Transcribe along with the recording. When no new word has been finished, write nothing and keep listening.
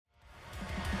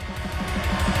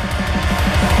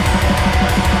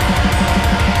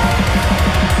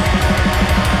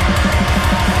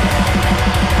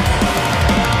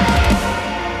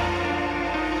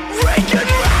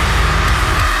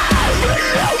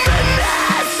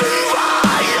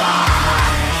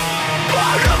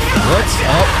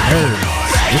nerds.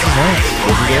 This is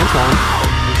Antoine.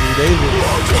 This is David.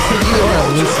 You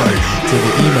are listening to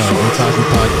the Emo Otaku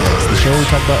Podcast, the show where we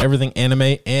talk about everything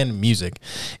anime and music.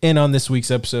 And on this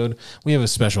week's episode, we have a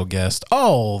special guest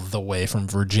all the way from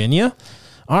Virginia.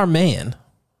 Our man.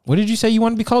 What did you say you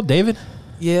wanted to be called, David?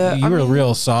 Yeah, you were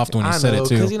real soft when you said it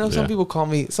too. Because some people call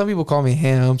me Ham,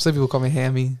 some people call me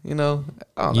Hammy. I don't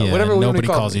know. Whatever. Nobody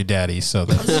calls you Daddy, so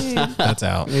that's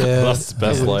out. Yeah, that's the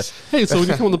best life. Hey, so when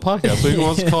you come on the podcast, what do you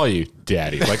want us to call you?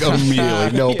 Daddy, like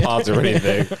immediately, no pause or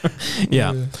anything.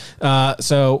 Yeah.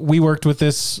 So we worked with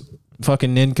this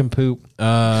fucking nincompoop in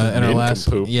our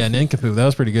last. Yeah, nincompoop. That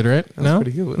was pretty good, right? That was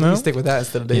pretty good. No? You stick with that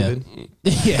instead of David.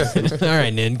 Yeah. All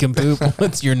right, nincompoop.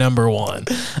 What's your number one?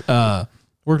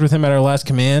 Worked with him at our last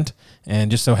command,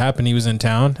 and just so happened he was in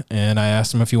town, and I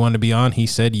asked him if he wanted to be on. He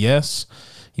said yes.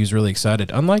 He was really excited.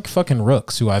 Unlike fucking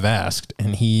Rooks, who I've asked,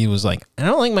 and he was like, I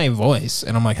don't like my voice.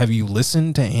 And I'm like, have you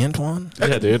listened to Antoine?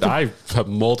 Yeah, dude. I have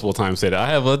multiple times said I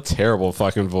have a terrible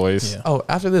fucking voice. Yeah. Oh,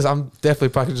 after this, I'm definitely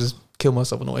probably just kill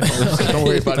myself on the way home. So don't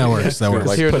worry about that. That works.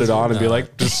 Like put it on and be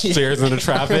like, just stares into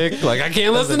traffic. Like, I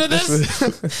can't listen to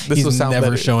this. He's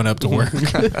never showing up to work.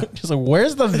 Just like,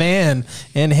 where's the van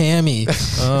and Hammy?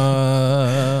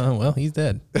 Well, he's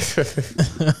dead.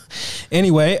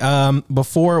 Anyway,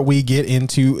 before we get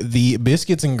into the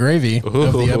biscuits and gravy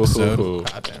of the episode,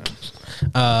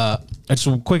 just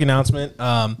a quick announcement.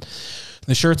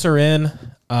 The shirts are in.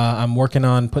 I'm working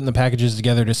on putting the packages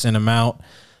together to send them out.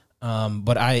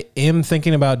 But I am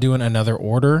thinking about doing another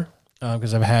order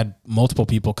because I've had multiple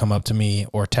people come up to me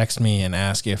or text me and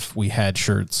ask if we had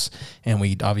shirts, and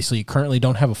we obviously currently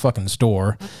don't have a fucking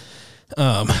store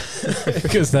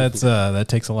because that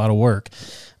takes a lot of work.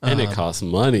 And it costs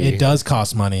money. It does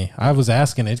cost money. I was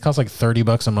asking, it costs like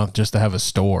 $30 a month just to have a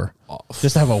store,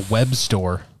 just to have a web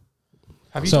store.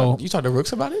 Have you talked to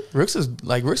Rooks about it? Rooks has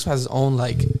his own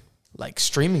like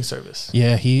streaming service.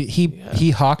 Yeah,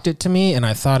 he hawked it to me, and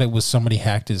I thought it was somebody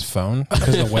hacked his phone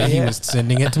because the way he was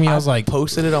sending it to me, I was like,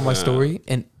 posted it on my story,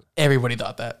 and everybody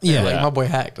thought that. Yeah, like my boy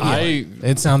hacked.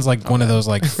 It sounds like one of those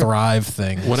like Thrive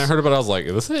things. When I heard about it, I was like,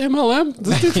 is this an MLM? Is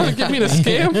this dude trying to get me in a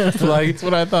scam? Like, that's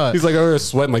what I thought. He's like, I was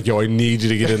sweating, like, yo, I need you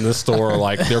to get in this store.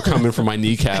 Like, they're coming for my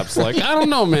kneecaps. Like, I don't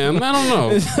know, man. I don't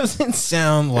know. It doesn't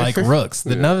sound like Rooks.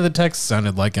 None of the texts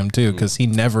sounded like him too, because he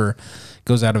never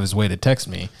goes out of his way to text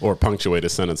me or punctuate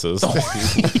his sentences. So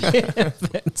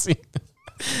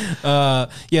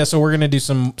we're gonna do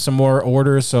some more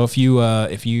orders. So if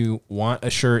you want a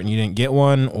shirt and you didn't get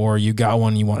one, or you got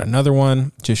one, you want another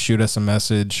one, just shoot us a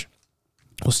message.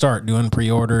 We'll start doing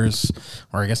pre-orders,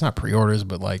 or I guess not pre-orders,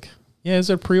 but like,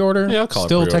 is it a pre-order? Yeah, I'll call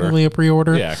still it pre-order. Technically a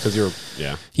pre-order. Yeah, because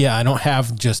yeah. I don't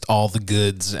have just all the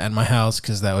goods at my house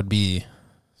because that would be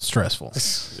stressful.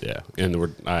 Yeah,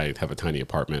 and I have a tiny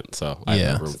apartment, so I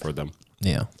have no room for them.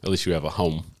 Yeah, at least you have a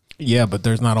home. Yeah, but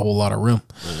there's not a whole lot of room.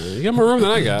 You got more room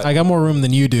than I got. I got more room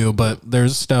than you do, but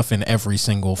there's stuff in every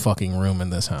single fucking room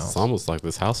in this house. It's almost like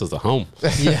this house is a home.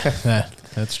 Yeah,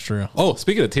 that's true. Oh,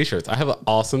 speaking of t-shirts, I have an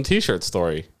awesome t-shirt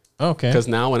story. Okay. Because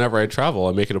now whenever I travel,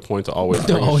 I make it a point to always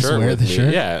bring a shirt with me.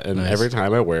 Shirt? Yeah, and every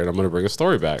time I wear it, I'm going to bring a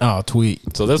story back. Oh, tweet.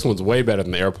 So this one's way better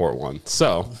than the airport one.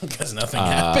 So because nothing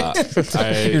happened.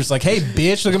 You're just like, hey,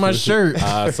 bitch, look at my shirt.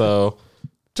 So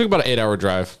took about an 8-hour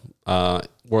drive.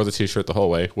 Wore the t-shirt the whole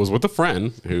way. Was with a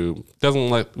friend who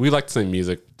we like the same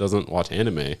music, doesn't watch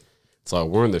anime. So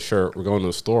we're in the shirt. We're going to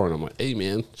the store, and I'm like, hey,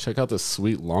 man, check out this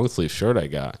sweet long sleeve shirt I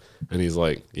got. And he's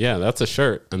like, yeah, that's a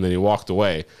shirt. And then he walked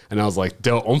away. And I was like,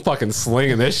 dope, I'm fucking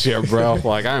slinging this shit, bro.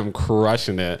 Like, I'm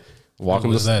crushing it.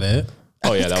 Was that it?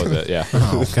 Oh, yeah, that was it. Yeah.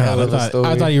 Oh, God.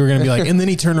 I thought you were going to be like, and then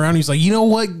he turned around. And he's like, you know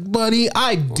what, buddy?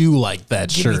 I do like that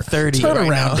shirt. Me 30 Turn right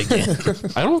around now.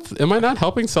 again. Am I not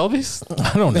helping sell these?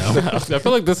 I don't know. I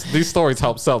feel like these stories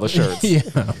help sell the shirts.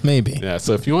 Yeah, maybe. Yeah.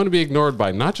 So if you want to be ignored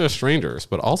by not just strangers,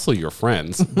 but also your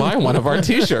friends, buy one of our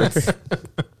t-shirts.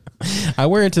 I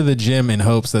wear it to the gym in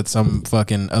hopes that some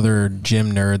fucking other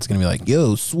gym nerd's going to be like,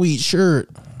 yo, sweet shirt.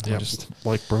 Yeah, just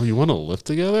like, bro, you want to lift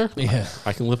together? Yeah,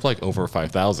 I can lift like over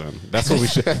 5,000. That's what we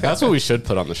should. That's what we should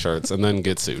put on the shirts and then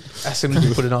get sued. As soon as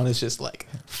we put it on, it's just like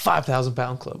 5,000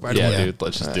 pound club, right? Yeah, dude,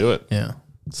 let's just do it. Yeah.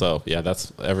 So yeah,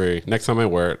 that's next time I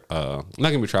wear it. I'm not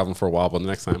gonna be traveling for a while, but the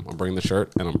next time I'm bringing the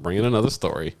shirt and I'm bringing another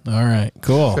story. All right,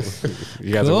 cool.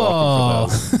 You guys are welcome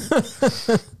for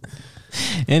those.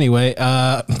 Anyway,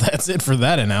 that's it for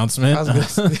that announcement.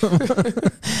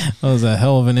 That was a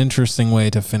hell of an interesting way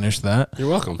to finish that. You're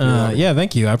welcome. Yeah,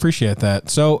 thank you. I appreciate that.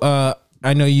 So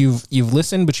I know you've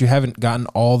listened, but you haven't gotten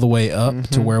all the way up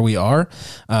to where we are.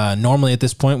 Normally at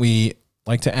this point, we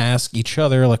like to ask each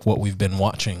other like what we've been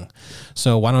watching.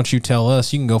 So why don't you tell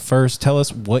us? You can go first. Tell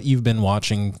us what you've been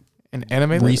watching An anime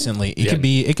list? recently. It could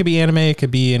be anime. It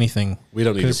could be anything. We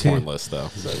don't need your porn list though.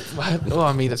 So. Well,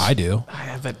 I mean, I do. I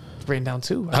have that written down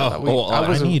too.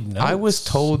 I was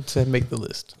told to make the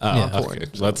list. Okay.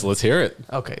 Let's hear it.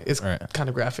 Okay, it's kind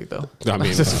of graphic though. I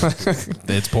mean,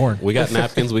 It's porn. we got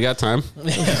napkins. We got time.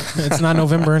 It's not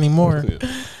November anymore.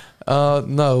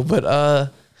 No,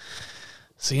 but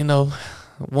so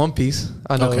One Piece.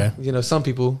 I know. Okay. Some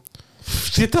people.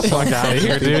 Get the fuck out of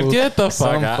here, dude. Get the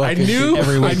fuck out. I knew.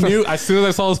 As soon as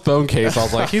I saw his phone case, I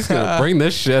was like, he's gonna bring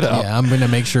this shit up. Yeah, I'm gonna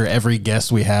make sure every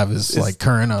guest we have is like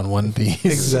current on One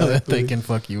Piece, so that they can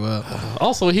fuck you up.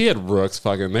 Also, he had Rooks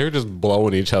fucking. They were just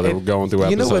blowing each other going through episodes.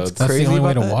 You know what's That's crazy the only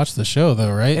way about to that? watch the show,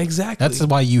 though, right? Exactly. That's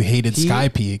why you hated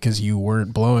Skype, because you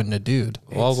weren't blowing the dude.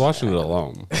 Well, I was watching it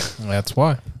alone. That's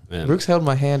why. Man. Brooks held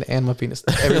my hand and my penis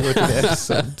everywhere through the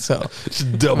episode. So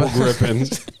Just double gripping.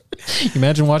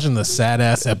 Imagine watching the sad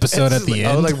ass episode at the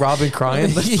end. like Robin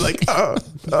crying, like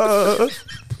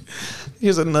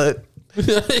here's a nut.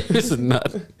 Here's a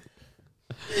nut.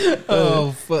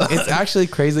 Oh fuck! It's actually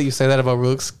crazy that you say that about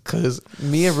Rooks, because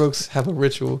me and Rooks have a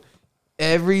ritual.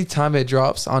 Every time it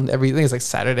drops on everything, it's like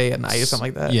Saturday at night or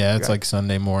something like that. Yeah, it's like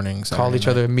Sunday morning. Call each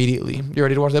other immediately. You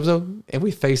ready to watch the episode? And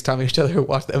we FaceTime each other and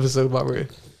watch the episode while we're.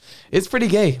 It's pretty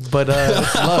gay, but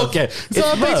it's love. Okay, so It's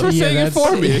thanks love. for saying it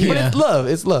for me. But it's love.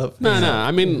 It's love. No.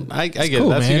 I mean, I get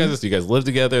cool, it. That's man. you guys live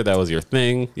together. That was your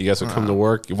thing. You guys would come to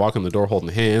work. You walk in the door holding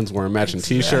hands, wearing matching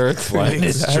T-shirts. Like,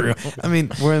 It's true. I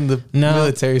mean, we're in the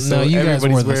military, so you guys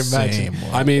everybody's were the wearing matching.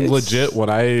 same. I mean, legit.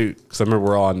 Because I remember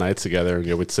we're all on nights together,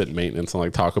 and we'd sit in maintenance and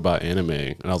like talk about anime.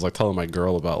 And I was like telling my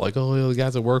girl about like, oh, the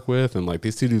guys I work with, and like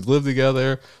these two dudes live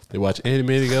together. They watch anime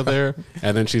together,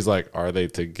 and then she's like, "Are they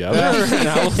together?" And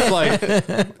I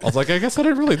was like, I guess I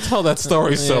didn't really tell that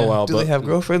story so well. Do but they have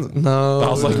girlfriends? No. I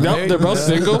was like, nope, they're both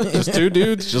single. Just two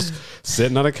dudes just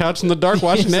sitting on a couch in the dark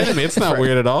watching anime. It's not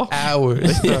weird at all.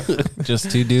 Hours.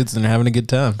 Just two dudes and they're having a good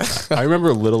time. I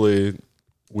remember literally,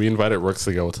 we invited Rooks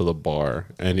to go to the bar,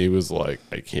 and he was like,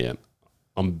 I can't.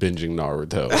 I'm binging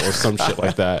Naruto or some shit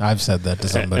like that. I've said that to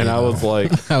somebody. And I was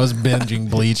like, I was binging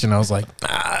Bleach, and I was like,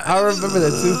 I remember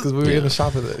that too, because we were in the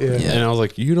shop with it. Yeah. and I was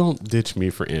like, you don't ditch me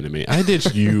for anime. I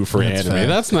ditch you for That's anime. fact.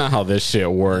 That's not how this shit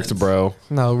works, bro.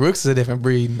 No, Rooks is a different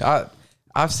breed.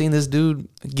 I've seen this dude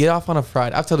get off on a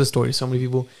Friday. I've told this story to so many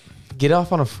people. Get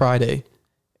off on a Friday,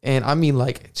 and I mean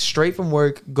like straight from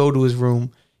work, go to his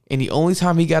room. And the only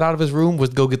time he got out of his room was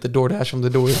go get the DoorDash from the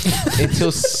door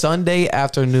until Sunday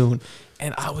afternoon.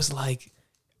 And I was like,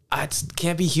 I just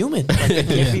can't be human. Like, it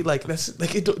can't be like that's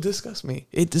like it disgusts me.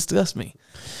 It disgusts me.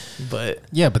 But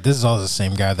yeah, but this is all the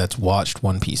same guy that's watched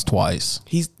One Piece twice.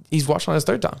 he's watched on his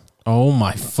third time. Oh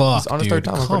my fuck, He's on his dude! third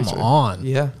time. I'm Come pretty sure. on,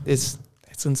 Yeah, it's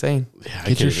insane. Yeah,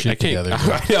 Get your shit together,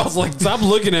 bro. I was like, stop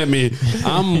looking at me.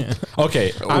 I'm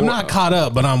okay. I'm not caught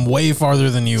up, but I'm way farther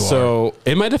than you are. So,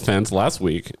 in my defense, last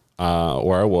week,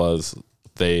 where I was,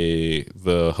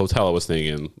 the hotel I was staying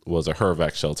in was a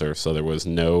Hervac shelter, so there was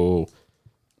no,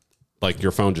 like,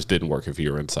 your phone just didn't work if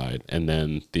you were inside, and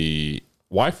then the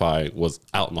Wi-Fi was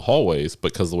out in the hallways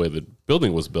because the way the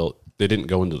building was built, they didn't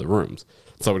go into the rooms.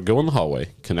 So I would go in the hallway,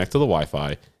 connect to the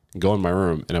Wi-Fi, go in my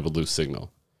room, and I would lose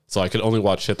signal. So I could only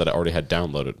watch shit that I already had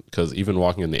downloaded, because even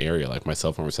walking in the area, like, my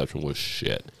cell phone reception was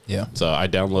shit. Yeah. So I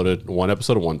downloaded one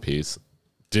episode of One Piece.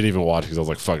 Didn't even watch it because I was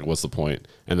like, fuck it, what's the point?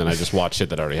 And then I just watched shit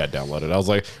that I already had downloaded. I was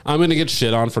like, I'm going to get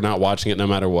shit on for not watching it no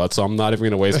matter what, so I'm not even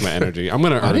going to waste my energy. I'm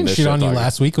going to earn I didn't this shit on you talking.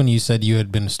 last week when you said you had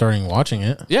been starting watching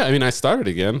it. Yeah, I mean, I started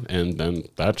again, and then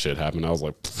that shit happened. I was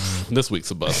like, this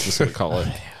week's a bust, just going to call it.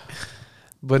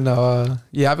 But no,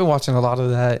 yeah, I've been watching a lot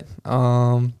of that.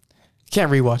 Can't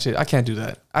rewatch it. I can't do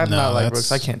that. I'm No, not like that's-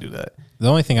 Brooks. I can't do that. The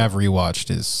only thing I've rewatched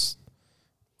is,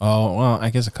 I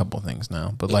guess a couple things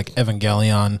now, but like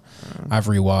Evangelion, I've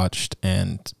rewatched,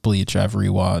 and Bleach, I've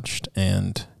rewatched,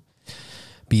 and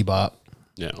Bebop.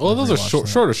 Yeah, well, those are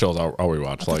shorter shows I'll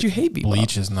rewatch. But Like, you hate Bebop.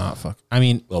 Bleach is not fuck. I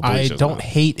mean, Well, Bleach I is don't not.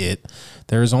 hate it.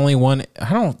 There's only one.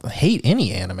 I don't hate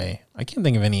any anime. I can't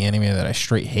think of any anime that I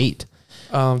straight hate.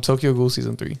 Tokyo Ghoul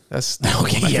season 3. That's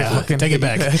Okay, yeah. Take it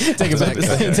back. Take it back.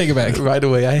 Take it back. right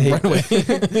away. I hate Right away.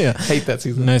 Yeah. hate that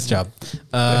season. Nice job.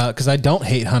 Because I don't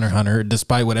hate Hunter x Hunter,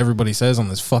 despite what everybody says on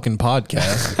this fucking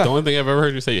podcast. the only thing I've ever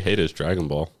heard you say you hate is Dragon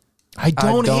Ball. I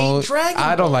don't hate Dragon Ball.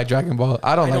 I don't like Dragon Ball.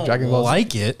 I don't like Dragon Ball.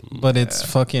 like it, but it's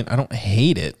fucking. I don't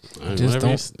hate it. I mean, just whatever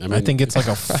don't. you I I mean- think it's like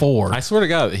a 4. I swear to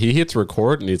God, he hits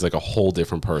record and he's like a whole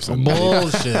different person.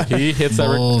 Bullshit. He hits that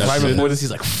Bullshit. Right shit. before this,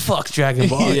 he's like, "Fuck Dragon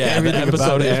Ball." Yeah, the Everything episode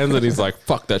about it. ends and he's like,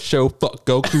 fuck that show, fuck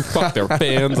Goku, fuck their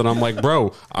fans. And I'm like,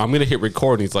 bro, I'm going to hit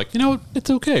record. And he's like, you know what? It's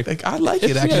okay. Like, I like it.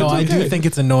 It's- Actually, No, I it's do okay. think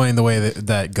it's annoying the way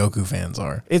that Goku fans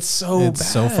are. it's so It's bad.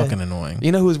 so fucking annoying.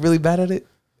 You know who's really bad at it?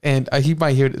 and he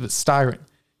might hear it, but Styron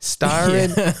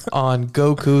on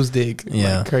Goku's dick,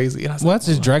 like crazy. Well, that's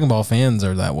just Dragon Ball fans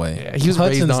are that way. Yeah, he was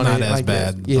raised Hudson's on not it, as I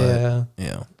guess. bad.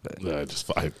 Yeah,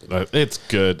 It's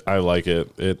good. I like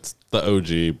it. It's the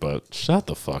OG, but shut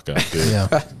the fuck up, dude.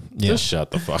 Yeah. Just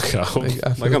shut the fuck up.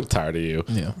 Like I'm tired of you.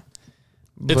 Yeah.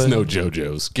 It's no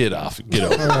JoJo's. Get off. Get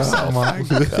over yourself. Oh my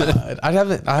god!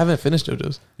 I haven't finished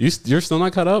JoJo's. You're still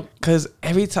not caught up? Because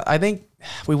every time I think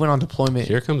we went on deployment.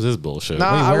 Here comes this bullshit.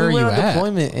 Nah, Wait, where we are went you on at?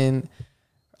 deployment in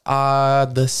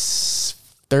the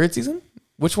third season.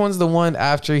 Which one's the one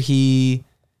after he?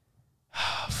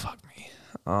 Fuck me.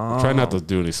 Try not to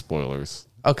do any spoilers.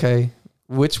 Okay,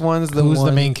 which one's the Who's one?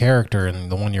 the main character in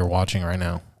the one you're watching right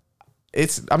now?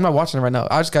 I'm not watching it right now.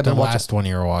 I just got The done watching. last one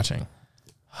you were watching.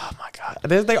 Oh my god!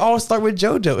 They all start with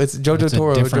JoJo. It's JoJo It's a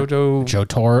Toro. different-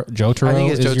 Jotaro. I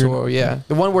think it's is your- Toro. Yeah,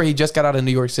 the one where he just got out of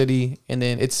New York City, and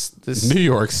then it's this New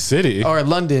York City. or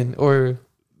London, or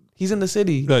he's in the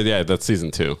city. Yeah, that's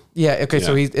season 2. Yeah. Okay.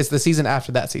 So Yeah. it's the season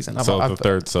after that season. So the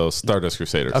third. So Stardust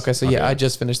Crusaders. Okay. So yeah, I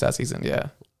just finished that season. Yeah.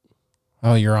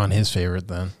 Oh, you're on his favorite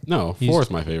then. No, He's- 4 is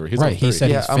my favorite. He's right, on he 3. said-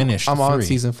 Yeah. he's finished I'm on 3.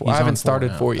 season 4. He's I haven't on 4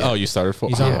 started now. 4 yet. Oh, you started 4.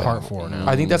 He's on Yeah. part 4 now.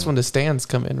 I think that's when the stands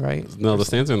come in, right? No, the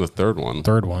stands are in the third one.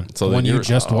 Third one. So the then one you you're-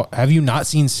 just have you not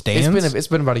seen Stands? It's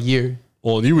been about a year.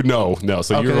 Well, you would know. No,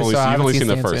 so Okay, you've only I haven't seen the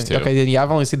Stands first yet. 2. Okay, then yeah,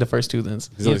 I've only seen the first 2 then.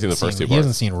 He's only seen the first 2 He hasn't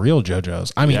parts. seen real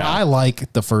JoJo's. I mean, Yeah. I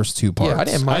like the first 2 parts. Yeah, I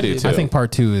didn't mind I do it. too. I think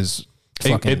part 2 is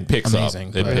fucking It picks amazing.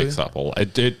 up. It but- picks up.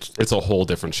 It's a whole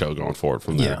different show going forward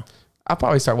from there. Yeah. I'll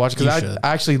probably start watching because You I should.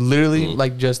 actually literally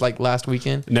like last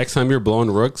weekend. Next time you're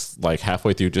blowing rooks, like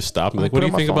halfway through, just stop and be like, Put "What do it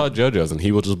you on think my about JoJo's?" And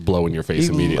he will just blow in your face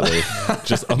He- immediately.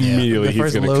 Just immediately, The he's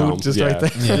first gonna load, come. just right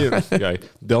there. Yeah.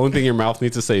 The only thing your mouth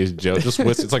needs to say is "Joe." Just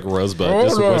whisper. It's like Rosebud. Oh,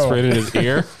 just no. whisper it in his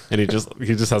ear, and he just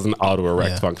has an auto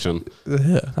erect Yeah. function.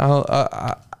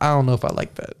 I don't know if I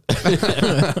like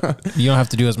that. You don't have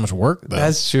to do as much work though.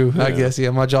 That's true. I guess yeah,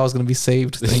 my jaw's gonna be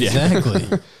saved.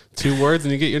 exactly. 2 words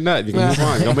and you get your nut. You can move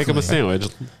on. Go make him a sandwich.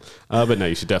 But no,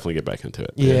 you should definitely get back into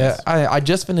it. Yeah, I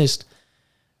just finished.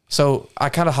 So I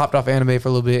kind of hopped off anime for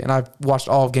a little bit, and I watched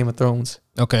all of Game of Thrones.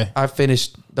 Okay. I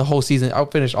finished the whole season. I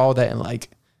finished all that in like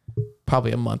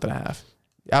probably a month and a half.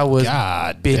 I was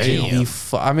God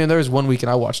binging damn. I mean, there was one week and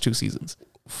I watched 2 seasons.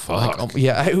 Fuck.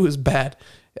 Yeah, it was bad.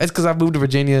 That's because I moved to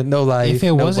Virginia. No life. If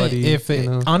it wasn't, nobody,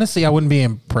 honestly, I wouldn't be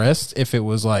impressed if it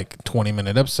was like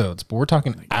 20-minute episodes. But we're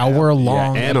talking hour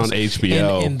long, and on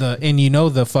HBO. And you know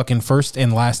the fucking first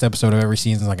and last episode of every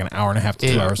season is like an hour and a half to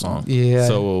 2 hours long. Yeah.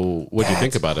 So what'd you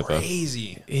think about it though?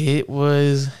 Crazy. It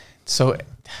was so.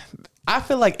 I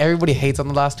feel like everybody hates on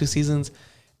the last 2 seasons.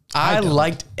 I don't.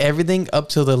 liked everything up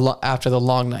till after the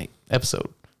long night episode.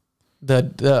 The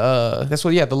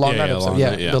long night episode.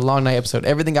 The long night episode.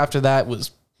 Everything after that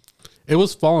was. It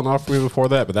was falling off for me before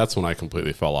that, but that's when I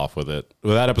completely fell off with it.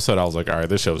 With that episode, I was like, all right,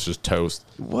 this show is just toast.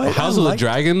 What? House I of the liked-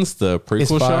 Dragons, the prequel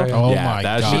It's fire. show. Oh yeah, my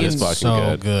that god, shit is it's fucking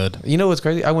so good. You know what's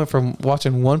crazy? I went from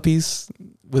watching One Piece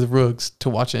with Rooks to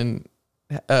watching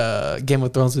Game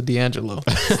of Thrones with D'Angelo.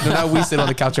 So now we sit on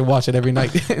the couch and watch it every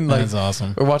night. And like That's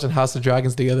awesome. we're watching House of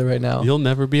Dragons together right now. You'll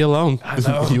never be alone.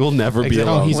 know. You will never be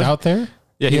Exactly. alone. Oh, he's out there.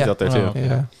 yeah, he's Yeah. out there too. Oh.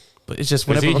 Yeah, but it's just Is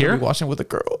whenever he I'm gonna here? be watching with a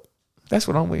girl. That's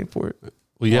what I'm waiting for.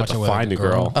 Well, you have Watch it to with find a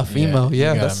girl. A female,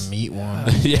 yeah, You that's- gotta meet one.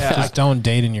 Yeah. Just don't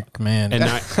date in your command.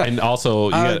 And also,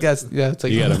 you I got guess it's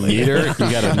like you got to meet her. You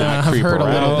got to not I've creep heard her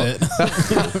a little out.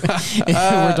 bit.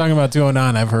 We're talking about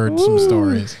 209. I've heard some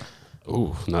stories.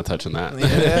 Ooh, not touching that.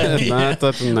 Yeah. Not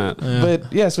touching that.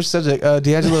 But yeah, switch subject.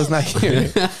 D'Angelo's not here.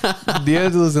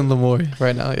 D'Angelo's in Lemoore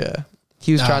right now. Yeah,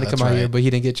 he was trying to that's come out right. here, but he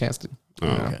didn't get a chance to. Oh.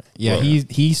 Okay. Yeah, Well,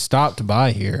 he stopped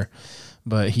by here,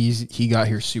 but he got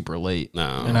here super late.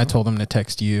 No. And I told him to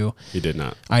text you. He did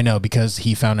not. I know because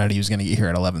he found out he was going to get here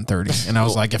at 11:30, and I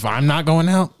was like, if I'm not going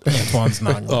out, Antoine's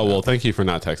not. Going Oh well, thank you for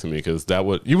not texting me because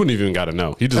you wouldn't even got to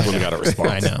know. He just wouldn't have got a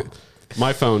response. I know.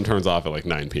 My phone turns off at like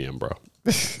 9 p.m., bro.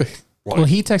 Well,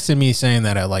 he texted me saying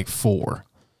that at like 4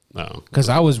 No. because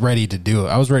I was ready to do it.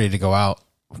 I was ready to go out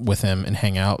with him and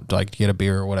hang out, like get a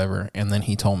beer or whatever. And then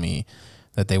he told me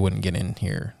that they wouldn't get in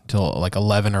here till like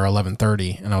 11 or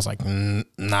 11:30, and I was like,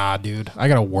 nah, dude, I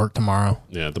gotta work tomorrow.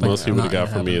 Yeah, the Like, most he I'm would have not got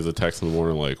gonna from me have is a text in the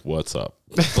morning like, "What's up?"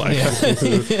 Like,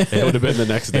 it would have been the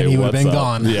next day. And he would've "What's been up?"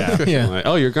 gone. Yeah, Yeah. Like,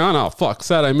 oh, you're gone. Oh, fuck,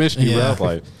 sad I missed you, Yeah. bro.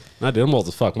 Like, nah, dude, I'm old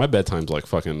as fuck. My bedtime's like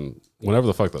fucking whenever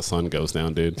the fuck the sun goes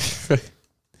down, dude.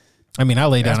 I mean, I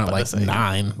lay down at about like to say.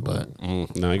 9, but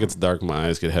No, it gets dark. My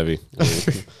eyes get heavy.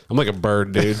 I'm like a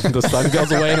bird, dude. The sun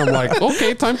goes away, and I'm like,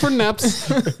 okay, time for naps.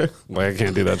 Like, I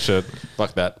can't do that shit.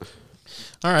 Fuck that.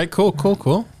 all right, cool.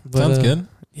 But, Sounds good.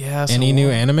 Yeah. Any new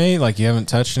anime? Like you haven't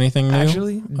touched anything new?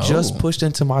 Actually, just pushed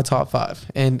into my top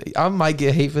 5, and I might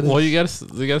get hate for this. Well, you gotta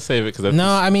save it because No,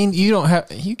 I mean you don't have.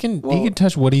 You can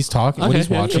touch what he's talking, what Okay, he's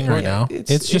yeah, watching good right now. point.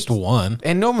 It's just one.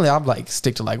 And normally I'm like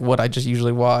stick to like what I just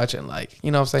usually watch, and like,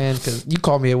 you know what I'm saying? Because you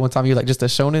called me at one time, you're like just a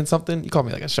shonen something. You called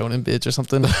me like a shonen bitch or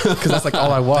something, because that's like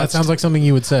all I watch. That sounds like something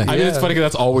you would say. I mean, it's funny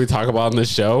because that's all we talk about on this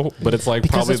show, but it's like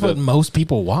Because probably that's what most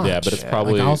people watch. Yeah, but it's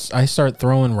probably- I start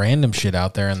throwing random shit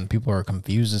out there, and people are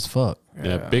confused as fuck.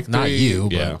 yeah, big three. Not you,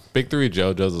 but- Yeah, big three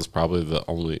JoJo's is probably the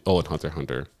only. Oh, and Hunter x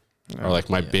Hunter are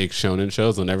like my big shonen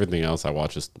shows, and everything else I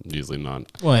watch is usually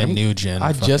not. Well, and new gen.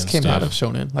 I just came fucking out of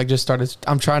stuff. shonen. Like just started.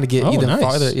 I'm trying to get Oh, even nice.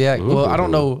 farther. Yeah. Well, I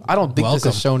don't know. I don't think this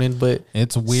is shonen, but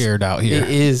It's weird out here. it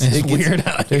is. It's It gets- weird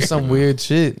out here. There's some weird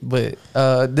shit, but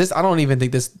this I don't even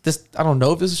think this. I don't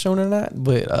know if this is shonen or not,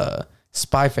 but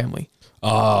Spy Family.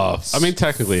 I mean,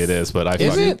 technically it is, but I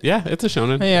Is it? Yeah, it's a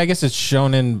shonen. Hey, I guess it's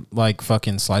shonen like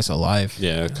fucking slice of life.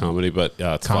 Yeah, comedy, but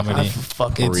it's Comedy. I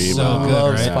fucking fucking It's so love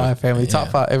good, right? Spy Family. Top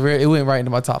Yeah. 5. It went right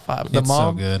into my top 5. The It's so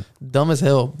mom, good. dumb as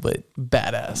hell, but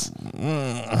badass.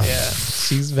 Yeah,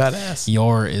 she's badass.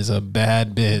 Yor is a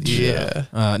bad bitch.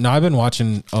 Yeah. No, I've been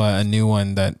watching a new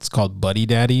one that's called Buddy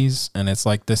Daddies, and it's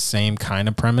like the same kind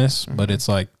of premise, but it's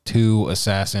like two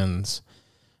assassins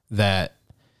that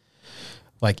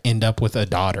like end up with a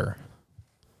daughter,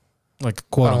 like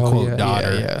quote unquote yeah,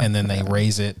 daughter, yeah. and then they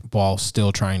raise it while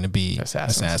still trying to be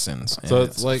Assassins. assassins. And So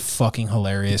it's like- fucking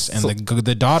hilarious, and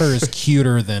the daughter is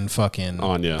cuter than fucking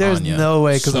Anya. There's Anya. no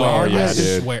way because So Anya yeah, I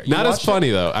dude. swear- you Not as watch funny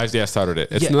though. I started it.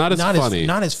 It's Yeah, not as funny.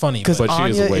 Not as funny, because but, But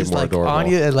she is Anya way is more like adorable.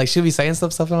 Anya, like she'll be saying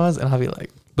stuff sometimes, and I'll be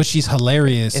like, but she's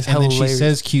hilarious. It's and then she hilarious.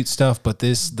 says cute stuff. But the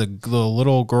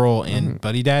little girl in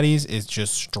Buddy Daddies is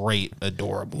just straight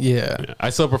adorable. yeah. Yeah,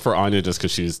 I still prefer Anya just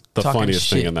because she's the Talking funniest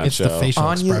shit. thing in that It's show. the facial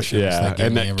Anya- expressions yeah, that get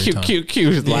and me that every cute, time.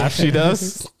 cute laugh she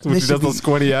does when she should does be- those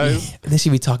squinty eyes. And then she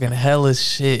be talking hellish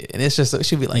shit, and it's just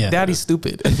she'll be like, Yeah. "Daddy's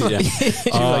stupid." Yeah.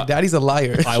 She'll be like, "Daddy's a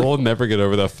liar." I will never get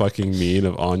over that fucking meme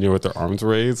of Anya with her arms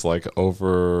raised, like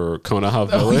over Konoha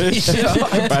Village.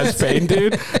 As Pain,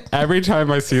 dude. Every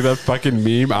time I see that fucking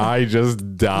meme, I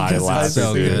just die Because laughing, it's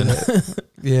so dude. good.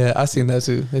 Yeah, I seen that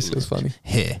too. That shit was funny.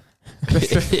 Hey.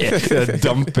 Yeah, that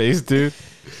dumb face, dude.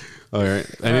 All right.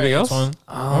 Anything else? Antoine?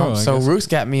 Oh, I So guess. Rook's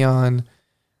got me on.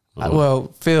 Oh.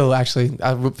 Well, Phil actually,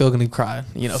 Phil gonna cry.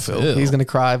 You know, Phil. Phil. He's gonna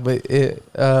cry. But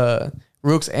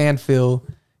Rooks and Phil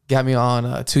got me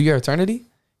on 2 Year Eternity.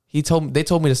 They told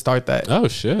me to start that. Oh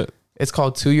shit! It's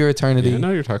called 2 Year Eternity. Yeah, I know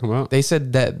what you're talking about. They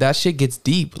said that shit gets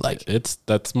deep. Like,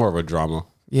 That's more of a drama.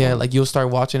 yeah, like you'll start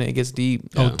watching it, it gets deep.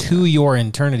 Oh, to your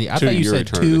eternity. I thought you 2 year said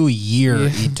eternity. 2 year Yeah.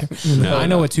 eternity. No, I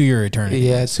know what 2 year eternity.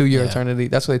 Yeah, is. 2 Year Yeah. Eternity.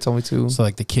 That's what they told me too. So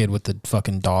like the kid with the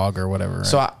fucking dog or whatever. Right?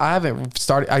 So I haven't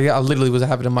started. I literally was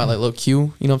having it in my like little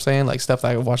queue. You know what I'm saying? Like stuff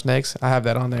that I would watch next. I have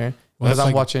that on there Well, because that's I'm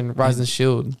like- watching Rise and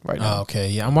Shield right now. oh, okay,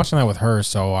 yeah, I'm watching that with her,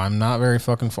 so I'm not very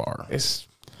fucking far. It's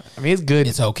good.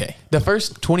 It's okay. The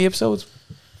first 20 episodes,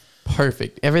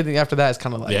 perfect. Everything after that is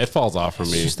kind of like Yeah, it falls off for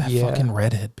It's me. just that Yeah. fucking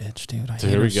redhead bitch, dude. I hate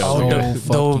Here her we go.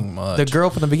 so Oh, fucking much. the girl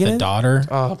from the the beginning. daughter,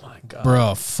 Oh my god,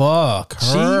 bro, fuck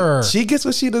her. She gets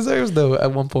what she deserves though.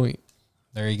 At one point,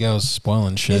 There he goes,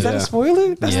 spoiling shit. is that a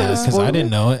spoiler? That's yeah, not a because spoiler. I didn't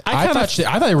know it. I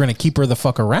thought they were gonna keep her the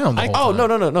fuck around. The whole Oh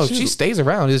time. no! She stays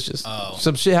around. It's just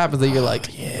some shit happens that you're like,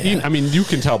 I mean, you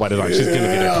can tell by design she's gonna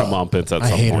get a comeuppance at I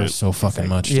some hate her point. so fucking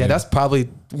much. yeah, dude. that's probably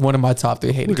one of my top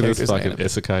 3 hated Look at this characters.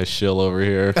 fucking Man. isekai shill over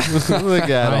here. Look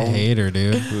at I him. hate her,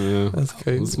 dude. Yeah. That's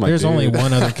crazy. This is my There's dude. only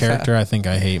one other character I think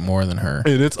I hate more than her.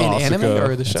 And it's In Asuka. anime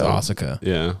or the It's show? Asuka.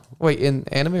 Yeah. Wait, in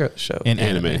anime or the show? In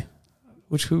Anime. anime.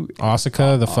 Which who?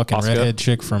 Asuka, the fucking Asuka? redhead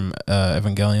chick from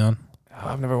Evangelion. Oh,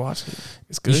 I've never watched it.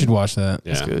 It's good. You should watch that.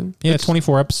 Yeah. It's good. Yeah,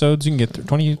 24 episodes. You can get through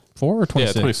 24 or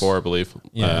 26. Yeah, 24, I believe.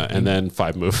 Yeah. And then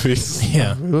 5 movies.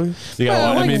 Yeah. Really? You got Well,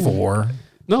 one. I like mean, 4.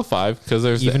 no, 5 because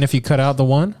there's Even if you cut out the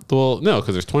one. well, no,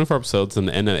 because there's 24 episodes and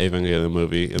then Evangelion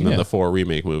movie and then Yeah. the 4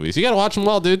 remake movies. You got to watch them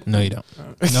all, dude. No, you don't.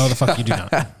 No, the fuck you do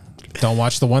not. Don't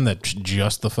watch the one that's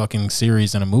just the fucking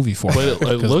series in a movie format. But it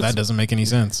Because looks- that doesn't make any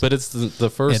sense. But it's the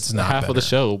first It's not half of the better.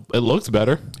 show. It looks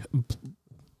better.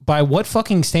 By what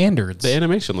fucking standards? The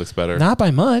animation looks better. Not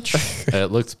by much.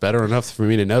 It looks better enough for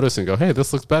me to notice and go, "Hey,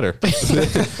 this looks better."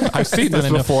 I've seen this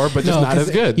before, but just No, not 'cause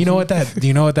as good. You know what that? Do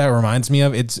you know what that reminds me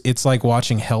of? It's like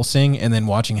watching Hellsing and then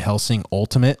watching Hellsing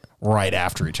Ultimate right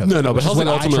after each other. No, but which is Hellsing what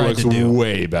I Ultimate tried looks to do.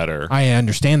 way better. I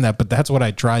understand that, but that's what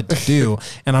I tried to do,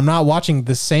 and I'm not watching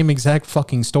the same exact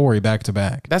fucking story back to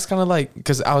back. That's kind of like,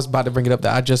 because I was about to bring it up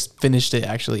that I just finished it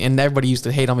actually, and everybody used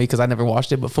to hate on me because I never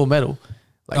watched it. But Full Metal,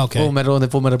 like Full Metal and then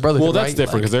Full Metal Brotherhood. Well, that's right?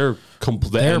 different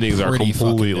because the endings are pretty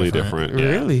completely fucking different. different.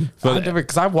 Yeah. Really? But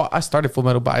Because I started Full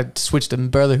Metal, but I switched to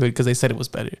Brotherhood because they said it was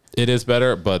better. it is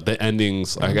better, but the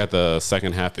endings, I got the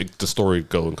second half, the story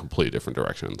go in completely different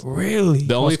directions. Really?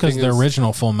 The only because thing the is,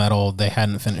 original Full Metal, they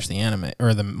hadn't finished the anime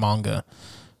or the manga.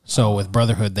 So with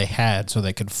Brotherhood, they had so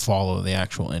they could follow the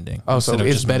actual ending. Oh, so instead of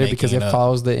it's just better making because it up.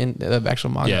 follows the actual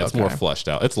manga. yeah, it's more fleshed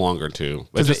out. It's longer too.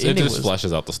 It 'Cause the just ending fleshes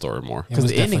was- out the story more. It was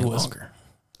the ending definitely was longer.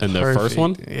 And the first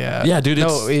one, Yeah, dude,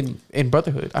 No, in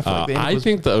Brotherhood, I feel like the ending I was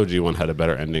think the OG one had a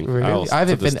better ending. really. I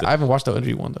haven't watched the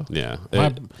OG one though. Yeah,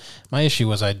 My issue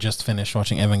was I just finished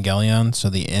watching Evangelion, so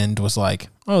the end was like,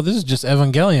 oh, this is just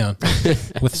Evangelion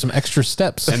with some extra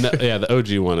steps. and the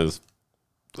OG one is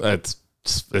it's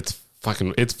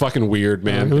fucking weird,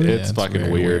 man. Really? It's Yeah, it's fucking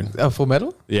very weird. Full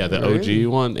Metal. Yeah, the Really?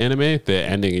 OG one anime, the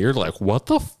ending, you're like, what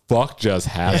the fuck just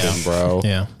happened, bro?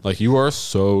 Yeah. Like you are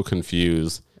so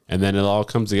confused. And then it all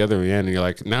comes together in the end, and you're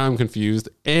like, now I'm confused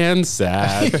and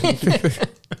sad.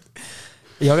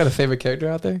 Y'all got a favorite character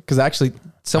out there? Because actually,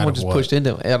 someone Out of just what? pushed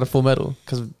into out of Full Metal.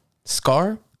 Because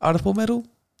Scar out of Full Metal,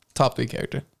 top 3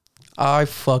 character. I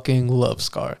fucking love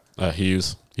Scar.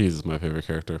 Hughes is my favorite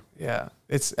character. Yeah,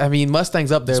 I mean,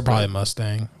 Mustang's up there. It's probably but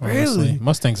Mustang. Really? Honestly.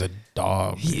 Mustang's a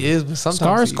dog. he is, but sometimes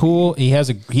Scar's cool.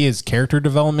 His character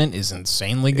development is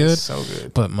insanely good, It's so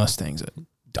good. but Mustang's a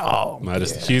dog. No,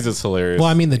 Hughes is hilarious. Well,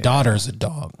 I mean, the daughter's a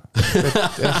dog.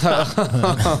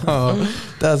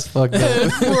 That's fucked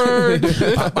up.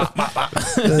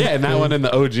 yeah, and that one in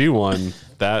the OG one,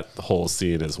 that whole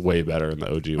scene is way better in the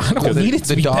OG one. I don't need it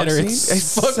to be dog better. scene?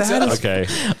 It's fucked sad up. as- Okay.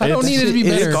 I don't need it to be And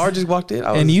better. Scar just walked in.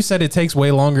 And you said it takes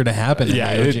way longer to happen. in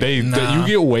Yeah, the OG. Nah. you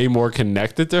get way more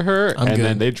connected to her, I'm and good.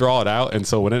 then they draw it out, and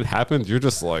so when it happens, you're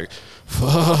just like,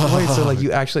 wait, so like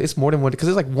you actually, it's more than one because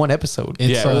it's like one episode.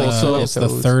 It's, Yeah, it's the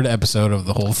third episode of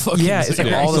the whole fucking Yeah, it's like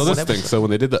series. all so in this one thing. episode. So when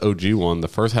they did the OG one, the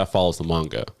first half follows the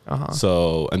manga.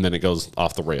 So and then it goes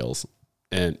off the rails,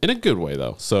 and in a good way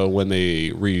though. So when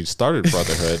they restarted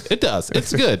Brotherhood, it does.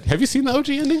 It's good. Have you seen the OG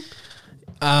ending?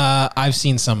 I've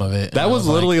seen some of it. That was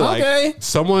literally like okay.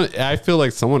 someone. I feel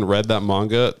like someone read that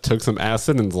manga, took some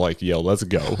acid, and was like, "Yo, let's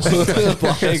go." So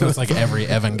it's like every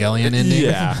Evangelion ending.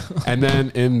 Yeah, and then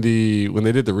when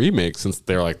they did the remake, since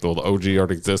they're like, well, the OG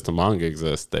art exists, the manga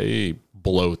exists, they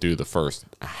blow through the first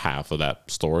half of that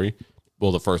story.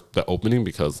 Well, the opening,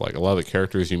 because like a lot of the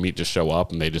characters you meet just show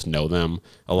up and they just know them.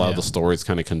 A lot of the stories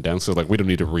kind of condensed. So like we don't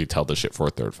need to retell this shit for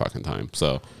a third fucking time.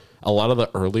 So a lot of the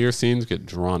earlier scenes get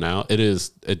drawn out.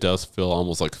 It does feel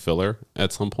almost like filler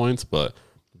at some points, but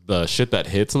the shit that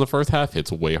hits in the first half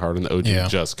hits way harder in the OG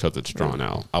just because it's drawn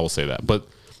out. I will say that. But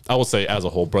I will say as a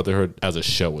whole, Brotherhood as a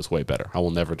show was way better. I will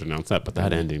never denounce that. But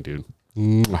that ending, dude.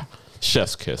 Mwah.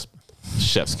 Chef's kiss.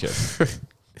 Chef's kiss.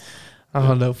 I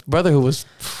don't know. Brotherhood was,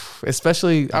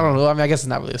 especially, I don't know. I mean, I guess it's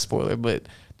not really a spoiler, but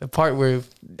the part where,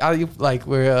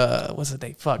 what's the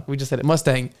name? Fuck, we just said it.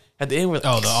 Mustang at the end. Where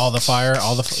all the fire,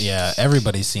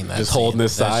 everybody's seen that. Just scene. holding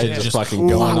his That side, shit just fucking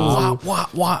going on.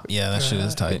 wah. Yeah, that shit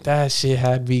is tight. that shit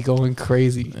had me going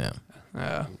crazy.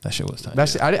 Yeah, that shit was tight. That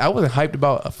shit, I wasn't hyped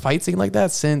about a fight scene like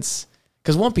that since,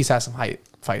 because One Piece has some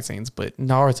fight scenes, but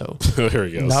Naruto, There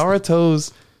he goes.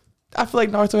 Naruto's. I feel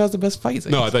like Naruto has the best fight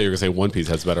scenes. No, I thought you were gonna say One Piece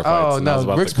has better fights. Oh and I was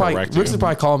no, about Rick's to correct will you.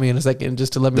 probably call me in a second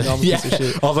just to let me know I'm a piece of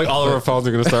shit. I was like, all of our phones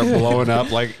are gonna start blowing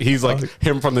up. Like he's like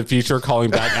him from the future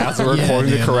calling back as we're Yeah,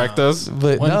 recording to dude, correct us.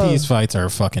 But One Piece fights are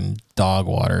fucking dog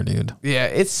water, dude.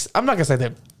 yeah, I'm not gonna say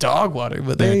they're dog water,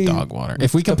 but They're dog water.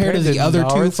 If we compare to compared the to other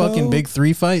two Naruto? fucking big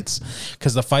three fights,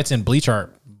 because the fights in Bleach are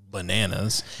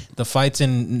bananas. The fights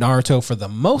in Naruto, for the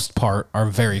most part, are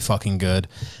very fucking good.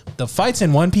 The fights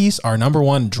in One Piece are number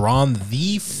one, drawn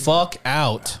the fuck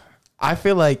out. I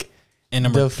feel like And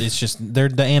it's just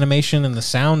the animation and the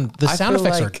sound. The I sound feel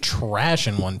effects are like- trash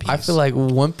in One Piece. I feel like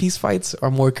One Piece fights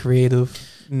are more creative.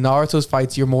 Naruto's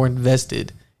fights you're more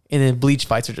invested, and then Bleach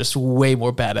fights are just way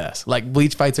more badass. Like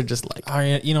Bleach fights are just like All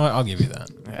right, you know what? I'll give you that.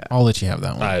 Yeah. I'll let you have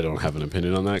that one. I don't have an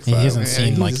opinion on that. 'cause He I- hasn't seen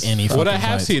he's like just any. what I fucking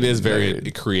have fights. seen is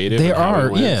very creative. They in how he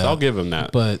are, wins. yeah. I'll give him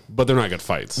that. But- they're not good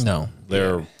fights. No,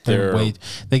 they're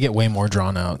they get way more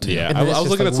drawn out. Too. Yeah, And I then it's was just,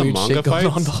 looking like, at some weird manga shit going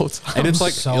fights, on the whole time. and it's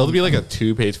like So- it'll be like a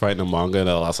 2-page fight in a manga, and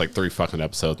it'll last like 3 fucking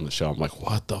episodes in the show. I'm like,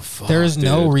 what the fuck? There is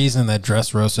no dude? reason that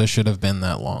Dressrosa should have been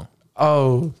that long.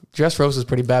 Oh, Dressrosa is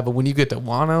pretty bad, but when you get to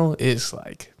Wano, it's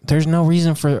like there's no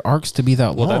reason for arcs to be that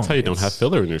long. Well, that's how you don't have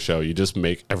filler in your show. You just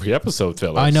make every episode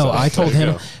filler. I know. So, I told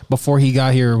him before he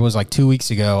got here, it was like 2 weeks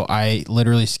ago, I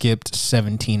literally skipped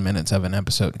 17 minutes of an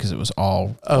episode because it was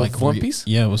all One Piece?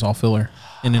 Yeah, it was all filler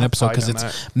in an episode because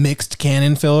it's mixed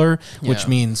canon filler, which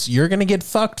means you're going to get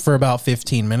fucked for about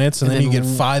 15 minutes and then you get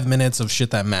 5 minutes of shit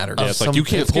that matters. Yeah, it's like you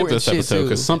can't skip this episode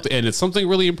because it's something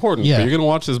really important. Yeah. But you're going to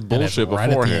watch this bullshit right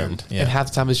beforehand. And half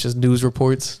the time it's just news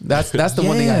reports. That's the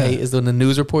one thing I hate is when the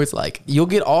news reports, like, you'll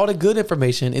get all the good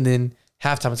information and then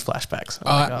half the time it's flashbacks.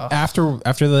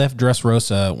 After they left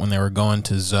Dressrosa, when they were going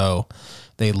to Zoe,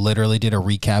 they literally did a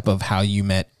recap of how you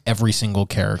met every single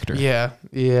character. Yeah.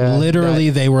 Literally,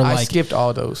 they were I like, skipped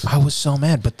all those. I was so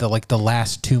mad, but the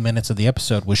last 2 minutes of the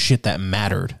episode was shit that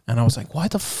mattered, and I was like, "Why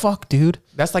the fuck, dude?"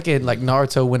 That's like in like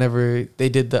Naruto whenever they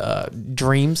did the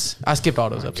dreams. I skipped all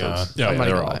those episodes. Yeah, I'm not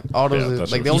they're gonna all- lie. All those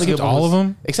that's like the true. only You good skipped one all was- of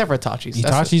them? except for Itachi's.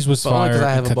 Itachi's was but only 'cause fire.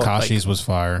 I have a book, Kakashi's like, was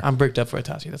fire. I'm bricked up for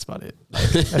Itachi. That's about it.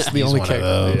 That's the only one of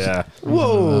character. those. Yeah.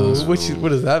 Whoa, what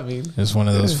does that mean? It's one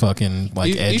of those fucking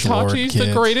like edgelord Itachi's kids.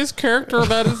 the greatest character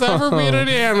that has ever been in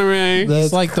the anime.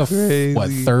 He's like the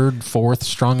crazy. third, fourth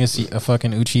strongest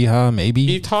fucking Uchiha,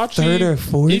 maybe. Itachi, Third or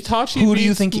fourth? Itachi Who do you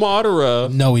beats think?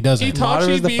 Madara. No, he doesn't. Madara's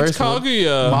Itachi the beats first one. Kaguya.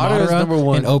 Madara's Madara number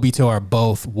one. and Obito are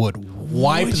both would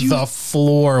wipe the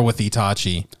floor with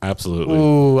Itachi. Absolutely.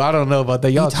 Ooh, I don't know about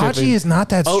that. Y'all Itachi tripping. is not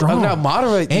that Oh, strong. no,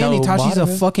 Madara. and no, Itachi's a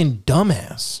Madara. fucking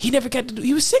dumbass. He never got to do.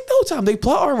 He was sick the whole time. They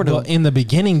plot armored him. Well, in the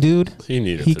beginning, dude, He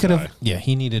needed he to could die. have. Yeah,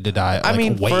 he needed to die. I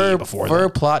mean, way before for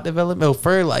that. plot development,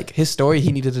 for like his story,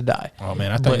 he needed to die. Oh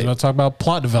man, I thought you were going to talk about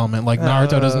plot development. Like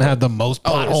Naruto doesn't have the most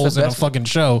plot it's the holes in a best fucking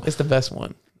show. It's the best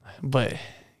one, but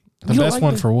The you don't best like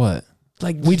one the- for what?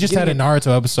 like We just had a getting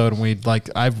Naruto episode and we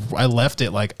I left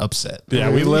it like upset. Yeah,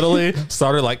 we literally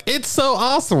started like, it's so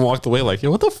awesome. Walked away like,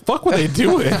 yo, what the fuck were they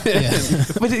doing? it,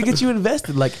 but it gets you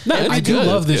invested. Like I do good.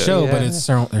 love the Yeah. show, but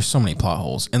Yeah. there's so many plot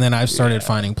holes. And then I've started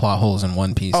finding plot holes in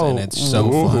One Piece, and it's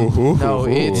so fun. no,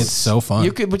 It's so fun.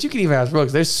 You could, but you can even ask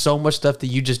Brooks. There's so much stuff that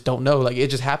you just don't know. Like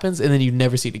it just happens, and then you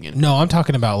never see it again. No, I'm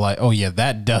talking about like, oh yeah,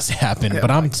 that does happen,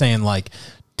 but I'm saying like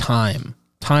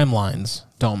timelines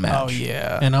don't match. Oh,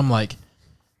 yeah. and I'm like,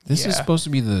 this is Yeah. supposed to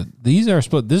be this is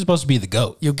supposed to be the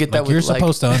GOAT. You'll get like, that you're with, like-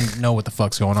 supposed to know what the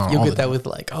fuck's going on. You'll all get the that time. with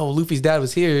like, oh, Luffy's dad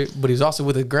was here, but he was also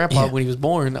with his grandpa Yeah. when he was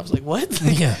born. I was like, what?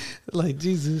 Yeah. like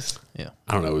Jesus. Yeah,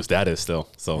 I don't know whose dad is still.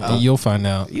 So you'll find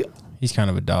out. Yeah. He's kind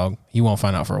of a dog. He won't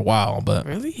find out for a while, but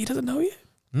Really? He doesn't know yet.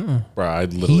 bro, I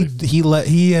literally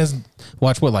he has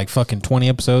watched what like fucking 20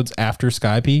 episodes after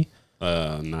Skype.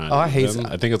 not. Oh, I hate even.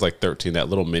 Skype. I think it's like 13. That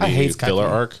little I mini hate Skype. filler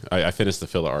arc. I finished the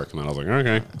filler arc and then I was like,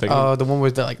 okay. Oh, the one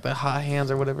with the like the hot hands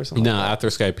or whatever. Something No, like that. after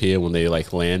Skypea, when they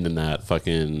like land in that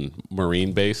fucking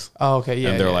marine base, Oh, okay.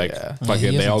 Yeah. and they're yeah, like, yeah.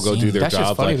 fucking, he they all hasn't go seen do their That shit's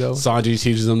jobs. funny, Like though. Sanji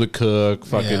teaches them to cook.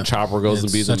 Fucking Yeah. Chopper goes and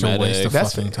It's be the such a waste medic. of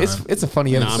That's fucking it's time. it's a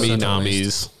funny episode. Nami, such a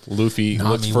Nami's Luffy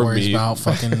looks Nami for worries me. about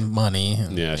fucking money.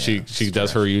 Yeah, she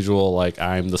does her usual like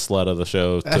I'm the slut of the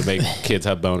show to make kids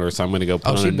have boners, so I'm gonna go put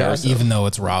on she a bad. nurse. Even though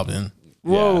it's Robin.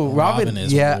 Whoa, Robin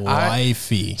is yeah,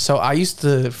 wifey. so I used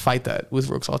to fight that with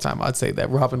Rooks all the time. I'd say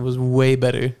that Robin was way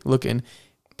better looking,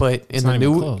 but in not the even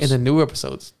new close. in the newer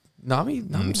episodes, Nami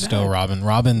Still Robin.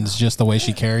 Robin's just the way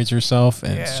she carries herself,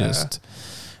 and it's just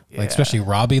like especially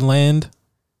Robbie Land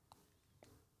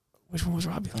Which one was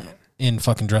Robbie? in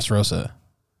fucking Dressrosa.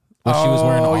 When she was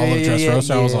wearing all of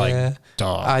Dressrosa, I was like,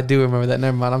 dog. I do remember that.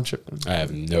 Never mind, I'm tripping. I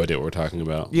have no idea what we're talking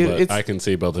about, Yeah, but it's- I can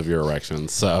see both of your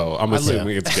erections, so I'm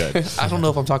assuming it's good. I don't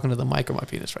know if I'm talking to the mic or my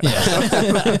penis right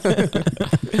now.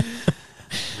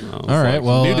 All right,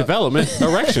 well, new development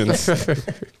erections.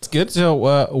 it's good. So,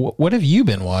 what have you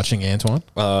been watching, Antoine?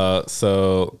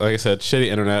 So like I said, shitty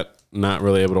internet, not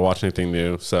really able to watch anything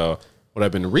new. So what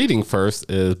I've been reading first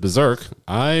is Berserk.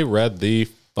 I read the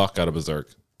fuck out of Berserk.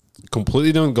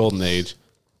 Completely done Golden Age,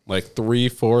 like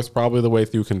 3/4 probably the way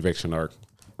through Conviction arc.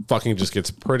 Fucking just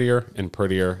gets prettier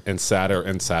and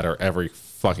sadder every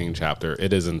fucking chapter.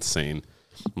 It is insane.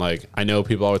 Like, I know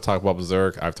people always talk about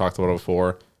Berserk. I've talked about it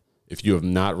before. If you have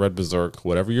not read Berserk,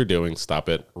 whatever you're doing, stop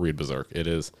it. Read Berserk. It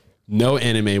is, no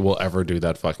anime will ever do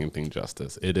that fucking thing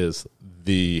justice. It is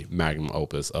the magnum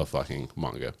opus of fucking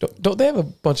manga. Don't they have a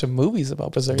bunch of movies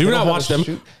about Berserk? Do They not don't have watch a them.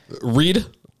 shoot- Read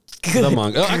the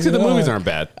manga. Oh, actually, the movies aren't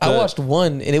bad. I watched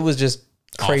one and it was just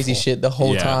crazy Awful. shit the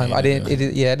whole Yeah, time. yeah, I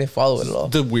didn't follow it at all.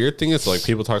 The weird thing is, like,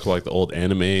 people talk about like the old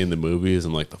anime and the movies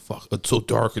and like the fuck, it's so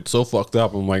dark, it's so fucked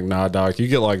up. I'm like, nah, dog, you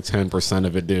get like 10%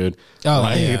 of it, dude. Oh,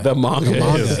 like, yeah. the manga, The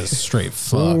manga is is straight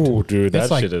fucked. oh, dude, that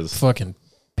It's like shit is fucking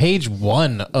page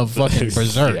 1 of fucking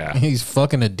Berserk. Yeah. He's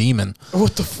fucking a demon.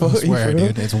 What the fuck? I swear,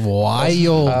 dude. It's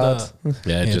wild.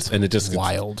 Yeah, it just gets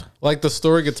wild. like the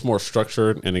story gets more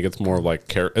structured and it gets more like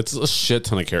it's a shit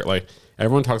ton of character. Like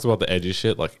everyone talks about the edgy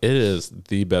shit. Like it is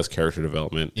the best character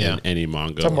development in any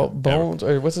manga. Talking about Bones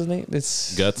or what's his name?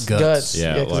 It's Guts.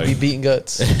 Yeah, like he beating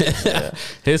Guts.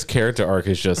 his character arc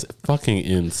is just fucking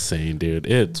insane, dude.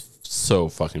 It's so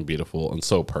fucking beautiful and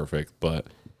so perfect. But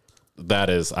that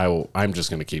is, I'm just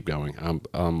gonna keep going.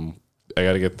 I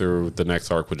got to get through the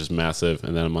next arc, which is massive,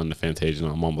 and then I'm on the Fantasia,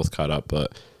 and I'm almost caught up.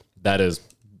 But that is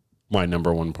my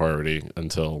number one priority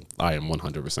until I am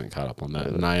 100% caught up on that.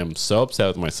 And I am so upset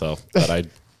with myself that I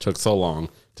took so long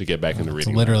to get back into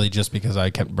reading. It's literally just because I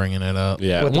kept bringing it up.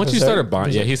 Yeah, What, once you Berserk? started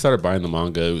buying, he started buying the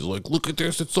manga. He was like, "Look at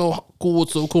this! It's so cool!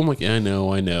 It's so cool!" I'm like, "Yeah, I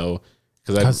know."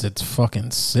 Because it's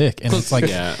fucking sick. And it's like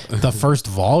Yeah. the first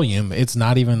volume, it's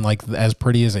not even like as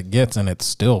pretty as it gets, and it's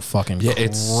still fucking crazy.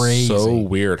 It's so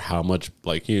weird how much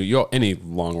like you any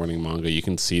long running manga you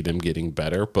can see them getting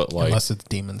better, but like Unless it's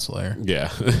Demon Slayer.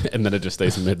 yeah, and then it just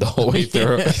stays mid the whole way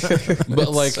through.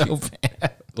 But like So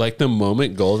bad. like the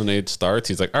moment Golden Age starts,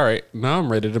 he's like, all right, now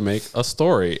I'm ready to make a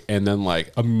story, and then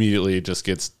like immediately it just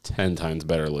gets 10 times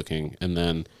better looking, and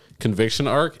then Conviction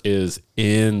arc is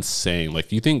insane.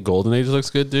 Like, you think Golden Age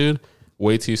looks good, dude?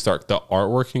 Wait till you start the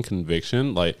artwork in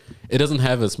Conviction. Like, it doesn't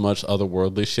have as much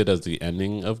otherworldly shit as the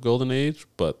ending of Golden Age,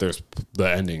 but there's the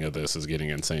ending of this is getting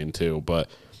insane too. But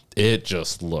it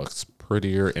just looks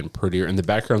prettier and prettier, and the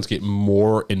backgrounds get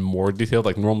more and more detailed.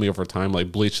 Like normally over time,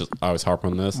 like Bleach, I always harp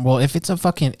on this. Well, if it's a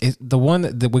fucking the one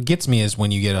that what gets me is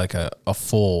when you get like a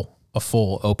full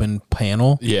open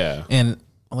panel. Yeah. And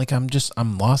like I'm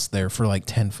lost there for like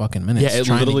 10 fucking minutes. Yeah, it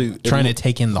trying literally- trying to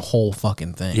take in the whole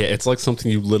fucking thing. Yeah, it's like something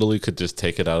you literally could just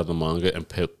take it out of the manga and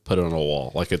put it on a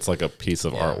wall. Like it's like a piece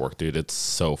of artwork, dude. It's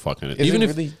so fucking. Does it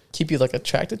really keep you like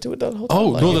attracted to it the whole time? Oh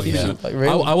like, no, if you yeah. just, like,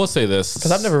 really? I will say this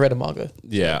Because I've never read a manga.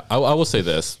 Yeah, I will say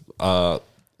this.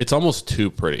 It's almost too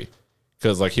pretty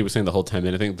because, like he was saying, the whole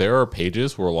 10-minute thing. There are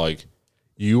pages where like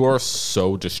you are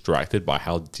so distracted by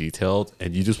how detailed,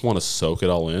 and you just want to soak it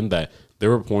all in that. There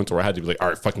were points where I had to be like, all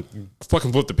right, fucking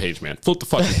flip the page, man. Flip the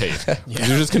fucking page. 'Cause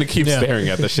you're just going to keep staring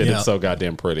at the shit. Yeah. It's so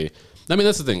goddamn pretty. I mean,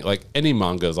 that's the thing. Like, any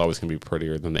manga is always going to be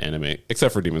prettier than the anime,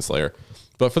 except for Demon Slayer.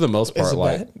 But for the most Is part, it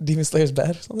like, bad? Demon Slayer's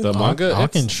bad or something? the manga, I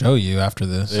it's, can show you after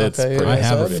this. it's Okay, pretty.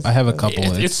 yeah. I have a couple.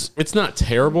 It's not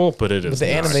terrible, but it is But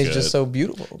the not anime is good. just so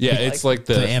beautiful. Yeah, it's like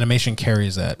the animation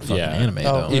carries that fucking Yeah. anime Oh,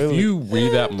 though. really? if you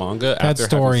read that manga That after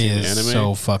story having seen is the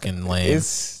anime, so fucking lame.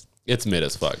 It's it's mid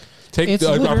as fuck. It's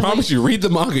I literally- promise you, read the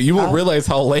manga. You won't realize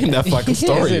how lame that fucking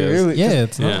story Is it is. really? yeah,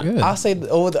 it's not Yeah. good. I'll say,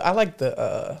 I like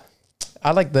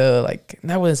the like,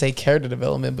 I wouldn't say character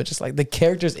development, but just like the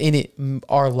characters in it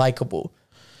are likable.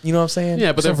 You know what I'm saying?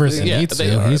 Yeah, but Except for they're, they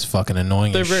Zenitsu, are. he's fucking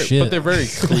annoying They're as very, shit. but they're very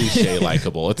cliche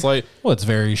likable. It's like well, it's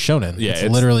very shonen. Yeah, it's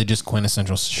it's- literally just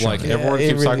quintessential shonen. like everyone it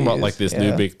keeps talking really about like is, this new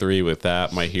yeah. big three with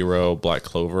that My Hero, Black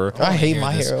Clover, I hate hear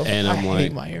My this. Hero. and I I'm hate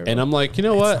like, My Hero. and I'm like, you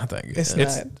know it's what? not that good. It's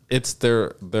It's not. it's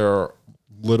they're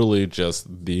literally just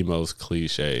the most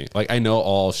cliche. Like I know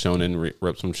all shonen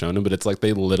rips from shonen, but it's like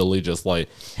they literally just like,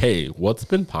 hey, what's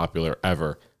been popular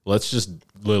ever? Let's just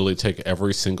literally take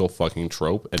every single fucking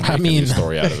trope and make a new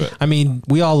story out of it. I mean,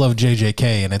 we all love JJK,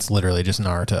 and it's literally just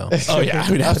Naruto. Oh yeah, I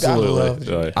mean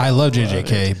absolutely. I love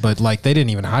JJK, but like they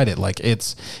didn't even hide it. Like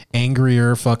it's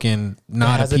angrier, fucking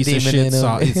not has a a piece of demon shit. in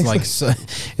him. It's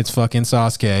like it's fucking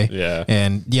Sasuke. Yeah.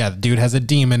 and yeah, the dude has a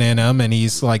demon in him, and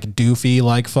he's like doofy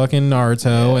like fucking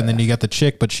Naruto. And then you got the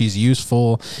chick, but she's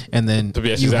useful. And then But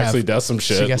yeah, you she actually have, does some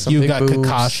shit. got some you big got boobs.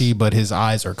 Kakashi, but his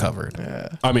eyes are covered.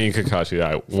 I mean,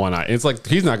 Kakashi, one eye. It's like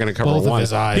he's not going to cover Both of one.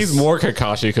 his eyes. He's more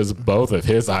Kakashi because both of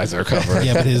his eyes are covered.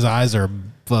 Yeah, but his eyes are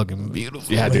fucking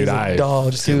beautiful. Yeah, dude, I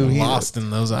Dog too. He- lost in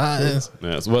those eyes.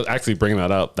 Yeah, so, well, actually, bringing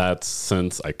that up, that's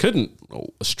since I couldn't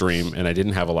stream and I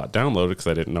didn't have a lot downloaded because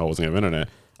I didn't know I was going to have internet.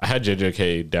 I had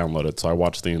JJK downloaded, so I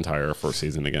watched the entire first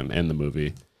season again and the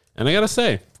movie. And I gotta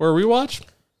say, for a rewatch,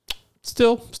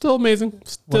 still amazing. What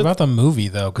Still, about the movie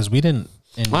though? Because we didn't.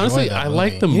 Enjoy honestly, that I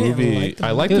like the movie. movie. like the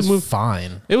I like It the was movie.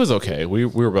 fine. It was okay. We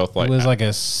were both like, It was like a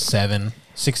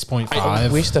 6.5. I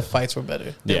wish the fights were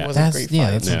better. Yeah. There wasn't great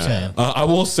fights. That's what I'm saying. I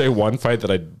will say one fight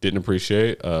that I didn't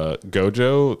appreciate.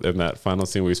 Gojo in that final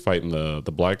scene where he's fighting the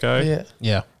black guy. Yeah.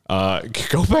 Yeah.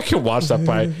 Go back and watch that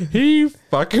fight. He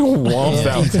fucking walled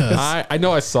Yeah, out. he does. I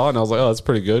know I saw it and I was like, oh, that's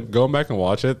pretty good. Going back and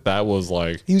watch it, that was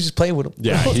like, He was just playing with him.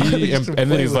 yeah. He and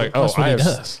then he's like, oh, That's what I he have,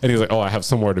 does. and he's like, oh, I have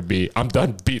somewhere to be. I'm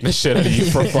done beating the shit out of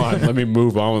you for fun. Let me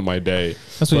move on with my day.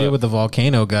 That's what he did with the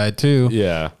volcano guy too.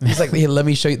 Yeah. He's like, here, let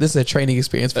me show you. This is a training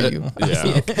experience for you.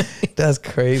 Yeah. That's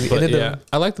crazy. But And then yeah,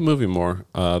 I like the movie more.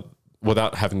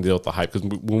 without having to deal with the hype, because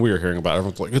when we were hearing about it,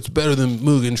 everyone's like, it's better than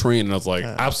Mugen Train, and I was like,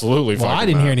 absolutely. Well, I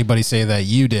didn't hear anybody say that.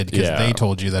 You did, because they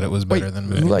told you that it was better than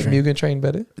Mugen You like Train. Mugen Train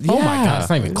better? Oh my god, it's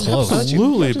not even close.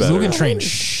 Absolutely better. Mugen Train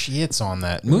shits on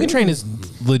that. Mugen Train is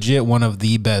legit one of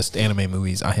the best anime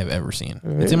movies I have ever seen.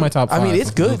 It's in my top 5. I mean,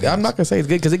 it's good. movies. I'm not gonna say it's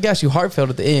good because it got you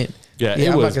heartfelt at the end. Yeah, I'm it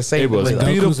not was. gonna say It was like,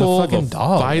 beautiful. Goku's a fucking The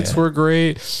dog, fights were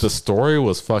great. The story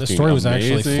was fucking. The story was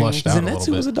amazing. actually flushed out a little Zenitsu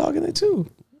was a bit. dog in it too.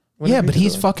 Yeah, but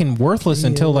he's fucking worthless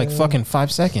until like fucking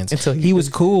 5 seconds. Until he was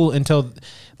cool until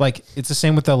like it's the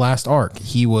same with the last arc.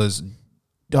 He was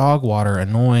dog water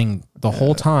annoying the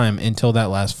whole time until that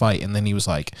last fight, and then he was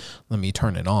like, let me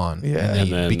turn it on. Yeah. And then he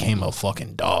And then- became a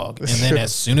fucking dog. And then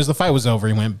as soon as the fight was over,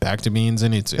 he went back to being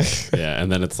Zenitsu. Yeah,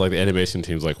 and then it's like the animation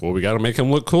team's like, well, we got to make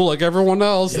him look cool like everyone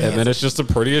else, and then it's just the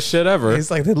prettiest shit ever.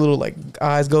 It's like the little like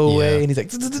eyes go away, Yeah. and he's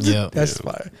like, Yeah. that's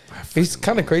fire. He's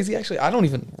kind of crazy actually. I don't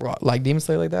even like Demon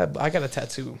Slayer like that, but I got a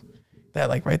tattoo that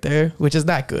like right there, which is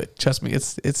not good. Trust me,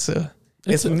 it's It's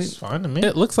fine to me.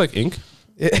 It looks like ink.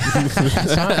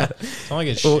 It's not like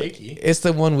it's shaky. It's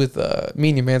the one with me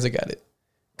and your man's got it.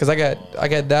 Cause I got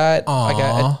that. I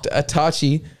got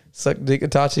Itachi. Suck dick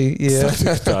Itachi. Yeah.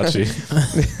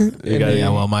 Itachi. You got Yeah,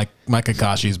 well, my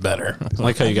Kakashi's better. I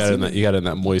like how you got it in that. You got it in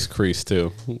that moist crease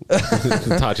too.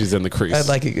 Itachi's in the crease. I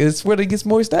like it. It's where it gets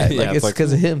moist at. Yeah, Like it's like-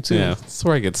 because of him too. Yeah, that's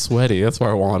where I get sweaty. That's where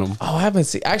I want them. Oh, I haven't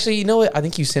seen. Actually, you know what? I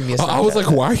think you sent me a. I was like,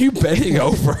 why are you bending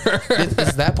over?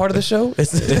 is that part of the show?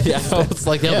 Yeah, I was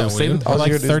like, Yeah, save, we're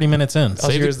like 30 minutes in. I'll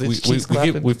hear the cheeks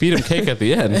clapping. we feed him cake at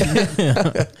the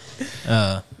end.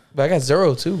 But I got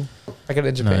Zoro too. I got it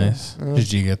in Japan. Nice.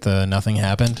 Did you get the nothing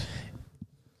happened?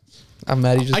 I'm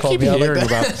mad you just I called keep me out like hearing that.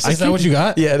 about. Is that what you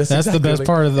got? Yeah, that's the exactly best what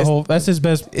part of the it's- whole. That's his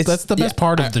best. That's the best yeah,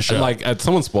 part of the show. Like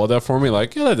someone spoiled that for me.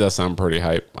 Like, yeah, that does sound pretty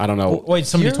hype. I don't know. Wait,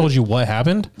 somebody told you what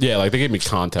happened? Yeah, like they gave me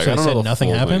context. So I they don't said know the nothing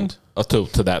full happened? thing.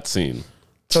 To that scene.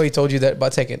 So he told you that by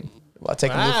taking.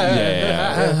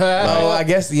 Yeah. Oh, I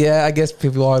guess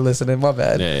people are listening. My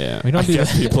bad. Yeah. We don't I do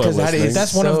guess that. people are 'Cause that listening. is-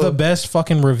 That's one of So- the best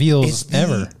fucking reveals It's the-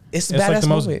 ever. it's like badass the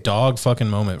most moment. dog fucking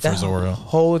moment for That Zoro.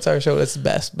 whole entire show. That's the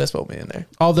best moment in there.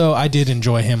 Although I did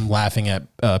enjoy him laughing at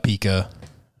Pika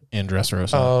in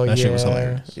Dressrosa. Oh, that yeah. shit was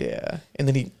hilarious. Yeah. And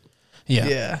then he. Yeah.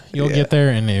 Yeah. You'll Yeah. get there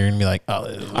and you're going to be like, oh,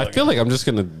 I feel like I'm just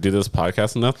gonna do this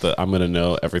podcast enough that I'm gonna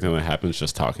know everything that happens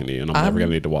just talking to you, and I'm never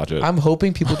gonna need to watch it. I'm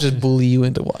hoping people just bully you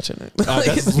into watching it.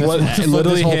 That's what what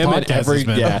literally this whole him and podcast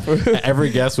has been. every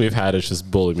guest we've had is just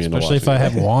bully me into especially watching if I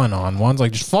it. have Juan on. Juan's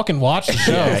like, just fucking watch the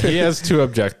show. Yeah, he has two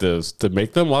objectives: to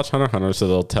make them watch Hunter x Hunter,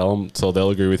 so they'll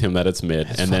agree with him that it's mid,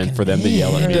 and then for them to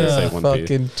yell at me to say One Piece.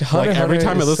 Fucking Like Hunter every x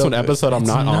time I Hunter is listen so to an good. episode I'm It's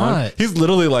not on, not. he's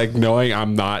literally like knowing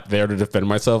I'm not there to defend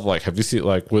myself. Like, have you seen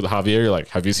like with Javier? You're like,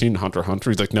 have you seen Hunter x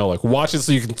Hunter? He's like, no. Like, watch it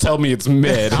so you can tell me it's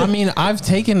mid. I mean, I've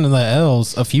taken the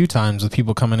L's a few times with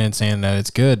people coming in saying that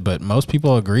it's good, but most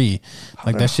people agree.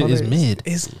 Like, that shit is Hunter mid.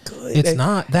 It's good. It's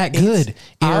not that good.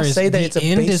 I'll Whereas say that the it's a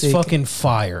end is basic- fucking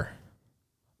fire.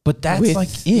 But that's With, like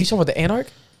you it. talking about the Ant arc?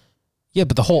 Yeah,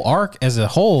 but the whole arc as a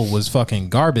whole was fucking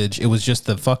garbage. It was just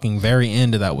the fucking very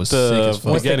end of that was sick as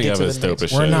fuck. Once they beginning get of to it is the dope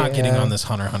next- as We're shit. not getting Yeah. on this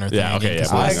Hunter x Hunter thing Yeah, okay, again,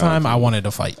 'cause yeah, last moving time on. I wanted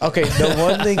to fight. Okay, the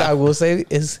one thing I will say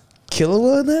is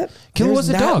Killua in that. Killua's There's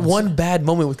a not dog. one bad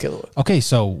moment with Killua. Okay,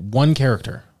 so one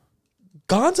character.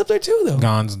 Gon's up there too, though.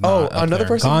 Gon's not Oh, up another there.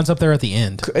 person? Gon's up there at the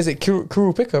end. Is it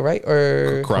Kurapika, right?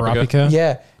 Or Kurapika? Kurapika?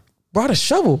 yeah, brought a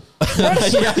shovel. Brought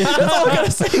a shovel. That's all I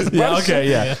gotta say. is Yeah, brought a okay,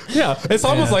 yeah. It's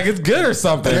almost like it's good or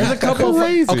something. There's a couple.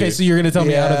 Crazy. Okay, so you're gonna tell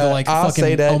me out of the Yeah, like I'll say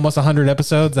fucking that. almost 100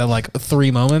 episodes, that like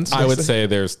 3 moments. I would say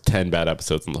there's 10 bad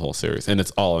episodes in the whole series, and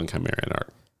it's all in Chimerian art.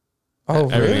 Oh,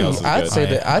 Everything really? else is I'd good. say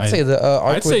that. I'd I- say the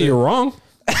arc. I'd say with you're wrong.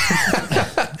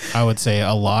 I would say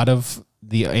a lot of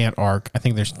the Ant arc. I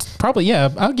think there's probably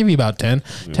I'll give you about 10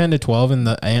 to 12 in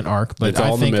the Ant arc, but It's I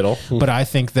all in the think middle. but I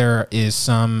think there is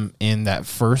some in that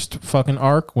first fucking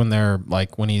arc when they're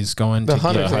like when he's going The to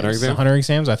Hunter get exam. the Hunter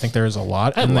exams. I think there's a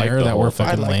lot in like there the that whole were thing. I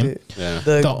fucking liked lame. it. Yeah.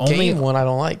 The, The only- game one I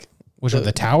don't like. Which was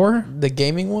the tower? The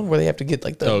gaming one where they have to get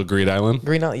like the Oh, Greed Island.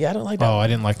 green out. Yeah, I don't like that. Oh, I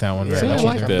didn't like that one very See, I much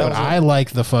liked either. it. But That was I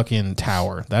like the fucking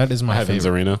tower. That is my Heaven's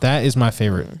favorite. Arena. That is my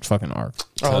favorite fucking arc.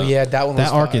 Oh yeah, that one. Was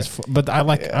That arc fire. is, but I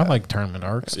like tournament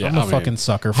arcs. Yeah, I'm a I mean, fucking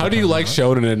sucker. How for do you like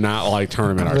tournament Shonen and not like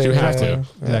tournament arcs? You have to. Yeah. arcs.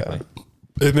 Exactly.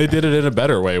 And they did it in a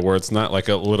better way where it's not like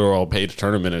a literal page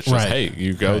tournament. It's just, Right. hey,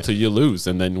 you go till you lose.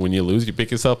 And then when you lose, you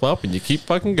pick yourself up and you keep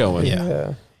fucking going. Yeah.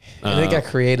 Yeah. And they got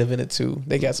creative in it too.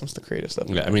 They got some creative stuff.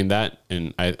 in Yeah, there. I mean, that,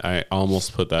 and I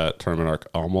almost put that tournament arc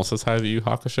almost as high as Yu Yu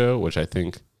Hakusho, which I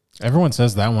think, Everyone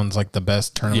says that one's like the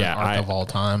best tournament Yeah, arc of all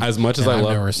time. as much as and I I've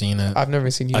love- never seen it. I've never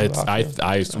seen you.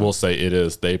 I will say it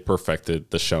is. They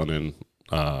perfected the Shonen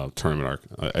tournament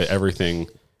arc. Everything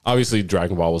obviously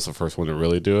Dragon Ball was the first one to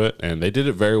really do it, and they did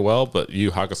it very well. But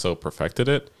Yu Hakusho perfected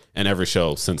it, and every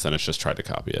show since then has just tried to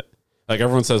copy it. Like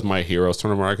everyone says, My Hero's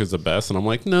tournament arc is the best, and I'm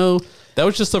like, no, that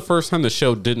was just the first time the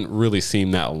show didn't really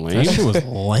seem that lame. That shit was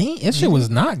lame. That shit was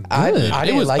not good. I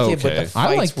didn't was like it, but okay. the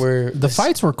fights were the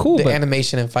fights were cool. The But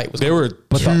animation and fight was They cool. were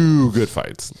two good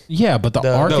fights. yeah, but the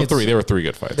arc. No, it's- three. They were three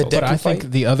good fights. The But I Deku think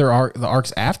fight? the other the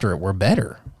arcs after it were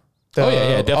better. The,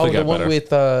 definitely the got one better. with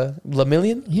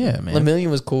Lemillion. Yeah, man. Lemillion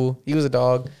was cool. He was a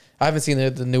dog. I haven't seen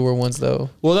the newer ones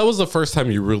though. Well, that was the first time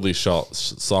you really saw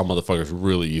motherfuckers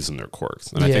really using their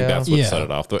quirks, and I think Yeah. that's what Yeah. set it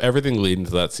off. Though everything leading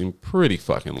to that seemed pretty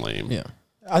fucking lame. Yeah.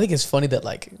 I think it's funny that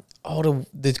like all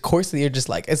the course of the year just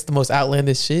like it's the most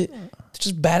outlandish shit. They're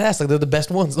just badass. Like they're the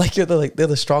best ones. Like they're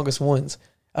the strongest ones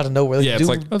out of nowhere. Like, Yeah, it's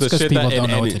like That's the because shit people that don't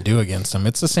in know what any- to do against them.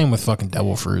 It's the same with fucking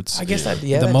devil fruits. I guess that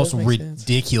the that most does make sense.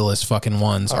 ridiculous fucking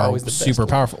ones Are are always the best super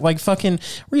ones. powerful. Like fucking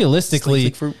realistically,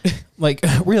 Sleek fruit. like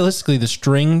realistically, the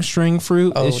string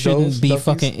fruit Oh, it shouldn't those be Duffies?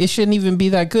 fucking. It shouldn't even be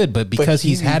that good. But because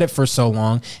he's he- had it for so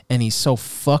long and he's so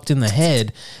fucked in the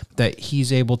head that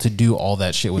he's able to do all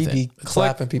that shit with He'd be it.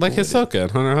 clapping people. like with it. Hisoka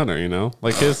and Hunter x Hunter, you know,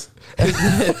 like his.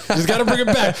 Just gotta bring it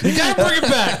back. You gotta bring it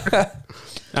back.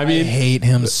 I I mean, hate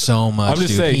him so much, I'm just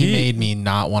dude. saying, he he- made me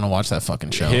not want to watch that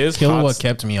fucking show. His Killua hots-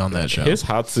 kept me on that show. his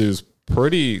Hatsu's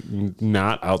pretty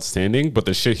not outstanding, but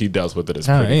the shit he does with it is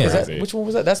Oh, pretty yeah. Is that, crazy. which one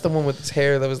was that? That's the one with his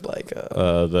hair that was like.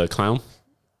 The clown.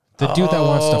 The dude that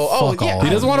wants to fuck yeah. all He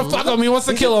of doesn't them. want to fuck him. He wants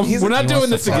to kill him. he's- We're not he doing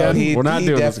wants this to fuck again. him. We're not He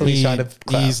doing this. definitely- Again. trying to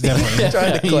clap. He's definitely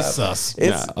Trying to he's clap. sus.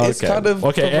 It's Okay. kind of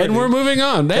okay, and perverted. we're moving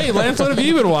on. Hey, Lance, what have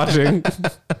you been watching?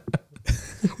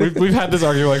 We've had this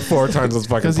argument like 4 times this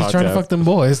fucking Because he's podcast. trying to fuck them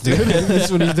boys, dude.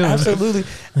 That's what he's doing. Absolutely,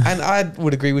 and I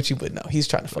would agree with you, but no, he's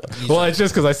trying to fuck. Well, it's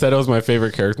just because I said it was my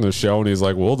favorite character in the show, and he's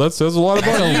like, "Well, that says a lot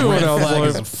about you." Red And I flag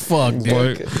was as like, fuck,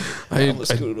 dude. like, I'm gonna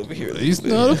scoot over here. "He's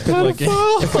not a Like,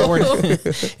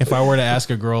 pedophile." if I were to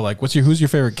ask a girl like, who's your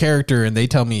favorite character, and they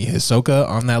tell me Hisoka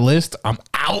on that list, I'm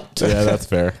out. Yeah, that's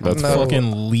fair. That's No. fair.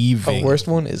 Fucking The leaving. worst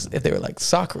one is if they were like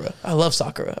Sakura. I love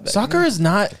Sakura. Soccer is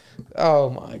not. Oh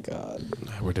my god.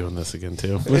 We're doing this again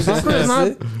too. Sakura is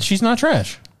not. She's not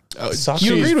trash. Sakura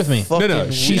You agreed with me. No, no,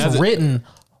 She's As it- written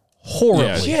horribly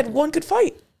Yeah. She had one good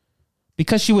fight.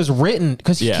 because she was written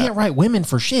because he Yeah. can't write women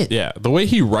for shit. Yeah, the way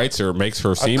he writes her makes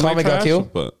her seem like Akame got trash,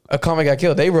 killed. but Akame got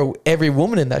killed. They wrote every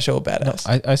woman in that show a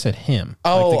badass. I said him.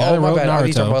 Oh, like the guy that my wrote bad. I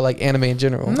was talking Naruto. about like anime in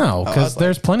general. No, Oh, I because was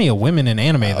there's plenty of women in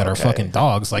anime that are okay. fucking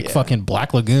dogs, like Yeah. fucking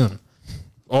Black Lagoon.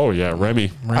 oh yeah,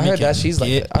 Remy. I heard Remy that can she's like.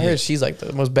 get I heard it. she's like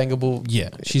the most bangable. Yeah,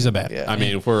 she's a bad. Yeah. I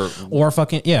mean, if we're Or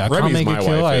fucking Remy's Akame my get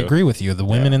killed. I waifu. agree with you. The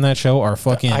women in that show are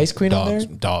fucking Ice Queen on dogs.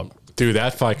 there? Dog. dude,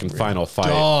 that fucking final fight,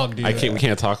 Dog, dude. I can't. We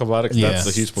can't talk about it. 'Cause Yeah. that's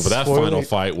the huge. But that Spoiler. final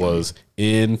fight was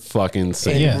in fucking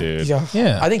insane, Yeah. dude.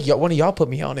 Yeah. I think one of y'all put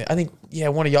me on it. I think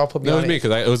one of y'all put me That on was me it.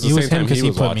 because it was the It same was him time because he he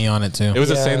was put watching. me on it too. It was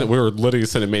the Yeah. same that we were literally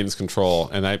sitting in maintenance control,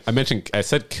 and I mentioned I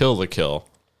said kill the kill,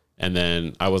 and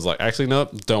then I was like, actually no,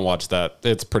 don't watch that.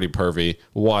 It's pretty pervy.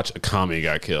 Watch Akame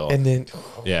got killed. And then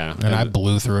Yeah, and I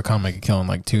blew through a comic kill in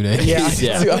like 2 days. yeah,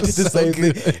 Yeah. I did the same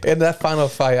thing. And that final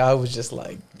fight, I was just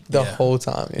like the Yeah. whole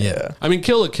time. Yeah. Yeah. I mean,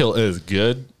 Kill la Kill is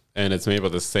good, and it's made by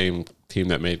the same team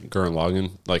that made Gurren Lagann.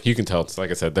 Like you can tell, it's like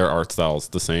I said, their art style is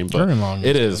the same, but Gurren Lagann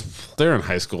it is is. They're in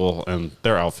high school, and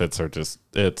their outfits are just.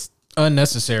 It's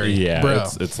Unnecessary. yeah, bro.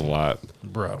 it's a lot.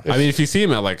 Bro. I mean, if you see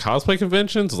them at like cosplay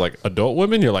conventions, like adult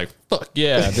women, you're like, fuck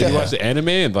yeah. Then you watch the anime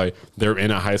and like they're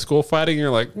in a high school fighting, you're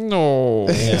like, no,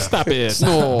 stop it.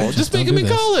 No, just make Don't them do in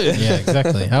this. college. Yeah,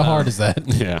 exactly. How hard is that?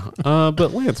 Yeah.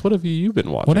 But Lance, what have you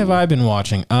been watching? What have I been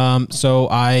watching? So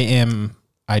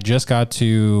I just got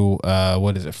to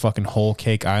what is it? Fucking Whole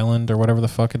Cake Island or whatever the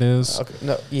fuck it is. Okay.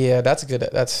 No, yeah, that's a good.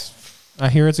 That's I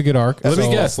hear it's a good arc. Let me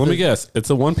So- guess. Let me guess. It's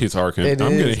a One Piece arc. And It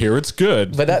I'm is. gonna hear it's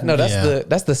good. but that no, that's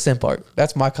Yeah. the simp arc.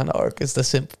 That's my kind of arc. It's the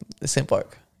simp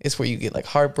arc. It's where you get like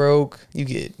heartbroke. You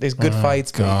get there's good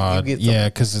fights. But God, you get yeah,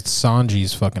 because it's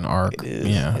Sanji's fucking arc. It is.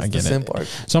 Yeah, It's I the get simp it. arc.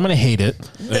 So I'm gonna hate it.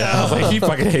 I was like, he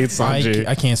fucking hates Sanji.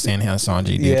 I can't stand Sanji,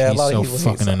 dude. Yeah, a He's lot so of people hate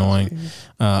fucking Sanji. annoying.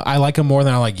 I like him more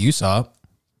than I like Usopp.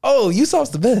 Oh, Usopp's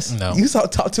the best. No.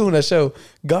 Usopp top 2 in that show.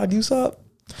 God, Usopp,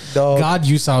 dog. God,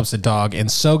 Usopp's a dog, and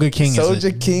Soga King is a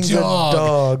Soja King's a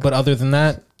dog. But other than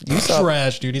that, Usopp-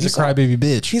 trash, dude. He's Usopp- a crybaby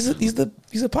bitch.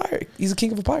 He's a pirate. He's a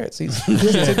king of the pirates. He has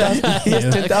 10,000. He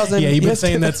has 10,000. Yeah, he you've been has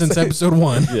saying that since 10,000 episode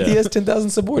 1. Yeah. He has 10,000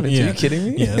 subordinates. Are you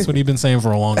kidding me? Yeah, that's what he's been saying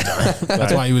for a long time.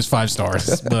 That's why he was 5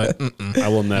 stars. But I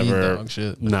will never dog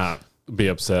shit. not be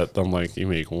upset. I'm like, you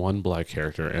make one black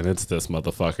character and it's this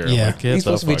motherfucker. Yeah. Like, get He's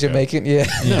the supposed to be fuck out. Jamaican. Yeah.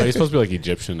 No, he's supposed to be like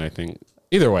Egyptian, I think.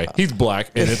 Either way, he's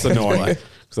black, and it's annoying.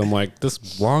 Because I'm like,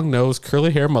 this long-nosed,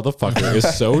 curly-hair motherfucker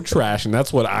is so trash, and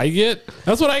that's what I get?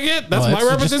 That's what I get? That's my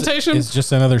representation? It's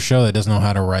just another show that doesn't know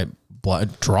how to write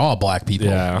draw black people.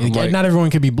 Yeah, like, not everyone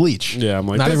could be Bleach. Yeah, I'm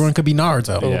like, not everyone could be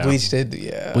Naruto. Yeah. Bleach did,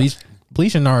 yeah.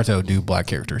 Bleach and Naruto do black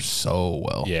characters so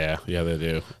well. Yeah, they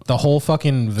do. The whole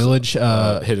fucking village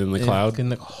hidden in the cloud.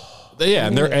 Yeah,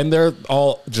 and they're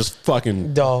all just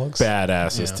fucking dogs,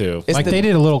 badasses too. Like they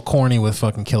did a little corny with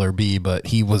fucking Killer B, but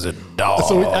he was a dog.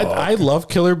 So I love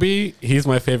Killer B. He's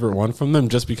my favorite one from them,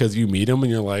 just because you meet him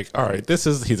and you're like, all right,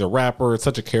 he's a rapper. It's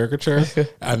such a caricature.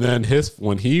 And then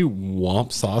when he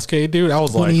whomps Sasuke, dude, I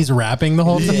was when like, he's rapping the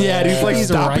whole time. Yeah, and he's like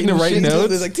stopping to write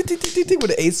notes. Like with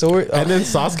an 8 sword. And then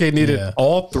Sasuke needed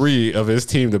all 3 of his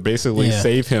team to basically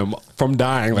save him from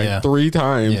dying 3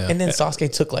 times. Yeah. And then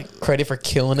Sasuke took like credit for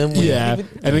killing him. Yeah,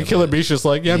 and then Killer Bee's just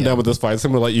like, I'm done with this fight.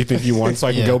 Someone like, you think you won, so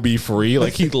I can go be free.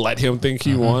 Like he let him think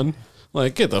he won.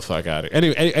 Like, get the fuck out of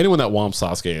here. Anyone that whomps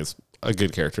Sasuke is a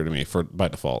good character to me by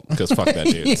default, because fuck that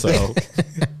dude. So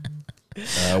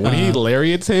when he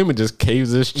lariats him and just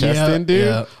caves his chest in,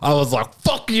 dude, I was like,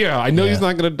 fuck yeah. I know he's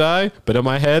not gonna die, but in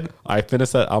my head, I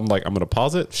finished that. I'm like, I'm gonna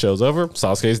pause it. Show's over.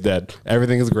 Sasuke's dead.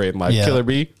 Everything is great. My Killer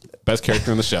Bee, best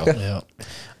character in the show.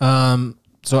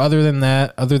 So other than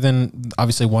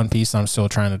obviously One Piece, I'm still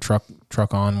trying to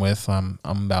truck on with. I'm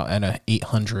about at a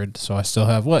 800, so I still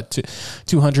have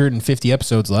 250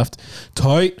 episodes left.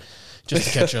 Tight, just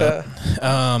to catch up.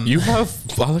 I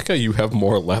like how you have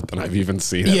more left than I've even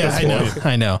seen.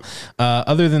 I know.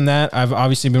 Other than that, I've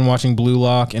obviously been watching Blue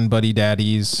Lock and Buddy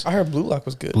Daddies. I heard Blue Lock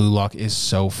was good. Blue Lock is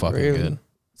so fucking good.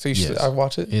 So you should. I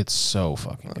watch it. It's so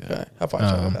fucking good. Okay, I'll probably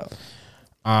check it out.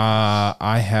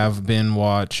 I have been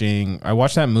watching. I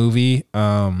watched that movie.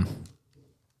 I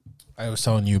was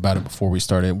telling you about it before we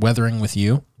started. Weathering with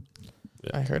You.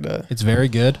 I heard that. It's very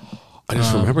good. I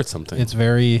just remembered something. It's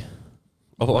very.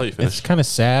 I'll let you finish. It's kind of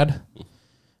sad.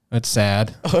 It's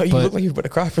sad. Oh, you look like you were about to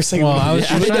cry for a second. Well, I was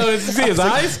trying to see his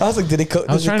eyes. I was like, did it?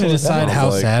 I was trying to decide how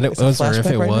sad it was, or if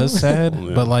it was sad.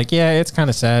 But like, it's kind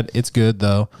of sad. It's good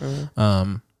though.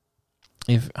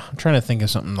 If I'm trying to think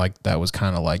of something like that was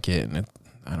kind of like it, and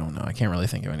I don't know. I can't really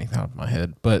think of anything out of my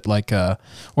head. But like,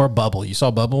 or Bubble. You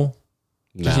saw Bubble?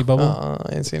 Did you see Bubble?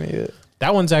 I didn't see it yet.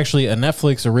 That one's actually a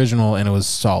Netflix original, and it was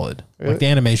solid. Really? Like the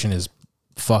animation is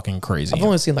fucking crazy. I've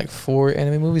only seen like 4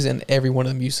 anime movies, and every one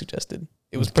of them you suggested.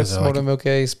 It was Princess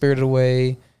Mononoke, Spirited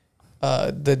Away,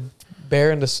 the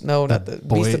Bear and the Snow, not the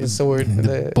Beast and the Sword,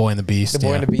 the Boy and the Beast. The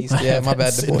Boy and the Beast. Yeah, my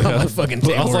bad. The Boy. On the fucking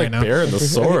table I was like, Bear and the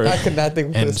Sword. I could not think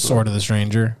of and Sword of the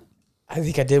Stranger. I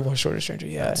think I did watch Sword of the Stranger.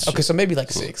 Yeah. Okay, so maybe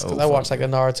like 6. Because I watched like a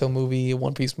Naruto movie, a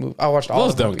One Piece movie. I watched all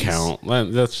those of the don't movies.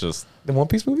 count. That's just the One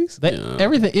Piece movies.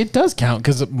 Everything it does count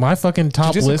because my fucking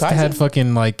top Jujutsu list Kaisen? had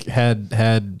fucking like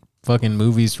had fucking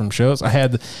movies from shows. I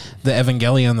had the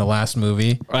Evangelion, the last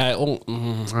movie, I know,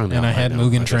 and I had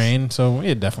Mugen Train, so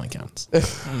it definitely counts.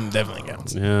 Definitely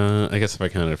counts. Yeah, I guess if I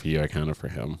counted for you, I counted for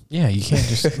him. Yeah, you can't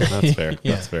just. That's fair.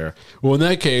 That's fair. Well, in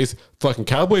that case, fucking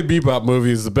Cowboy Bebop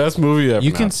movie is the best movie ever.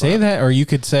 You can say that, or you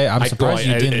could say, I'm surprised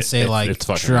you didn't say like it's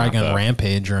Dragon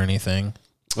Rampage or anything.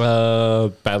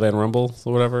 Badland Rumble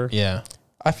or whatever. Yeah.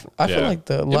 I feel like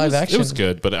the live action. It was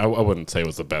good, but I wouldn't say it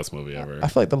was the best movie ever. I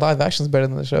feel like the live action is better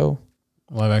than the show.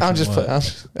 Live action. I'm just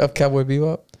of Cowboy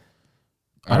Bebop.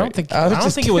 I don't think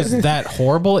it was that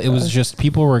horrible. It was just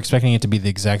people were expecting it to be the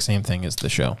exact same thing as the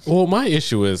show. Well, my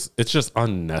issue is it's just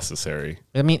unnecessary.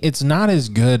 I mean, it's not as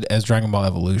good as Dragon Ball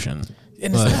Evolution.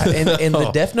 And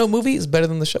the Death Note movie is better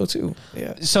than the show too.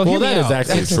 Yeah. So that is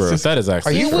actually true. That is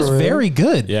actually true. It was very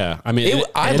good. Yeah. I mean,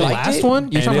 I the liked last it.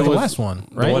 one? You're talking about the last one,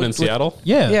 right? The one in Seattle?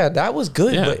 Yeah. Yeah, that was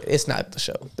good, Yeah. but it's not the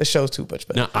show. The show's too much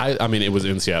better. No, I mean, it was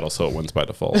in Seattle, so it wins by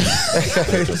default.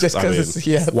 Just because it's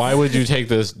Seattle. Why would you take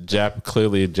this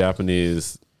clearly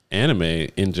Japanese anime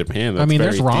in Japan? That's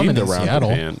there's very ramen themed in around Seattle.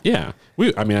 Japan. Yeah.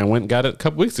 I went and got it a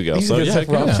couple weeks ago. So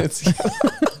yeah,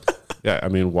 yeah, I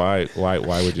mean, why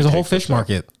would you? There's a whole fish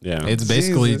market. Yeah, it's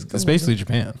basically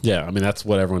Japan. Yeah, I mean that's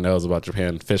what everyone knows about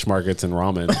Japan: fish markets and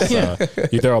ramen. So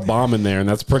you throw a bomb in there, and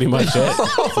that's pretty much it.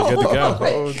 So good to go.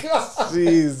 Oh,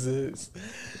 Jesus,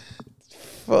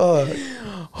 fuck!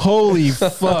 Holy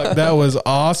fuck, that was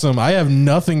awesome. I have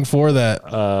nothing for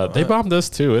that. They bombed us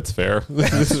too. It's fair.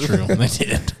 This is true. They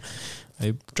did.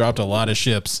 They dropped a lot of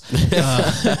ships.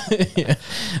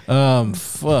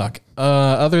 Fuck.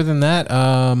 Other than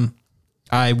that,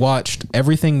 I watched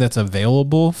everything that's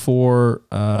available for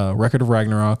Record of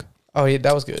Ragnarok. Oh yeah,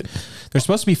 that was good. There's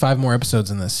supposed to be 5 more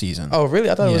episodes in this season. Oh really?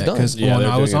 I thought it was done. Because Yeah,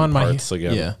 I was on my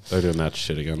again. yeah, They're doing that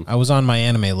shit again. I was on my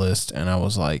anime list, and I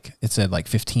was like, it said like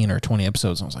 15 or 20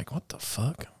 episodes. And I was like, what the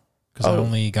fuck? Because I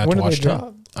only got to watch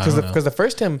 10. Because the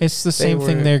first time It's the same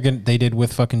thing they did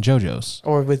with fucking JoJo's.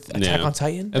 Or with Attack on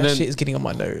Titan. And That then- shit is getting on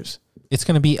my nerves. It's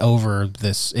going to be over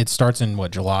this. It starts in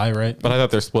July, right? But I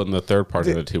thought they're splitting the third part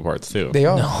into 2 parts too. They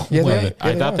are. No yeah, way. they are. Yeah,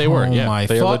 I thought they are. were. Oh Yeah, my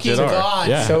they fucking legit are. God.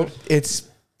 Yeah. So it's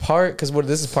part because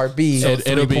this is part B. So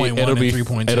It'll be 3.1 and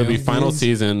 3.2. it'll be final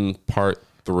season part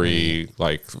 3,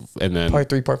 like, and then part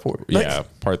 3, part 4. Yeah,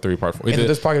 part 3, part 4. And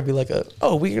there's probably gonna be like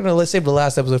let's save the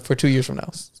last episode for 2 years from now.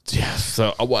 Yeah.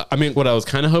 So what I was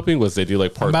kind of hoping was they do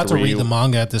like part I'm about 3. to read the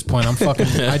manga at this point.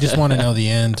 I just want to know the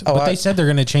end. But they said they're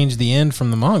going to change the end from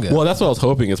the manga. Well, that's what I was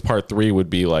hoping is part 3 would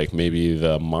be like maybe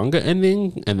the manga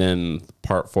ending, and then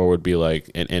part 4 would be like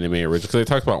an anime original. Because they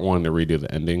talked about wanting to redo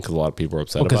the ending because a lot of people are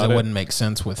upset because about it it. wouldn't make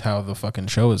sense with how the fucking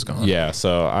show is gone. Yeah,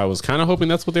 so I was kind of hoping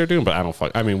that's what they're doing, but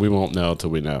I mean, we won't know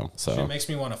till we know. So It makes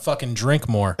me want to fucking drink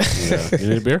more. yeah. You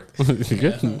need a beer? You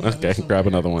good? Okay, grab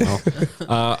another one.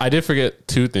 I did forget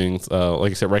 2 things.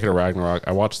 Like I said, regular Ragnarok.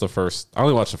 I only watched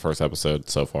the first episode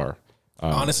so far.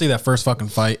 Honestly, that first fucking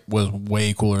fight was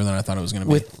way cooler than I thought it was going to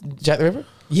be. With Jack the Ripper?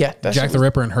 Yeah. Jack the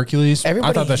Ripper and Hercules. I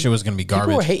thought that shit was going to be People were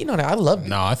garbage. hating on it. I loved it.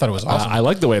 No, I thought it was awesome. I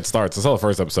like the way it starts. I saw the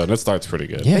first episode, and it starts pretty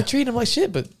good. Yeah. They treat him like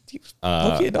shit, but he's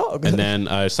lucky a dog. And then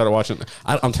I started watching.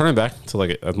 I'm turning back to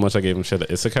like as much I gave him shit the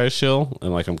Isekai shill,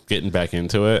 and like I'm getting back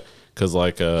into it because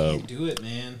like do it,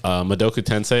 man. Madoka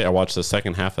Tensei. I watched the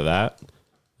second half of that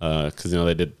because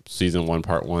they did season 1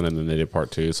 part 1 and then they did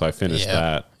part 2, so I finished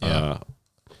that. Yeah.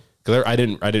 Because I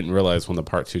didn't realize when the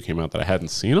part 2 came out that I hadn't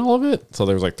seen all of it, so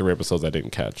there was like 3 episodes I didn't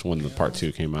catch when the part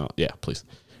 2 came out. Yeah, please.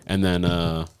 And then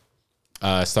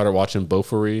I started watching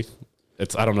Bofuri.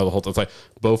 I don't know the whole. It's like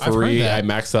Bofuri. I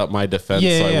maxed out my defense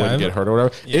so I wouldn't get hurt or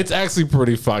whatever. Yeah. It's actually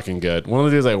pretty fucking good. One of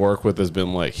the dudes I work with has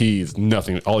been like, he's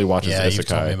nothing. All he watches is you've Isekai.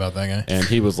 told me about that guy. And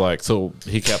he was like, so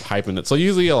he kept hyping it. So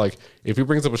usually, like, if he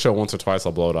brings up a show once or twice,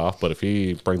 I'll blow it off. But if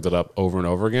he brings it up over and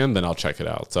over again, then I'll check it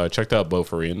out. So I checked out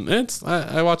Bofuri, and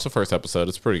I watched the first episode.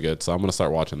 It's pretty good. So I'm gonna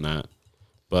start watching that.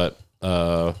 But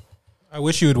I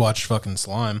wish you would watch fucking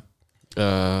Slime.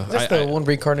 That's the one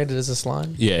reincarnated as a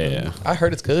slime. Yeah. I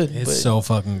heard it's good. It's but so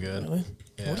fucking good. Really?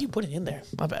 What are you putting in there?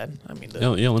 My bad. I mean, Yeah.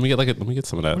 Let me get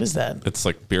some of that. What is that? It's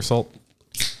like beer salt.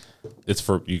 It's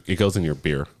for you. It goes in your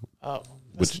beer. Oh,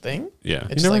 that's the thing? Yeah.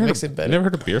 It just like makes it better. You never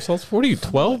heard of beer salts? What are you,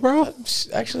 12, bro?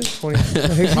 Actually,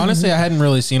 20. Honestly, I hadn't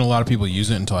really seen a lot of people use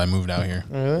it until I moved out here.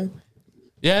 Really?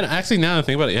 Yeah, and actually now I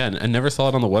think about it, yeah, I never saw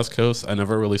it on the West Coast. I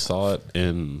never really saw it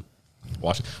in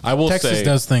Washington. I will Texas say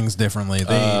does things differently.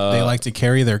 They like to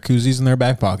carry their koozies in their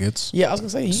back pockets. Yeah, I was gonna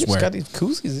say you just Swear. got these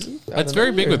koozies. it's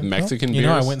very big with Mexican You beers.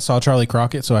 know, I went and saw Charlie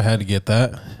Crockett, so I had to get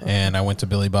that. And I went to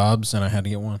Billy Bob's, and I had to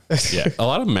get one. Yeah, a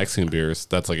lot of Mexican beers.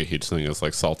 That's like a huge thing. It's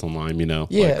like salt and lime, Yeah,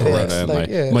 like Corona and like, like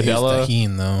yeah. Modelo.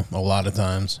 Tahine, though, a lot of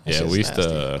times. Yeah, we used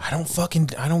to.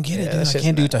 I don't get it. Yeah, Dude. that I shit's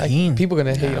can't do not- tahine. People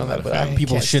gonna hate on that, but I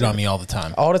People can't shit stand on me all the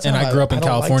time. All the time. And I grew up in I don't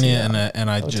like California, it. and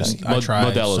I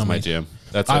tried. Modelo so is my many- jam.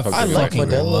 That's I like I like fucking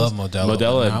Modelo's. love Modelo.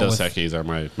 Modelo and Not Dos with- Equis are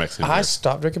my Mexican I beers.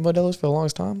 stopped drinking Modelo's for the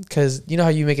longest time because you know how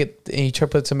you make it and you try to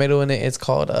put tomato in it. It's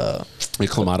called Like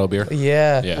Clamato beer.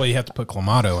 yeah. Yeah. Well, you have to put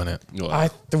clamato in it. Well, I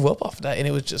threw up off of that and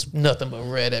it was just nothing but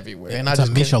red everywhere. And It's I a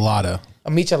just couldn't- michelada.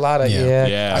 A michelada, Yeah.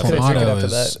 Yeah. I couldn't drink it Clamato after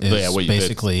is, that. is what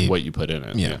basically what you put in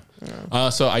it. Yeah.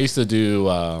 So I used to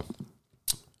do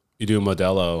you do a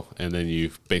Modelo, and then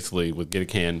you basically would get a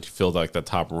can, you fill like the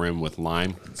top rim with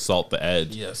lime, salt the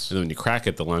edge. Yes. And then when you crack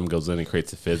it, the lime goes in and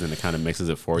creates a fizz, and it kind of mixes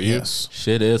it for you. Yes.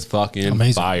 Shit is fucking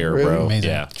Amazing. fire, Really? bro.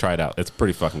 Amazing. Yeah, try it out. It's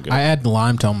pretty fucking good. I add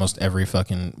lime to almost every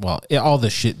fucking all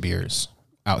the shit beers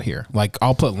out here. Like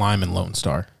I'll put lime in Lone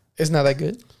Star. It's not that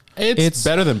good. it's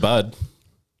better than Bud.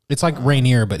 It's like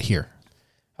Rainier, but here.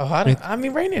 Oh, I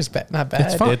mean, Rainier's not bad.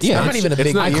 It's fine. Yeah, I'm not even a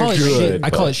big not- I beer call it drinker. shit. I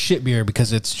call but- it shit beer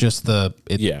because it's just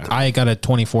Yeah. I got a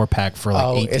 24 pack for like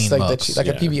Oh, 18 it's like bucks. like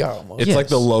a Yeah. PBR almost. It's Yes. like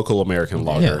the local American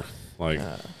lager. Like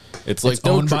it's like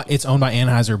it's owned by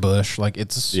Anheuser-Busch. Like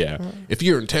it's yeah. If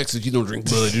you're in Texas, you don't drink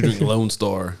Bud, you drink Lone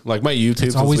Star. Like my YouTube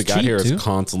since always we got cheap, here is too.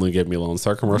 constantly giving me Lone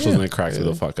Star commercials, and it cracks me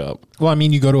the fuck up. Well, I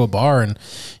mean, you go to a bar and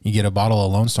you get a bottle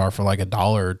of Lone Star for like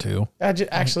 $1 or $2.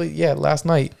 Actually, yeah. Last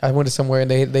night I went to somewhere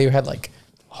and they had like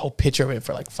a whole pitcher of it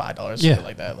for like $5. Yeah. Shit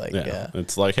like that. Like yeah.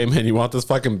 It's like, hey man, you want this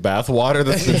fucking bath water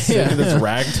that's been sitting in this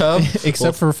rag tub?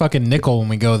 Except for fucking nickel when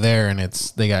we go there and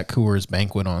they got Coors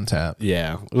Banquet on tap.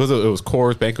 Yeah, it was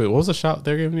Coors Banquet. What was the shot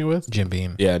they're giving you with? Jim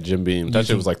Beam. Yeah, Jim Beam. That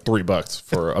shit was like $3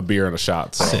 for a beer and a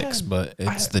shot. So. 6, but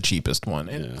it's the cheapest one.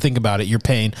 And think about it, you're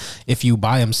paying if you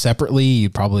buy them separately, you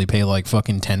probably pay like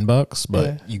fucking $10, but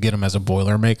Yeah. you get them as a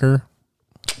Boilermaker.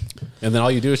 And then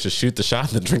all you do is just shoot the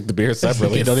shot and then drink the beer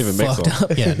separately. You don't even mix them.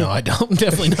 Up. Yeah, no, I don't.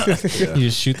 Definitely not. You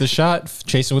just shoot the shot,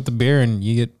 chase it with the beer, and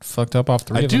you get fucked up off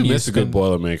 3 I of them. do miss a good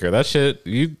Boilermaker. That shit,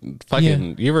 you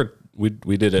fucking, you ever, we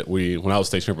did it, when I was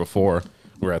stationed before,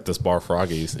 we were at this bar,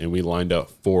 Froggy's, and we lined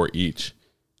up 4 each.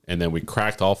 And then we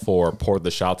cracked all 4, poured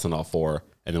the shots in all 4,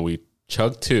 and then we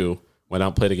chugged 2, went out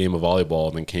and played a game of volleyball,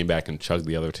 and then came back and chugged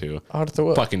the other 2. I'd throw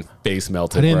up. Fucking face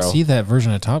melted, I didn't bro. see that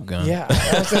version of Top Gun. Yeah,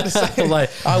 I was going to say. Like,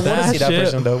 I want to that see that shit-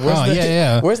 version though. Where's Oh, the,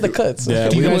 yeah. Where's the cuts? Yeah,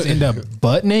 Do you we guys went- end up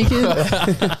butt naked?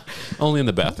 Only in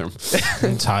the bathroom.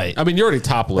 Tight. I mean, you're already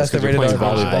topless That's the because you're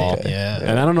playing rated R volleyball. version. Yeah.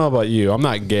 And I don't know about you. I'm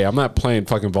not gay. I'm not playing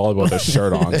fucking volleyball with a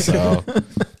shirt on. So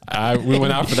we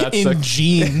went out for that. In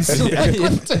jeans.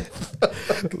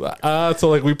 So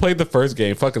like we played the first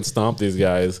game, fucking stomped these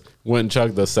guys, went and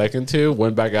chugged the second 2,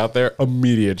 went back out there,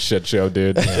 immediate shit show,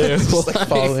 dude. It was Just like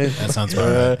fall in. That sounds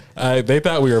about right. they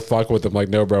thought we were fucking with them. Like,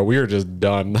 no, bro, we were just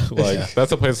done. Like, that's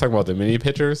the place talking about the mini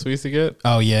pitchers we used to get.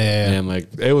 Oh, yeah. And like,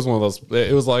 it was one of those.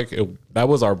 It was like that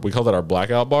was we called it our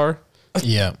blackout bar.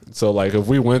 Yeah. So like, if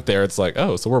we went there, it's like,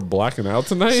 oh, so we're blacking out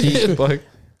tonight. Like,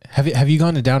 Have you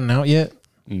gone to Down and Out yet?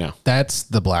 no. That's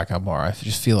the blackout bar. I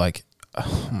just feel like,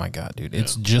 oh my God, dude.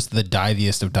 It's just the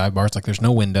diviest of dive bars. Like, there's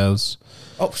no windows.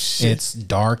 Oh shit! It's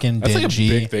dark and That's like a dingy.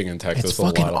 big thing in Texas. It's A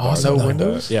lot fucking of bars awesome, do though. that.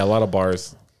 windows? Yeah, a lot of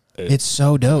bars. It's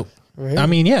so dope. Really? I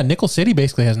mean, yeah, Nickel City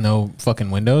basically has no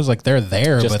fucking windows. Like, they're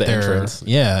there, Just but the they're entrance.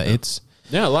 yeah. It's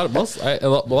Yeah, a lot of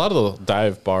the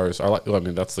dive bars are like. I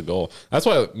mean, that's the goal. That's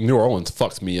why New Orleans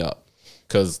fucks me up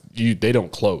because they don't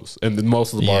close, and then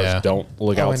most of the bars Yeah. don't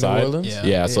look Oh, in New outside. Orleans?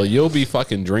 Yeah. So you'll be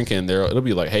fucking drinking there. It'll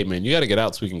be like, hey man, you got to get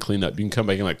out so we can clean up. You can come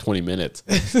back in like 20 minutes,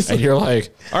 and you're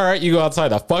like, all right, you go outside.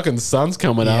 The fucking sun's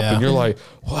coming up, Yeah. and you're like,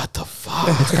 what the fuck?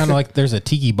 it's kind of like there's a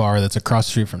tiki bar that's across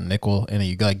the street from Nickel, and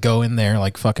you like go in there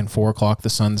like fucking 4 o'clock. The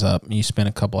sun's up, and you spend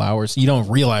a couple hours. You don't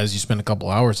realize you spend a couple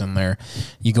hours in there.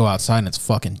 You go outside and it's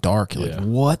fucking dark. You're Yeah. like,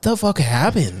 what the fuck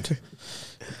happened?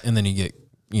 And then you get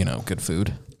good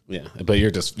food. Yeah, but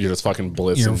you're just fucking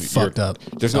blitzing. You're fucked up.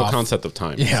 There's no Off. concept of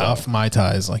time. Yeah, so. off my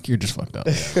ties. Like, you're just fucked up.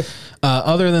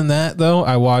 Other than that, though,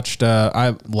 I watched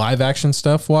live action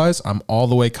stuff wise. I'm all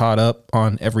the way caught up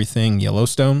on everything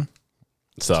Yellowstone.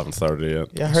 Still haven't started it yet.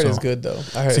 Yeah, I heard it's So, good though.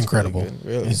 I heard It's incredible. Really, good.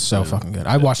 Really? It's so fucking good.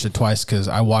 I watched it twice because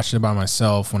I watched it by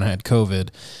myself when I had COVID,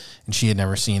 and she had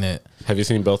never seen it. Have you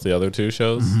seen both the other 2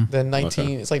 shows? The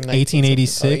 19. It's like 19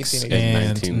 1886 something. Oh,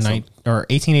 1886. and 19 or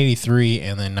 1883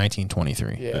 and then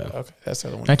 1923. Yeah. Okay. That's the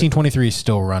other one. 1923 is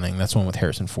still running. That's the one with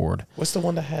Harrison Ford. What's the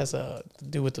one that has to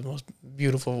do with the most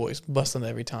beautiful voice, busting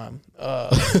every time?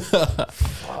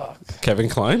 Kevin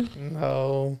Kline?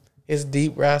 No, it's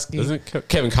deep, rasky. Isn't it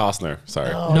Kevin Costner?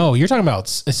 Sorry. No, you're talking about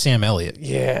Sam Elliott.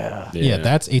 Yeah. Yeah,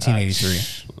 that's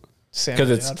 1883. Samuel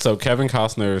Because L. it's so Kevin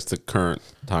Costner is the current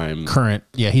time. Current.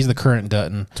 Yeah, he's the current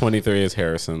Dutton. 23 is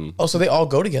Harrison. Oh, so they all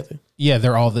go together. Yeah,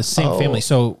 they're all the same Oh. family.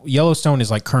 So Yellowstone is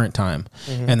like current time,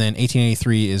 and then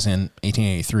 1883 is in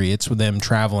 1883. It's with them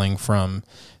traveling from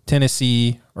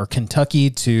Tennessee or Kentucky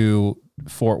to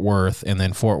Fort Worth, and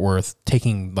then Fort Worth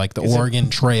taking like the Oregon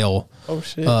Trail. Oh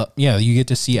shit. Yeah, you get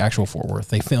to see actual Fort Worth.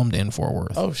 They filmed in Fort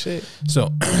Worth. Oh shit.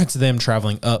 So it's them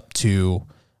traveling up to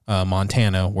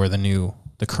Montana, where the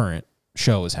current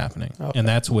show is happening, and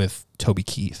that's with Toby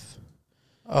Keith.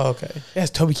 Oh, okay. It has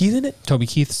Toby Keith in it. Toby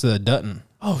Keith's the Dutton.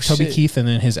 Oh Toby shit. Keith, and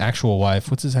then his actual wife.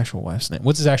 What's his actual wife's name?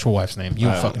 What's his actual wife's name? You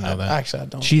don't fucking know that. Actually, I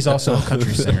don't. She's also a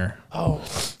country singer. Oh,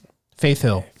 Faith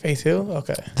Hill. Faith Hill.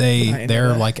 Okay. I They're didn't know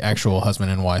that. like actual husband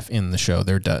and wife in the show.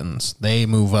 They're Duttons. They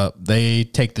move up. They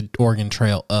take the Oregon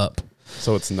Trail up.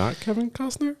 So it's not Kevin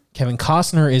Costner? Kevin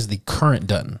Costner is the current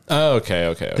Dutton. Oh,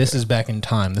 okay. This is back in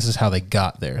time. This is how they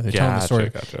got there. They're telling the Gotcha, story.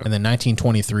 gotcha. And then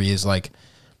 1923 is like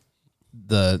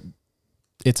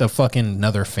it's a fucking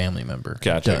another family member.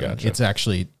 Gotcha. It's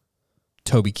actually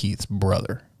Toby Keith's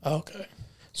brother. Okay.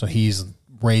 So he's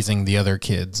raising the other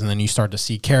kids, and then you start to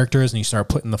see characters, and you start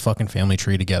putting the fucking family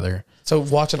tree together. So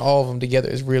watching all of them together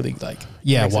is really like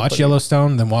Yeah, makes it watch pretty-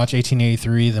 Yellowstone, then watch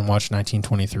 1883, then watch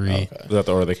 1923. Okay. Is that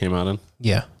the order they came out in?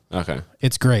 Yeah, Okay.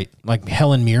 it's great. Like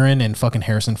Helen Mirren and fucking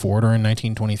Harrison Ford are in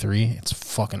 1923. It's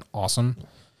fucking awesome.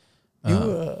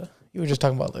 You were just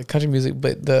talking about like country music,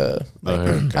 but the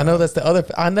Oh, I know that's the other.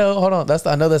 I know. Hold on.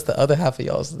 I know that's the other half of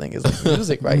y'all's thing is like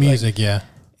music, right? Like, Music, yeah.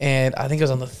 and I think it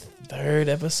was on the 3rd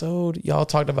episode. Y'all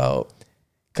talked about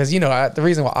because the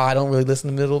reason why I don't really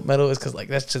listen to metal is because like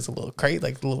that's just a little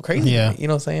crazy, Yeah. You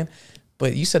know what I'm saying?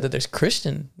 But you said that there's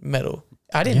Christian metal.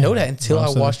 I didn't know that until I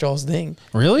most of watched y'all's thing.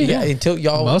 Really? Yeah, until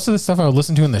y'all. Most of the stuff I would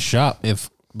listen to in the shop, if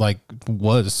like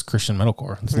was Christian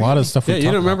metalcore. There's a lot of stuff. Yeah, you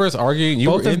don't remember us arguing? You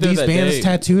Both were in of there these that bands day.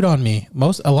 tattooed on me.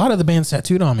 A lot of the bands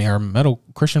tattooed on me are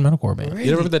Christian metalcore bands.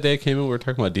 You remember that day I came in? We were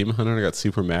talking about Demon Hunter and I got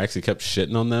super max. He kept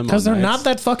shitting on them Because they're not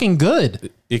that fucking good.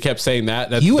 You kept saying that.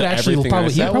 That's You would actually everything I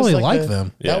probably said. you probably like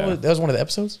them. Yeah. That was one of the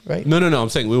episodes, right? No. I'm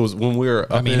saying it was when we were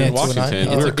up in it's- Washington. it's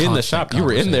We a were in the constant shop. You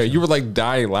were in there. You were like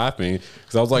dying laughing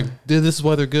because I was like, "Dude, this is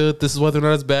why they're good. This is why they're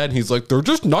not as bad." And he's like, "They're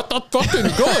just not that fucking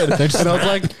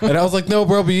good." and I was like, "No,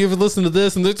 bro, but you even listen to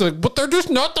this?" And they're like, "But they're just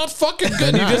not that fucking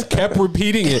good." And he just kept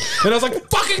repeating it, and I was like,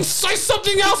 "Fucking say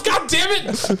something else, god damn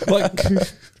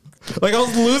it!" Like I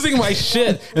was losing my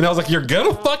shit, and I was like, "You're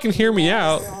gonna fucking hear me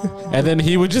out." And then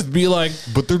he would just be like,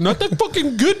 "But they're not that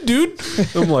fucking good, dude."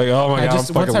 I'm like, "Oh my god!"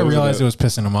 Once I realized it was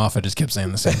pissing him off, I just kept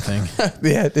saying the same thing.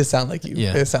 Yeah, it sounded like you.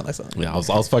 Yeah. It sounded like something. Yeah, I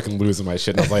was fucking losing my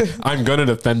shit. And I was like, I'm gonna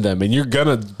defend them, and you're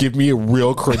gonna give me a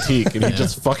real critique, and he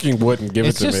just fucking wouldn't give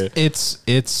it to me.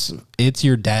 It's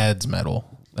your dad's metal.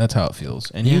 That's how it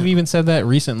feels. And you've even said that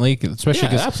recently, especially Yeah,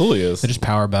 it because absolutely is. they're just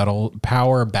power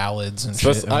ballads and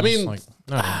shit. I I'm just mean, like,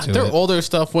 not into their it. older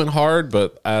stuff went hard,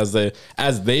 but as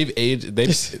they've aged,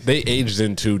 they aged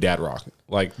into dad rock.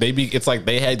 Like they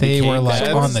They were like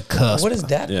dads. on the cusp. What is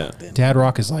that? Yeah. Then? Dad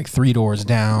rock is like Three Doors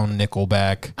Down,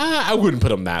 Nickelback. I wouldn't put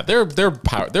them that. They're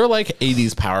like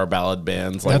 80s power ballad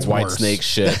bands, like That's White worse. Snake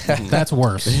shit. That's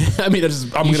worse. I mean, I'm You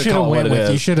gonna should have call it what it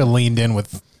You is. should have leaned in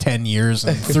with 10 years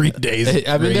and 3 days.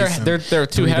 I mean, grace and they're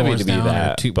too Three heavy Doors to be Down, or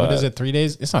that. what but- is it? 3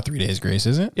 days? It's not 3 days grace,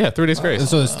 is it? Yeah, 3 Days Grace.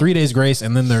 So there's 3 days grace,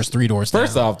 and then there's 3 Doors Down.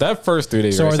 First off, that first 3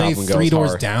 Days so Grace are they album 3 goes doors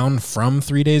hard. down from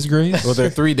 3 days grace? Well, they're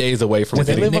 3 days away from With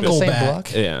They getting live on the same Nickelback.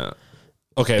 block. Yeah.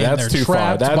 Okay, And that's they're too far.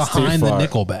 trapped That's behind too the far.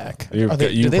 Nickelback.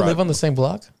 Do they live on the same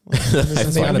block?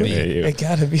 It's gotta be. It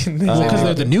gotta be. Because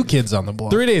they're the new kids on the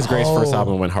block. 3 Days Grace first Oh.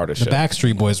 album went hard as The shit.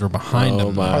 Backstreet Boys were behind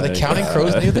them. my Are the Counting God.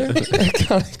 Crows near there?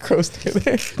 Counting Crows near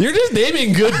there. You're just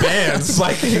naming good bands.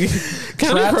 Like Counting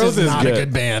Trapped Crows is is not good. a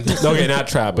good band. Okay, not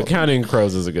Trap, but Counting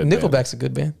Crows is a good band. Nickelback's a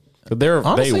good band. But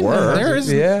Honestly, they were.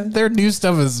 Yeah. Their new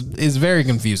stuff is very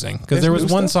confusing because There's there was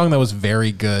new one stuff? song that was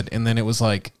very good, and then it was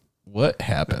like, what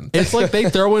happened? It's like they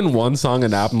throw in one song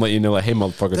and album, let you know, like, hey,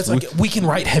 motherfuckers, That's like we can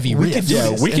write heavy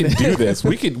riffs. we can do this.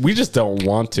 We just don't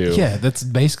want to. Yeah, that's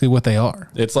basically what they are.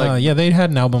 It's like- yeah, they had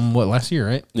an album last year,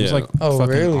 right? It was Yeah. like Oh,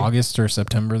 fucking really? August or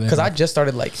September. Because I just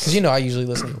started because I usually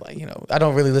listen to I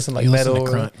don't really listen to like you listen metal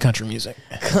to or country music,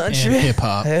 country. and hip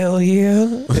hop. Hell yeah.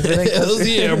 If it ain't Hell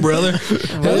country- yeah, brother.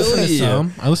 I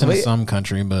listen to Wait. some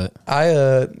country, but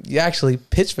Actually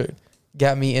Pittsburgh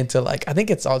got me into I think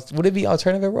it's would it be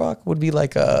alternative rock? Would it be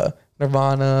like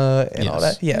Nirvana and all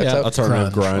Yes. that? Yeah. Yeah, so-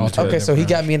 alternative grunge. Alternative okay, so he grunge.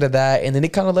 got me into that, and then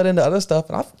it kind of led into other stuff.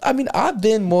 And I've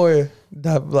been more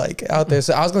out there.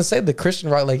 So I was gonna say the Christian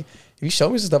rock. Like, if you show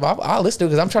me some stuff, I'll listen to it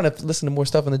because I'm trying to listen to more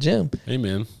stuff in the gym. Hey,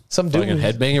 man. Some dude, Fucking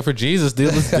headbanger for Jesus,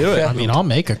 dude. Let's do it. I mean, I'll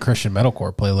make a Christian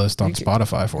metalcore playlist on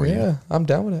Spotify for you. yeah, I'm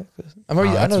down with that. I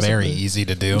remember, I know That's some- very easy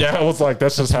to do. Yeah, I was like,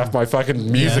 that's just half my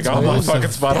fucking music it's on my awesome. fucking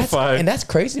Spotify. and that's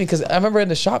crazy because I remember in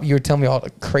the shop you were telling me all the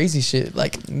crazy shit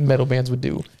like metal bands would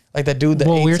do. Like that dude that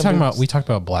Well, ate we some dude's- talked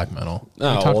about black metal. We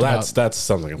oh, talked well, about that's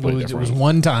something completely it was different.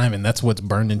 one time, and that's what's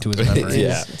burned into his memory.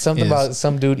 Yeah. something is- about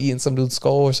some dude eating some dude's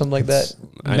skull or something like that.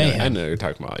 I Mayhem. know what you're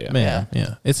talking about, yeah. Man,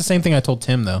 yeah. It's the same thing I told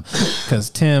Tim though, because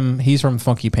Tim, he's from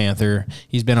Funky Panther.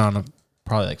 He's been on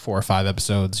probably like 4 or 5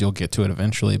 episodes. You'll get to it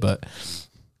eventually, but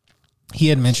he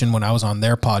had mentioned when I was on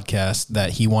their podcast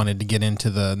that he wanted to get into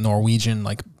the Norwegian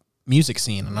like music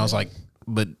scene, and I was like,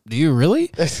 "But do you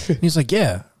really?" He's like,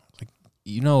 "Yeah." Like,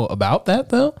 you know about that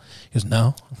though? He goes,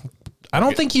 "No." I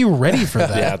don't think you're ready for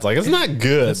that. Yeah, it's like, it's not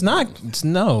good. It's not. It's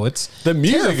The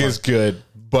music terrifying. is good,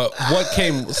 but what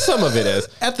came, some of it is.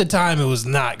 At the time, it was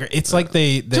not great. It's like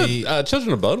they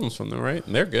Children of Bodom's from there, right?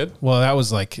 And they're good. well, that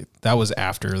was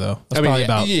after though. That's I mean,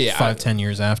 probably yeah, about yeah. 5-10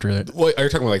 years after it. What, are you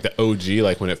talking about like the OG,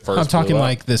 like when it first I'm talking blew up?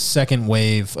 like the second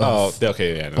wave of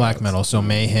okay, yeah. No, black that's- metal. So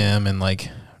Mayhem and like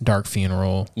Dark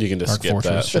Funeral. You can just Dark skip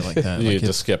Fortress, that. shit like that. You Like need to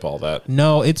it's- skip all that.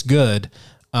 no, it's good.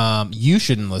 You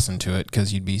shouldn't listen to it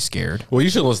because you'd be scared. Well, you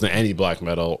shouldn't listen to any black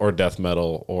metal or death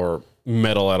metal or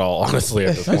metal at all, honestly,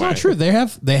 at this That's point. not true.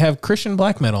 They have Christian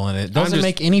black metal in it. It doesn't just-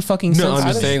 make any fucking sense. No, I'm to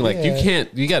just me. saying, like, Yeah.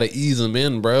 you got to ease them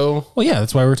in, bro. Well, yeah,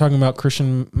 that's why we're talking about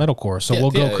Christian metalcore. So Yeah,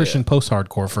 we'll go yeah, Christian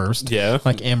post-hardcore first. Yeah.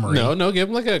 like Emery. No, give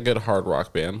them like a good hard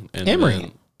rock band. And Emery.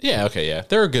 then- yeah, okay, yeah.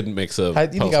 They're a good mix of You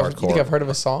think post-hardcore. I've heard of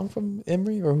a song from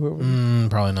Emery or whoever?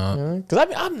 Probably not. Because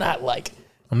I'm not like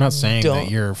I'm not saying that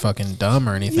you're fucking dumb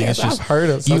or anything. Yeah, it's just I've heard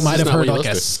of you some. might have not heard what you like a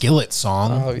listen to. Skillet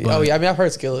song. Oh, but yeah. I mean, I've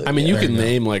heard Skillet. I mean, you Yeah. can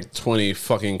name like 20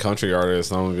 fucking country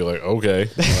artists, and I'm gonna be like, okay.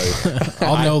 Like,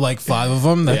 I'll know like 5 of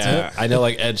them. That's yeah, it. I know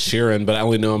like Ed Sheeran, but I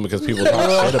only know him because people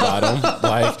talk shit about him.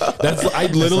 Like I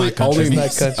literally not country. only.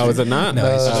 It's not country. Oh, is it not?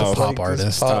 No, he's just Oh. a pop like this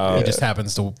artist. pop, He yeah. just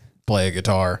happens to play a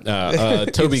guitar.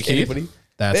 Toby It's Keith. anybody.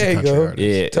 That's There a you country go. artist.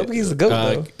 Yeah, Toby's the goat,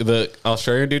 though. The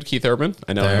Australian dude Keith Urban.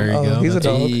 I know There him. you go. He's a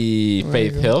That's- dog.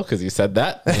 Faith Hill, because you said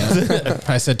that.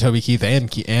 I said Toby Keith and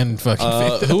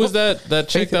fucking Faith. Who was that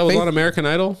chick that was Faith- on American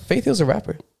Idol? Faith Hill's a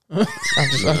rapper. I'm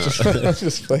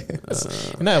just playing.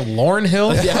 Isn't that Lauren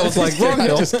Hill? Yeah, I was like wrong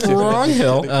hill. Wrong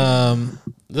hill.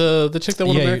 The chick that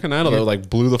won Yeah, American Idol that like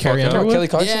blew the Carrie fuck out. Underwood? Kelly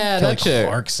Clarkson? Yeah, Kelly that chick.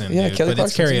 Clarkson, Yeah, dude. Kelly But it's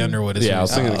Clarkson Carrie too. Underwood. Is Yeah, I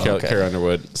was thinking Oh, okay. Carrie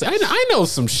Underwood. See, I know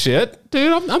some shit,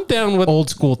 dude. I'm down with. old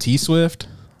school T Swift.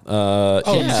 Yeah.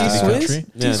 Country.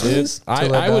 Yeah, dude.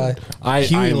 I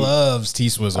Huey I'm- loves T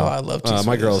Swizzle. Oh, I love T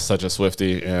my girl is such a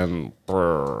Swiftie, and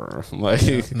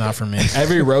like Not for me.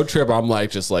 every road trip, I'm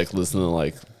like just like listening to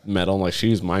like metal. Like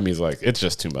she's my music, like it's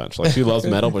just too much. Like she loves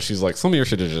metal, but she's like some of your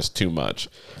shit is just too much.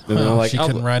 And then I'm like, she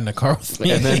couldn't ride in a car with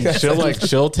me. and then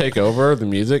she'll take over the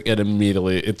music, and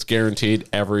immediately it's guaranteed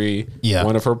every Yeah.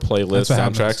 one of her playlist That's what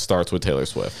soundtracks happens. starts with Taylor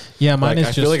Swift. Yeah, mine Like, is I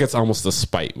just feel like it's almost to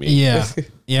spite me. yeah,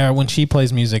 yeah. When she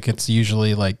plays music, it's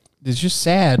usually like it's just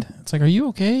sad. It's like, are you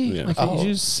okay? Yeah. Like Oh,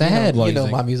 you're just sad. You know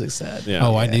music. my music's sad. Yeah.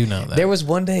 Oh, I do know that. There was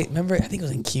one day, remember, I think it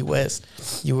was in Key West.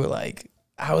 You were like,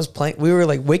 I was playing, we were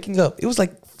like waking up. It was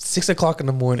like 6 o'clock in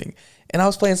the morning. And I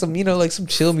was playing some, like some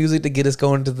chill music to get us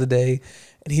going into the day.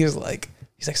 And he's like,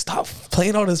 stop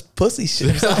playing all this pussy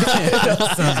shit.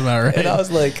 That sounds about right. And I was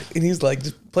like, and he's like,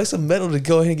 just play some metal to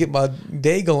go ahead and get my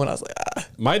day going. I was like,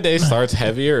 My day starts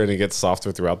heavier and it gets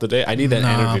softer throughout the day. I need that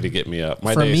Nah. energy to get me up.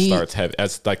 My For day me- starts heavy.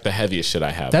 That's like the heaviest shit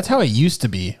I have. That's how it used to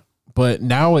be. But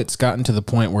now it's gotten to the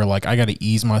point where like I got to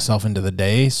ease myself into the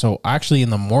day. So actually in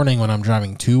the morning when I'm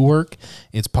driving to work,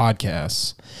 it's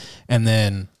podcasts. And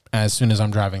then as soon as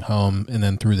I'm driving home and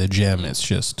then through the gym, it's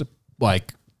just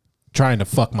like trying to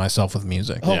fuck myself with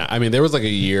music. Yeah, I mean, there was like a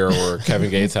year where Kevin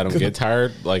Gates had him get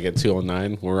tired, like at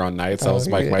 2:09. We were on nights. I was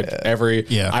like,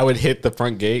 I would hit the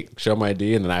front gate, show my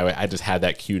ID, and then I just had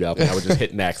that queued up, and I would just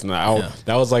hit next, and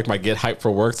that was like my get hype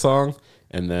for work song.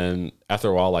 And then after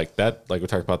a while, like that, like we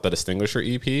talked about the Distinguisher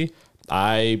EP,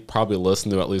 I probably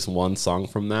listened to at least one song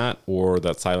from that or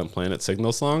that Silent Planet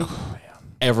Signal song.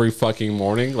 Every fucking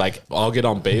morning, like I'll get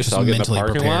on bass, Just I'll get in the mentally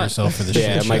parking prepare lot, yourself for the yeah,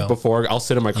 shit and like show. before I'll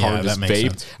sit in my car Yeah, and that just makes vape,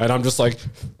 sense. and I'm just like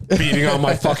beating on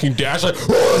my fucking dash, like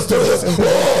let's do this,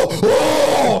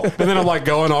 and then I'm like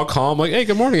going all calm, like hey,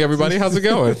 good morning everybody, how's it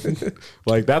going?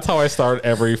 Like that's how I start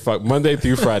every Monday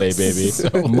through Friday, baby,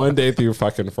 Monday through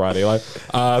fucking Friday, like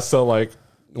so like.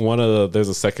 There's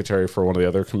a secretary for one of the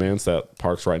other commands that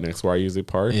parks right next to where I usually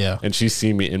park. Yeah. And she's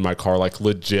seen me in my car, like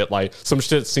legit, like some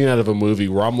shit seen out of a movie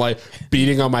where I'm like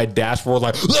beating on my dashboard,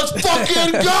 like, let's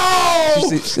fucking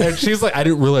go. And she's like, I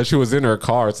didn't realize she was in her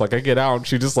car. It's like I get out and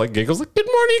she just like giggles, like, good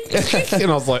morning.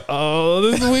 And I was like, oh,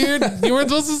 this is weird. You weren't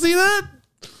supposed to see that.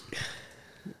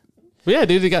 But yeah,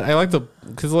 dude, I like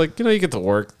because like, you get to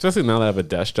work, especially now that I have a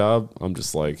desk job. I'm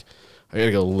just like, I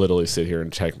gotta go literally sit here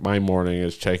and check. My morning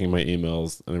is checking my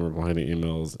emails and then replying to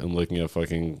emails and looking at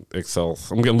fucking Excel.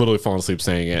 I'm getting literally falling asleep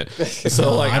saying it.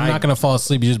 So like, I'm not gonna fall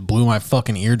asleep. You just blew my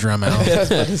fucking eardrum out.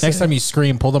 Next time you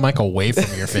scream, pull the mic away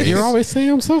from your face. You're always saying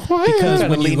I'm so quiet. Because Kinda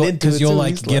when you lean go, into because it you'll too.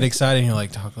 like He's get like- excited and you're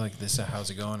like talk like this. How's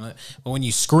it going? But when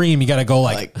you scream, you gotta go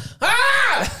like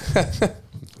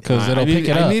because it'll pick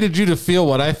it up. I needed you to feel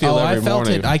what I feel I every felt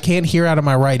morning. it. I can't hear out of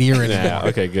my right ear anymore. Yeah,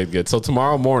 okay, good. So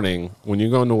tomorrow morning, when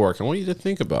you're going to work, I want you to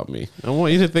think about me. I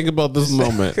want you to think about this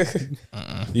moment.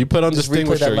 You put on Just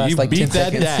replay that Distinguisher. last, You like, beat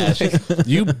 10 that dash.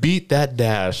 You beat that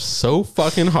dash so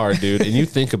fucking hard, dude. And you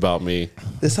think about me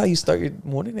this is how you start your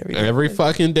morning every day. every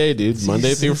fucking day, dude.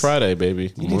 Monday through Jesus. Friday,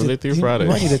 baby. Monday through Friday. You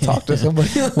might need to talk to somebody.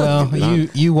 Well,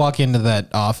 you walk into that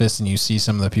office and you see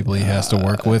some of the people he has to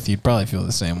work with, you'd probably feel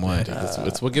the same way.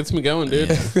 It's what gets me going, dude.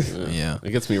 Yeah.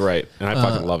 It gets me right. And I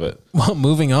fucking love it. Well,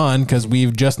 moving on, because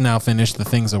we've just now finished the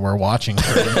things that we're watching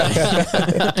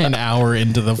an hour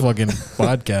into the fucking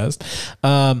podcast.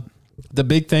 The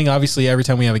big thing, obviously, every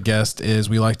time we have a guest is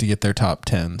we like to get their top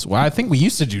 10s. Well, I think we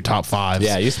used to do top 5s.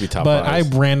 Yeah, it used to be top but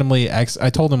fives. I randomly, I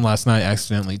told him last night,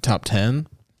 accidentally top 10,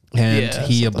 and Yeah,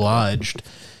 he something obliged.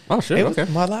 Oh shit. Hey, Okay.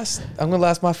 I'm gonna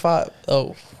last my 5.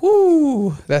 Oh,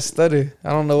 whoo, that stutter. I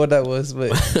don't know what that was,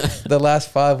 but the last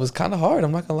 5 was kind of hard.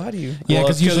 I'm not gonna lie to you. Yeah, Well,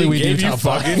 because it's 'cause usually he we do gave you top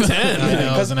 5. fucking 10. I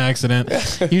know, it was an accident.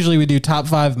 Usually we do top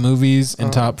 5 movies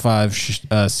and top 5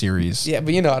 series. Yeah,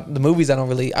 but the movies I don't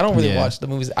really Yeah. watch the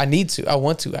movies. I need to. I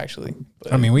want to actually.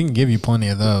 But I mean, we can give you plenty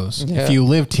of those. Yeah. If you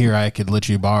lived here, I could let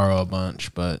you borrow a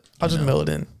bunch, but I'll just mail it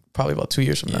in probably about 2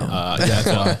 years from now. that's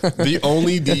why. The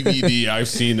only DVD I've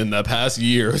seen in the past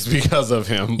year is because of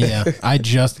him. Yeah, I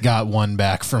just got one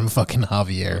back from fucking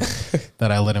Javier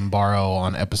that I let him borrow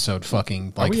on episode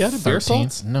fucking like we out of beer 13.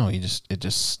 salts? No, it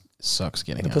just sucks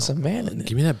getting out. Put some man in it.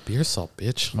 Give me that beer salt,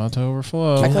 bitch. About to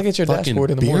overflow. Act like it's your Fucking dashboard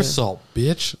in the beer morning. salt,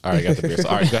 bitch. All right, I got the beer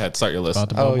salt. All right, go ahead. Start your list. About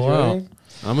to Oh, bubble you out. ready?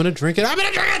 I'm gonna drink it. I'm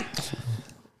gonna drink it.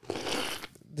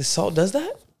 The salt does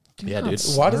that? Yeah, dude.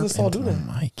 Why does the salt do Into that?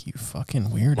 the mic, you fucking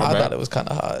weirdo. I bad. thought it was kind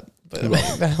of hot, but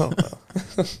I don't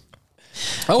know.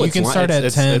 Oh, You can start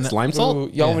at 10. It's lime salt. Ooh,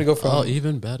 y'all want me to go from? Oh,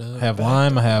 even better. I have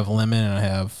lime, I have lemon, and I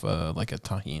have like a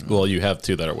tahini. Well, you have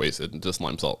 2 that are wasted. Just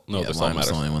lime salt. No, yeah, other salt lime's matters.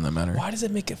 the only one that matters. Why does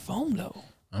it make it foam though?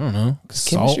 I don't know. 'Cause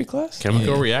Chemistry salt. class?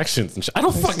 Chemical reactions and shit. I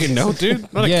don't fucking know, dude. I'm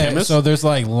not a Yeah, chemist. so there's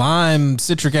like lime,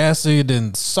 citric acid,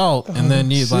 and salt, and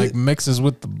then you like mixes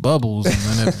with the bubbles, and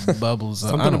then it bubbles. I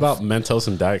Something don't about Mentos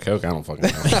and Diet Coke. I don't fucking know.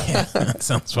 Yeah, that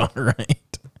sounds about right.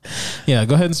 Yeah,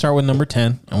 go ahead and start with number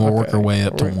 10, and we'll work our way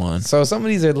up to Right. 1. So some of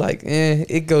these are like,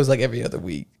 it goes like every other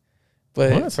week.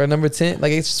 But What? for number 10,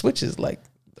 like it switches like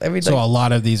every So like, a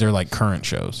lot of these are like current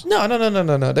shows. no.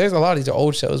 There's a lot of these are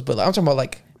old shows, but I'm talking about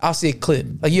like I'll see a clip.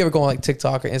 Like you ever go on like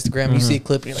TikTok or Instagram, you see a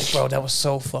clip and you're like, bro, that was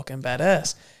so fucking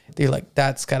badass. You're like,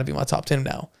 that's got to be my top 10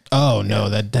 now. Oh no,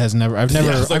 that has never. I've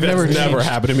never. Yeah, it's like I've that's never. never changed.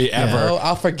 happened to me ever. Bro,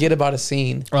 I'll forget about a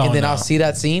scene, Oh, and then no. I'll see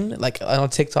that scene like on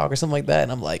TikTok or something like that,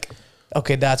 and I'm like,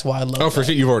 okay, that's why I love. Oh, for that.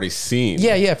 shit you've already seen.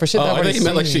 Yeah, for shit. Oh, that I've I already thought you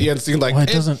meant like seen. shit you hadn't seen. Like, Well,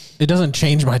 it doesn't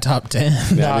change my top 10.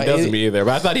 yeah, it doesn't it- me either.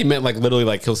 But I thought he meant like literally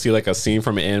like he'll see like a scene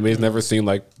from an anime. He's never seen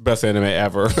like best anime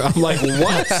ever. I'm like,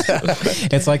 what?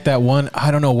 It's like that one.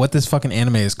 I don't know what this fucking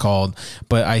anime is called,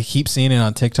 but I keep seeing it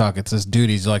on TikTok. It's this dude.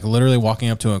 He's like literally walking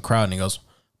up to a crowd and he goes,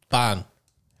 "Bang."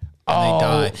 And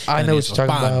Oh, they die. I And know then what he's you're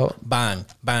talking bang, about. Bang,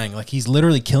 bang. Like he's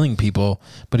literally killing people,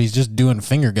 but he's just doing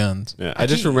finger guns. Yeah, I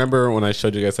just remember when I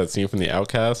showed you guys that scene from The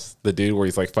Outcast, the dude where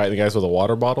he's like fighting the guys with a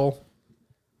water bottle.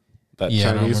 That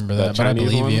Yeah, I don't remember that, but I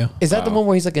believe you. Is that the one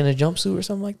where he's like in a jumpsuit or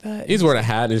something like that? He's wearing a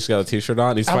hat and he's got a t-shirt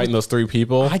on. He's fighting those 3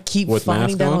 people. I keep with finding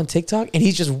masks that on. on TikTok, and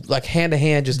he's just like hand to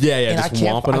hand, just Yeah, and just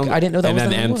whomping them. I didn't know that and was then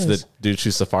what it ends was. the dude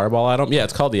shoots a fireball at him. Yeah,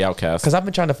 it's called The Outcast. Because I've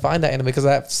been trying to find that anime because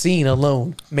that scene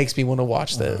alone makes me want to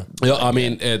watch that. Yeah, I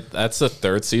mean, that's the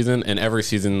 3rd season, and every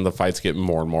season the fights get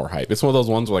more and more hype. It's one of those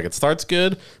ones where like it starts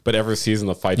good, but every season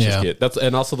the fights just Yeah. get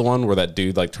and also the one where that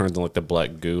dude like turns in like the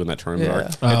black goo in that tournament Yeah. arc.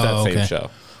 It's that same okay. show.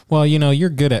 Well, you're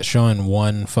good at showing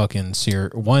one fucking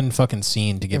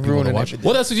scene to get people to Ruining watch it. everything.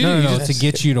 Well, that's what you do. No, You no, just- to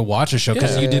get you to watch a show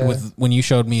because you did with when you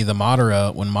showed me the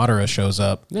Madara when Madara shows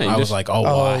up. Yeah, you I was just- like, oh,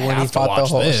 well, I when he have to fought the watch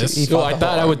whole this. shit. Well, I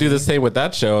thought I would do the same with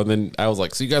that show, and then I was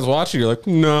like, "So you guys watch it?" You're like,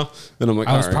 "No." Then I'm like,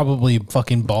 I was "All right." probably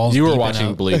fucking balls. You were deep in watching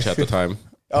out. Bleach at the time.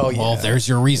 Oh yeah. Well, there's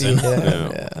your reason.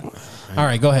 yeah. All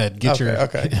right, go ahead. Get Okay, your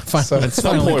okay. Finally, So- At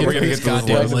some point, we're gonna get to this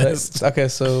goddamn list. list. Okay,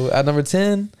 so at number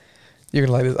 10, you're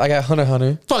gonna like this. I got Hunter x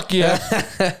Hunter. Fuck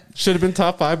yeah! Should have been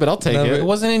top 5, but I'll take No, It it.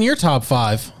 wasn't in your top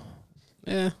 5.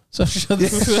 Yeah, So shut the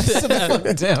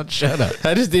fuck down. Shut up.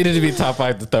 I just needed to be top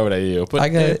 5 to throw it at you. But I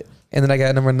got, and then I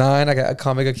got number 9. I got A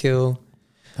Comic Kill.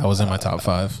 That was in my top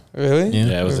 5. Really? Yeah.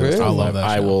 yeah, it was. Really? I I love that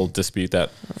I show. will dispute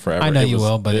that forever. I know It you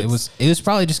will, but it it's- was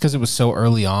probably just because it was so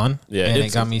early on. Yeah, and it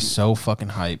it's- got me so fucking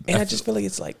hyped. And I just feel like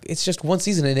it's just one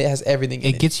season and it has everything in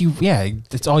It it. gets you. Yeah,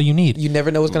 it's all you need. You never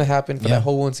know what's gonna happen for Yeah. that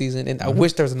whole one season. And I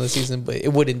wish there was another season, but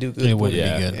it wouldn't do good. It wouldn't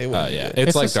Yeah, be good. It wouldn't be yeah. good. It's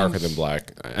It's like the same- Darker Than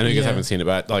Black. I know you guys Yeah. haven't seen it,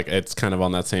 but like it's kind of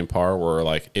on that same par where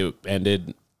like it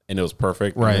ended and it was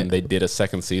perfect, Right. and then they did a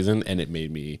second season, and it made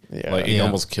me like it Yeah.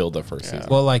 almost killed the first season.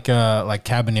 Well, like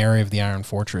Cabaneri of the Iron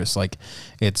Fortress, like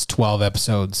it's 12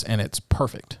 episodes and it's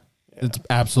perfect. It's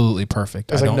absolutely perfect.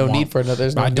 There's I like don't no want- need for another.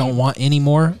 There's no I don't need. want any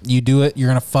more. You do it, you're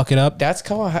gonna fuck it up. That's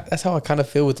how I kind of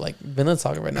feel with like Vinland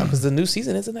Saga right now because the new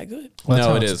season isn't that good. Well, that's No,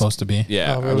 how it it's is. supposed to be.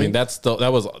 Yeah, Oh, I really? mean that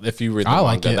was if you read the I manga,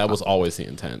 like it. that was always the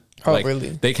intent. Oh, like, really?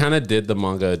 They kind of did the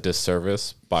manga a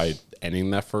disservice by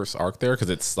ending that first arc there because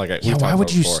it's like Yeah, why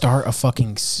would you start a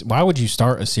fucking? Why would you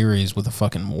start a series with a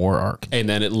fucking war arc? And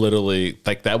then it literally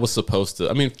like that was supposed to.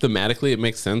 I mean, thematically, it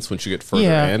makes sense once you get further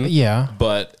Yeah, in. yeah.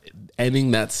 But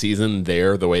ending that season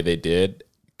there the way they did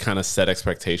kind of set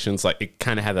expectations. Like it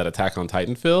kind of had that Attack on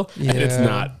Titan feel, and it's Yeah.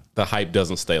 not. The hype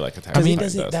doesn't stay like Attack Because on he Titan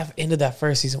doesn't. does. That end of that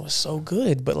first season was so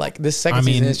good, but like this second I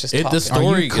mean, season is just The toxic.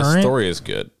 story, current? story is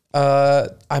good.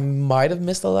 I might have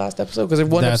missed the last episode because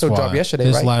one episode dropped yesterday,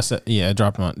 this right? It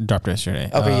dropped yesterday.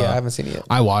 Okay, I haven't seen it yet.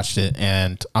 I watched it,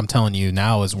 and I'm telling you,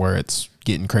 now is where it's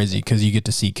getting crazy because you get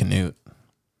to see Canute.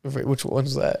 Which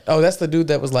one's that? Oh, that's the dude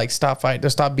that was like, stop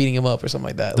beating him up or something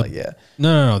like that.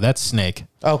 No, that's Snake.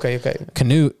 Okay.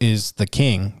 Canute is the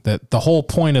king. The whole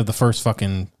point of the first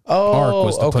fucking arc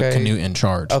was to put Canute in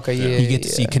charge. Okay, yeah. You get to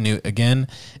see Canute again,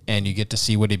 and you get to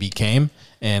see what he became.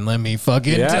 And let me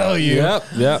fucking tell you.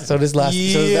 Yep. So this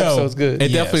episode's good. It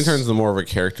definitely turns into more of a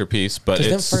character piece, but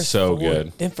it's so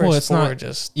good. Then first four are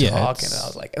just talking. And I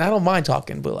was like, and I don't mind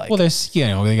talking, but like, well, there's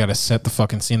they got to set the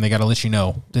fucking scene. They got to let you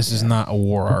know this is not a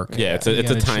war arc. Yeah, it's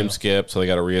a time skip, so they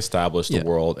got to reestablish the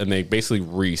world, and they basically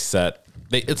reset.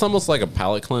 It's almost like a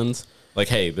palate cleanse. Like,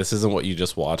 hey, this isn't what you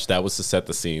just watched. That was to set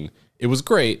the scene. It was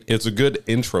great. It's a good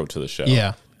intro to the show.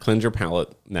 Yeah. Cleanse your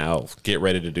palate now. Get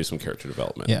ready to do some character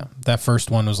development. Yeah, that first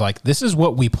one was like, this is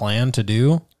what we plan to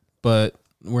do, but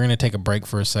we're gonna take a break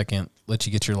for a second, let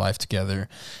you get your life together,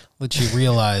 let you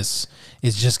realize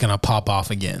it's just gonna pop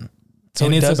off again. So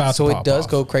and it it's does, about so to it pop does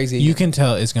off. go crazy. You can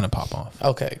tell it's gonna pop off.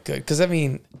 Okay, good. Because I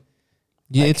mean,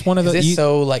 yeah, it's one of the.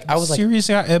 So like, I was like, series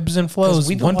got ebbs and flows.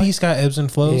 One Piece got ebbs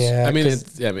and flows. Yeah, I mean,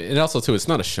 and also too, it's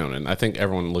not a shonen. I think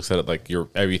everyone looks at it like you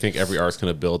think every arc's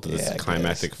going to build to this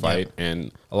climactic fight,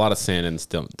 and a lot of seinens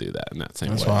don't do that in that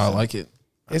same way. That's why I like it.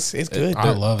 It's good.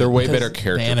 I love it. They're way better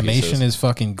character. The animation pieces. is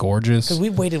fucking gorgeous. Because we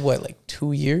waited like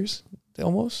 2 years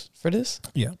almost for this.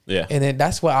 Yeah. And then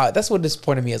that's what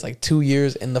disappointed me is like 2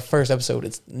 years in the first episode.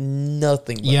 It's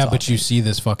nothing. But you see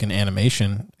this fucking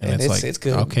animation, and it's like, it's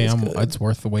good. Okay, good. it's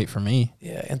worth the wait for me.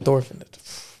 Yeah, and Thorfinn.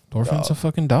 Thorfinn's a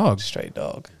fucking dog. Straight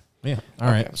dog. Yeah. All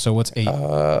right. So what's 8?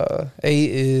 8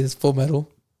 is Full Metal.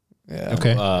 Yeah.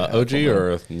 Okay. OG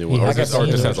or new one? I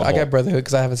got I got Brotherhood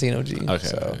because I haven't seen OG. Okay.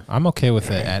 So. I'm okay with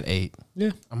it at 8.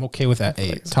 Yeah. I'm okay with that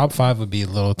 8. Top 5 would be a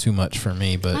little too much for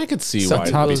me, but I could see Some why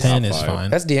top it'd be 10 top is 5. fine.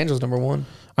 That's D'Angelo's number 1.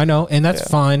 I know, and that's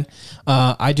fine.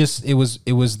 It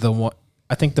was the one.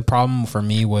 I think the problem for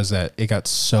me was that it got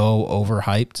so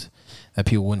overhyped that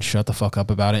people wouldn't shut the fuck up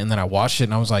about it. And then I watched it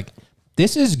and I was like,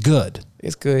 this is good.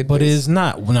 It's good. But it is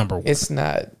not number 1. It's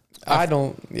not. I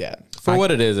don't. Yeah. For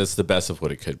what it is, it's the best of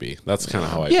what it could be. That's kind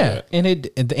of how I view it.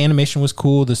 And the animation was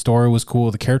cool. The story was cool.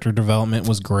 The character development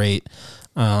was great.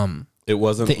 It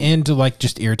wasn't. The end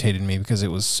just irritated me because it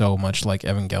was so much like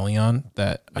Evangelion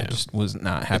that I just was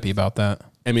not happy about that.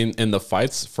 I mean, in the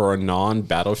fights for a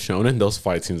non-battle shonen, those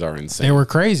fight scenes are insane. They were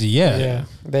crazy, And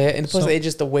plus, they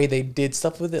just the way they did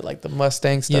stuff with it, like the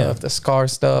Mustang stuff, the Scar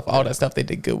stuff, all that stuff, they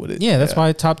did good with it. Yeah, that's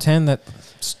why top 10,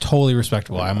 that's totally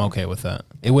respectable. I'm okay with that.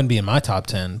 It wouldn't be in my top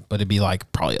 10, but it'd be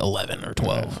like probably 11 or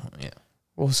 12. Yeah.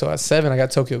 Well, so at 7, I got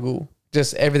Tokyo Ghoul.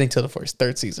 Just everything till the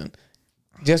third season.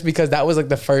 Just because that was like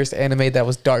the first anime that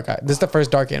was dark. This is the first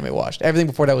dark anime I watched. Everything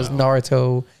before that was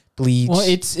Naruto, Bleach. Well,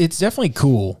 it's definitely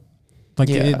cool. Like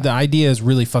the idea is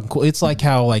really fucking cool. It's like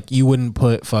how like you wouldn't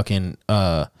put fucking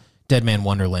Dead Man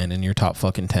Wonderland in your top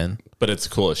fucking 10. But it's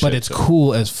cool as shit. But it's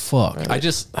cool as fuck. I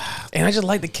just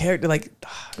like the character. Like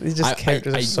it's just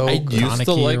characters are so good. used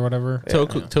to like or whatever.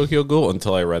 Tokyo Ghoul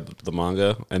until I read the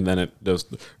manga, and then it does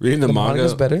reading the manga.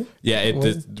 Manga's better. Yeah,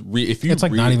 if you It's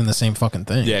like not even the same fucking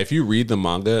thing. Yeah, if you read the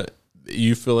manga,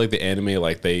 you feel like the anime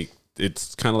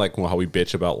it's kind of like how we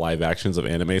bitch about live actions of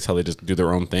animes, how they just do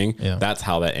their own thing. Yeah. That's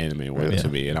how that anime went to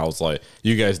me. And I was like,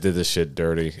 you guys did this shit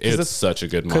dirty. It's such a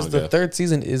good manga. Because the third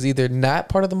season is either not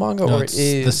part of the manga or it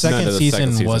is. The second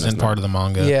season wasn't part of the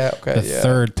manga. Yeah, okay. The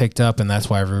third picked up, and that's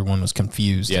why everyone was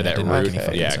confused. Yeah, that root.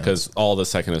 Yeah, sense. because all the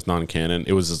second is non-canon.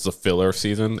 It was just a filler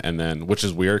season, and then, which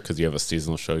is weird because you have a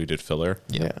seasonal show, you did filler.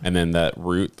 Yeah. And then that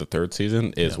root, the third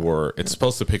season, is where it's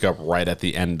supposed to pick up right at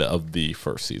the end of the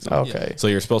first season. Okay. So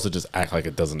you're supposed to just act like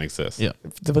it doesn't exist. Yeah.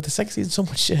 But the second season, so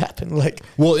much shit happened. Like,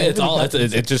 well, it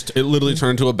literally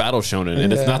turned into a battle shonen,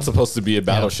 and it's not supposed to be a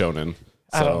battle shonen.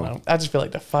 So. I don't know. I just feel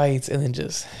like the fights and then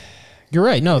just. You're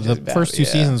right. No, the first 2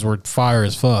 seasons were fire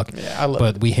as fuck. Yeah,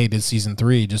 but we hated season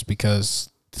 3 just because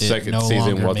the second season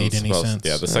longer wasn't made any supposed. sense.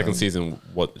 Yeah, the second season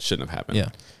shouldn't have happened. Yeah.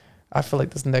 I feel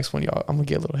like this next one, y'all, I'm gonna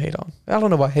get a little hate on. I don't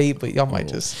know about hate, but y'all might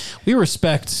just. We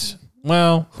respect.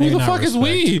 Well, who the fuck is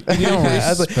we? We don't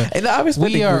respect. And I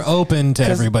respect We are open to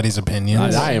everybody's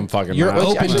opinions. I am fucking. You're not.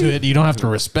 open to it. You don't have to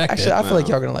respect Actually, it. I feel like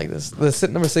y'all are gonna like this. The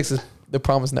number 6 is The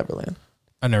Promised Neverland.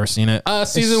 I've never seen it.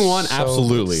 Season 1, So-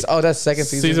 absolutely. Oh, that's second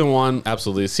season. Season 1,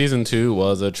 absolutely. Season 2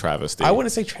 was a travesty. I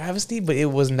wouldn't say travesty, but it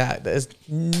was not. There's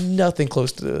nothing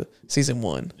close to season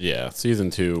 1. Yeah, season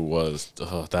 2 was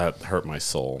that hurt my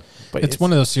soul. But It's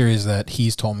one of those series that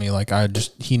he's told me like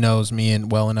he knows me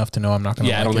and well enough to know I'm not gonna.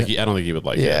 Yeah, I don't think he would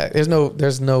like it. Yeah,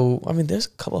 there's no. I mean, there's a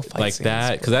couple of fight Like scenes,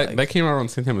 that, because but, that came out around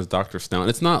the same time as Dr. Stone.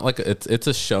 It's not like it's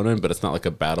a shonen, but it's not like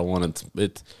a battle one.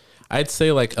 It's I'd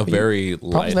say like a very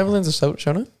Promise light. Neverland's a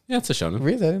shonen. Yeah, it's a shonen.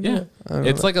 Really? I didn't know Yeah, that. I don't know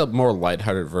it's that. like a more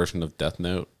lighthearted version of Death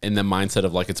Note in the mindset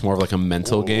of like it's more of like a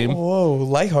mental game. Whoa,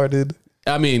 lighthearted.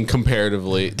 I mean,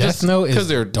 comparatively, Death Note is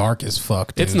they're dark as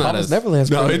fuck. Dude. It's not Promise as Neverland's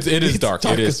no. pretty- It is it's dark.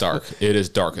 dark It is as dark. It is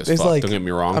dark as It's fuck. like, Don't get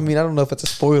me wrong. I mean, I don't know if it's a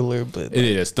spoiler, but it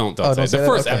is. Don't Oh, say don't it. say The that?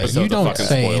 first Okay. episode. You is a don't fucking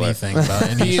say spoiler. anything about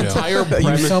any The show. entire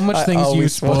premise. So much things you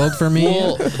always spoiled for me.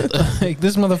 Well, Like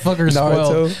this motherfucker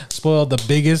Naruto. spoiled the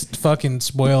biggest fucking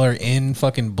spoiler in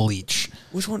fucking Bleach.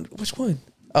 which one?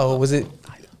 Oh, was it?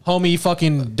 Homie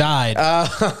fucking died.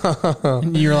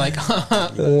 And you're like,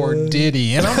 or did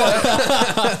he? And I'm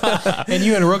like, and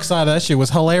you and Rook side of that shit was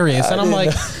hilarious. And I'm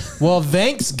like, well,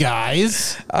 thanks,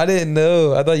 guys. I didn't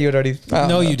know. I thought you had already.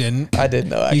 No, you didn't. I didn't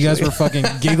know. Actually. You guys were fucking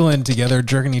giggling together,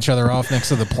 jerking each other off next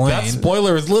to the plane. that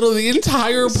spoiler is literally the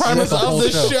entire premise of the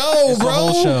show, It's bro. the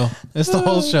whole show. It's the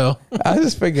whole show. I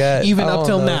just forgot. Even I up don't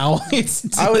till know. now,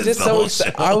 it's I was it's just the so whole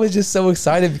excited. show. I was just so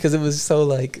excited because it was so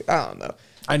like I don't know.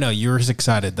 I know you were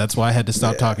excited. That's why I had to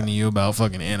stop talking to you about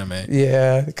fucking anime.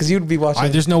 Yeah, because you'd be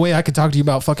watching. There's no way I could talk to you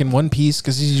about fucking One Piece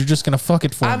because you're just gonna fuck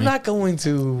it for I'm me. not going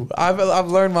to. I've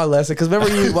learned my lesson because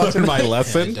remember you watching My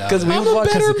lesson. because we I'm were a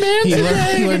watching. better man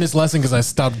He learned his lesson because I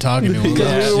stopped talking to him. Because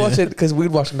about we were shit. watching, because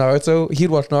we'd watch Naruto.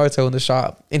 He'd watch Naruto in the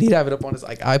shop, and he'd have it up on his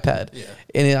like iPad. Yeah.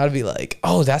 And then I'd be like,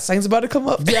 "Oh, that sign's about to come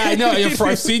up." Yeah, I know.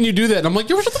 I've seen you do that, and I'm like,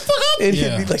 yo, shut the fuck up. And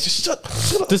Yeah. he'd be like, "Shut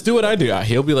up." Just do what I do.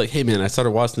 He'll be like, hey man, I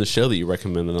started watching the show that you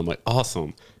recommended. And I'm like,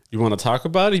 awesome. You want to talk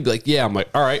about it? He'd be like, yeah. I'm like,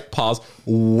 all right, pause.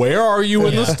 Where are you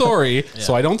in the story?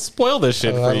 So I don't spoil this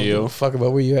shit I for don't give a you. fuck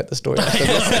about where you at the story.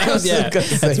 Yeah.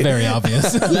 That's very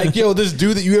obvious. Like, yo, this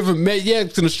dude that you haven't met yet,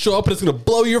 it's gonna show up and it's gonna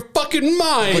blow your fucking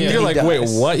mind. But And you're he like, dies. wait,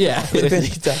 what? Yeah. But then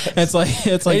he dies. It's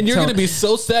like And you're gonna be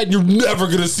so sad. You're never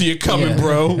gonna see it coming,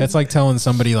 bro. It's like telling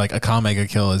somebody like a Kamega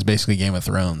kill is basically Game of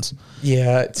Thrones.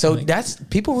 Yeah. So that's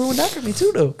people ruined that for me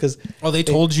too, though, because Oh, they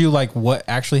told you like what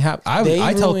actually happened. They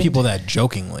I tell ruined- people that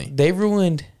jokingly. they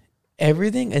ruined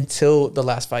everything until the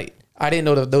last fight. I didn't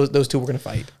know that those two were gonna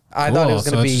fight. I thought it was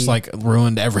so gonna it's be just like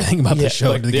ruined everything about Yeah, the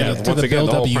show like, to yeah, get to once the again, the build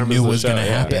whole up you premise knew of the was show, going to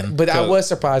yeah. happen. But I was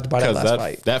surprised by that Because last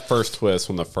fight. that first twist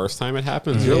from the first time it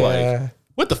happens, you're Yeah. like,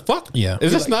 what the fuck? Yeah.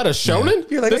 Is this not a shonen?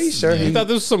 You're like, are This- you sure? You thought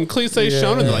this was some cliche Yeah.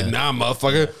 shonen? You're like, nah,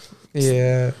 motherfucker.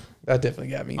 Yeah, that definitely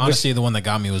got me. Honestly, the one that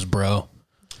got me was Bro.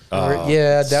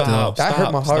 Yeah, Stop, that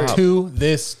hurt my stop, heart. stop. To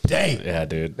this day. Yeah,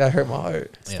 dude. That hurt my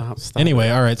heart. Stop. Anyway,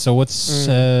 all right. So what's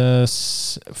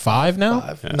 5 now?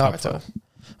 5. Yeah, Naruto.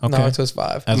 Okay. Naruto's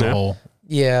 5. As Yeah. a whole.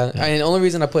 Yeah, and the only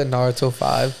reason I put Naruto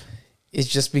 5 is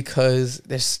just because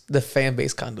there's the fan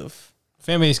base kind of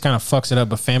Fan base kind of fucks it up,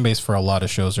 but fan base for a lot of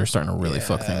shows are starting to really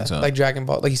fuck things up. like Dragon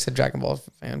Ball, like you said, Dragon Ball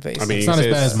fan base. I mean, it's not as you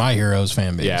say bad it's- as My Hero's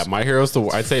fan base. Yeah, I'd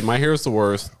say My Hero's the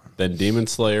worst. Then Demon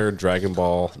Slayer, Dragon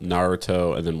Ball,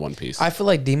 Naruto, and then One Piece. I feel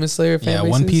like Demon Slayer fan Yeah, base.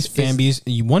 One Piece fan base.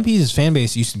 One Piece's fan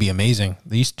base used to be amazing.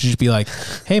 They used to just be like,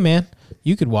 "Hey, man,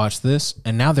 you could watch this,"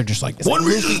 and now they're just like, "One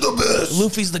Piece is the best."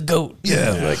 Luffy's the goat.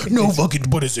 Yeah, no fucking.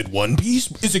 But is it One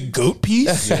Piece? Is it Goat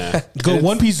Piece? Yeah.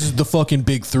 One Piece is the fucking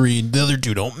big three, and the other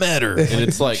two don't matter. And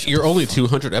it's like you're only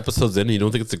 200 episodes in, and you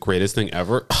don't think it's the greatest thing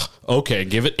ever. Okay,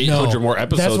 give it 800 more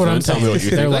episodes. that's what and I'm tell me saying. what you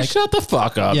They're think. Like, like- shut the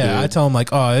fuck up, Yeah, dude. I tell them like,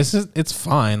 "Oh, it's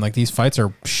fine. Like these fights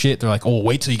are shit." They're like, "Oh,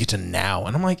 wait till you get to now,"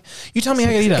 and I'm like, "You tell me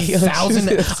I gotta eat 1,000?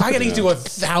 I gotta get to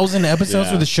 1,000 episodes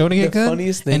Yeah. for the show to get The good,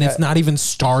 funniest thing and it's not even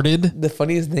started." The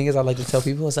funniest thing is I like to tell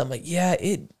people is I'm like, yeah,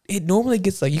 it normally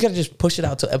gets like you gotta just push it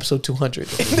out to episode 200,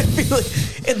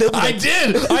 and they'll be like, I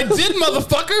did,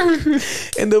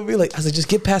 motherfucker. and they'll be like, I said, just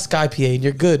get past Sky PA and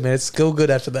you're good, man. It's still good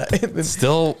after that. And then-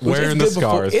 Still which is wearing the good before-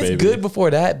 scars, it's baby. good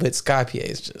before that, but Sky PA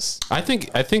is just I think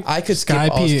I could Sky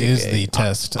skip all P is SKPA. the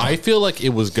test. I feel like it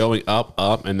was going up,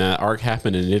 and that arc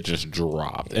happened, and it just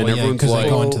dropped. And Well, yeah, everyone's because like, they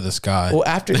go into the sky. Well,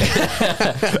 after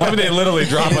I mean, they literally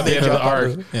drop at the end of the drop out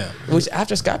arc. of- Yeah. which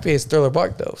after Sky PA is Thriller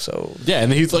Bark though, so Yeah,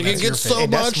 and he's like, it That's your gets so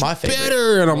favorite. That's much my favorite.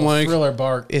 better, and I'm like, Thriller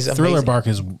Bark is Thriller amazing. Bark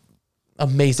is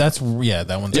amazing. that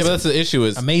one's yeah, but that's the issue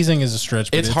is. amazing is a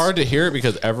stretch. But It's hard to hear it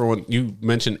because everyone you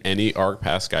mention any arc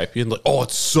past Skype and like, oh,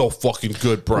 it's so fucking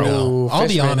good, bro. Ooh, I'll be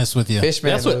Fishman. honest with you.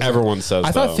 Fishman That's what was- everyone says.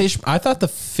 I though. thought the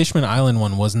Fishman Island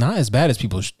one was not as bad as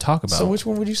people should talk about. So which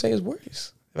one would you say is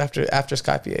worse after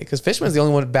Sky PA? Because Fishman's the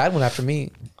only one bad one after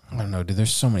me. I don't know, dude.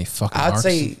 There's so many fucking. I'd arcs.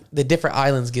 say the different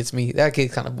islands gets me. That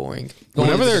gets kind of boring.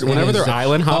 Whenever they're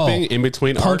island hopping in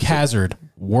between Punk arcs, Hazard,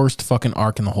 worst fucking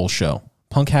arc in the whole show.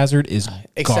 Punk Hazard is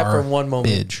Except for one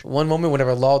moment. garbage. One moment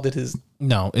whenever Law did his,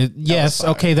 No, yes,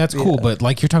 fire. okay, that's cool, but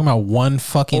like you're talking about one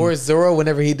fucking. or Zoro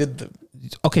whenever he did the.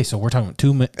 Okay, so we're talking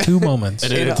about two moments.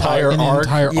 an In an entire in an arc.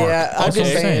 entire Yeah, arc. I'm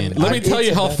just saying. Let me tell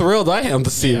you how thrilled I am to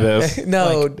see this.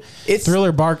 No, it's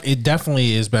Thriller Bark, it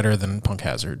definitely is better than Punk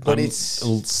Hazard. but I'm it's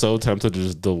so tempted to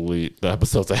just delete the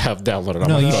episodes I have downloaded on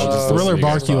No, my you phone. should, just Thriller listening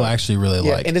Bark to you'll it. actually really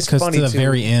Yeah, like. and it's because funny to the too.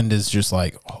 very end is just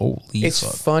like, holy it's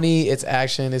fuck. funny. It's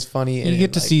action. It's funny. You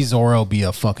get to see Zoro be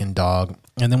a fucking dog.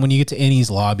 And then when you get to Eni's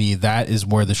lobby, that is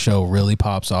where the show really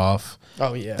pops off.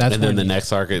 Oh yeah. That's And then when the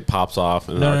next arc it pops off,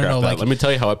 and the No, arc no, after no, that. like- Let me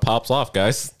tell you how it pops off,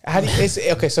 guys. How do you, it's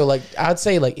okay. So like, I'd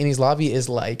say like Eni's lobby is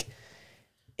like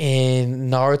in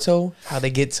Naruto, how they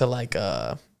get to like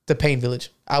the Pain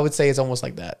Village. I would say it's almost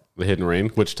like that. The Hidden Rain.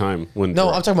 Which time? When? No,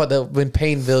 I'm talking about the when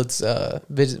Pain Village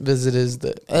visitors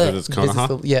the Visits Konoha? visits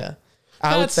the- yeah.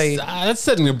 I would say that's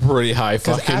setting a pretty high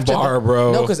 'cause fucking after bar, that-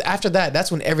 bro. No, because after that,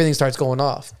 that's when everything starts going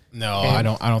off. No, And-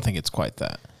 I don't think it's quite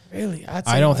that. Really,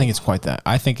 I don't think it's quite that.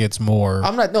 I think it's more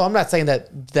I'm not. No, I'm not saying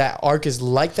that arc is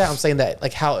like that. I'm saying that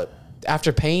like how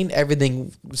after Pain,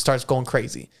 everything starts going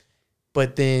crazy,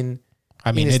 but then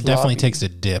I mean, Eni's it definitely lobby- takes a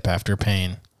dip after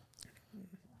Pain.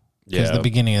 Because yeah. the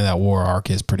beginning of that war arc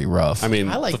is pretty rough. I mean,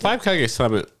 I like the Five Kage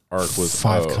Summit arc was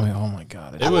five oh. coming. Oh my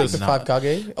god, It was the not- Five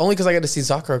Kage only because I got to see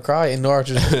Sakura cry and Naruto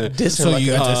just diss her. So like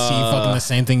you that. got to see fucking the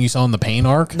same thing you saw in the Pain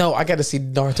arc. No, I got to see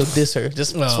Naruto diss her.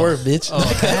 Just Oh. swear, bitch.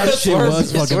 That shit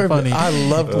was fucking Swerve. funny. I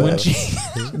loved when she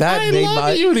that I made love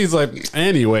my you. And he's like,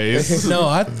 anyways. No,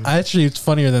 I actually it's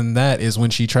funnier than that is when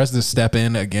she tries to step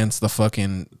in against the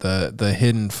fucking the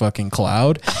hidden fucking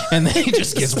cloud, and then he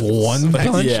just gets one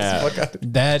punch. Yeah.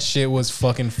 That shit was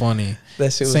fucking funny.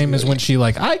 That shit was Same as good. when she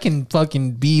like, I can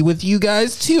fucking be with you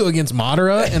guys too against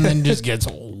Madara, and then just gets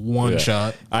one Yeah.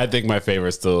 shot. I think my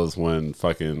favorite still is when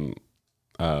fucking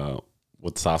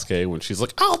with Sasuke when she's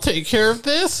like, "I'll take care of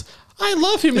this. I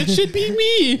love him. It should be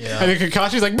me." And then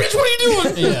Kakashi's like, "Bitch, what are you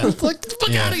doing?" Yeah. It's like, "Get the fuck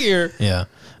Yeah. out of here." Yeah.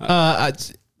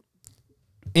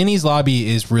 Eni's lobby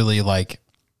is really like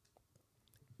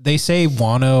they say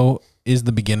Wano is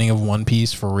the beginning of One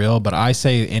Piece for real, but I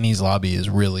say Eni's lobby is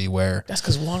really where That's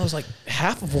because Wano's like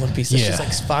half of One Piece. It's Yeah. just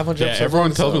like 500 Yeah, episodes.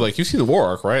 everyone tells me like, "You see the war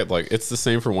arc, right?" Like, it's the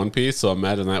same for One Piece. So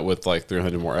imagine that with like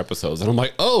 300 more episodes, and I'm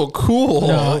like, "Oh, cool."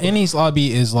 no, Eni's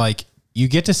lobby is like you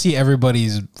get to see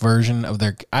everybody's version of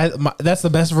their. That's the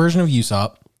best version of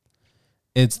Usopp.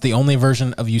 It's the only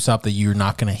version of Usopp that you're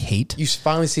not gonna hate. You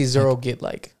finally see Zoro get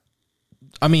like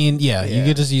I mean, yeah, you Yeah.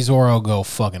 get to see Zoro go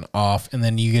fucking off, and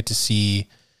then you get to see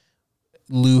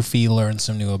Luffy learn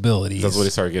some new abilities. That's what he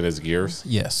started getting his gears.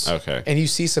 Yes, Okay. and you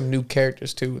see some new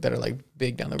characters too that are like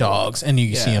big down the road. dogs, and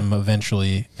you see Yeah. him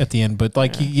eventually at the end. But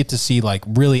like, you get to see like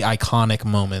really iconic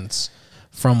moments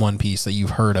from One Piece that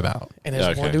you've heard about. And there's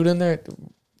Okay. one dude in there.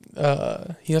 You know what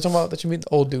I'm talking about that you meet the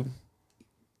old dude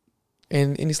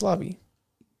in his lobby.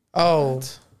 Oh.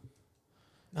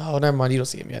 No, never mind. You don't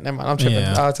see him yet. Never mind. I'm tripping.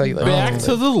 Yeah. I'll tell you later. Back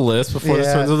to the list before this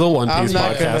Yeah. turns into the One I'm Piece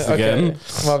not podcast gonna- again.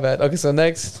 okay. My bad. Okay, so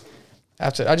next,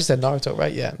 after I just said Naruto,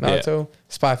 right? Yeah, Naruto.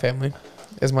 Spy Family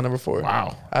is my number 4.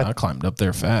 Wow. I climbed up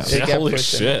there fast. It got Holy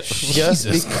pushed in. shit. Just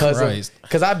Jesus because Christ.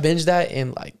 because I binged that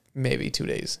in like maybe 2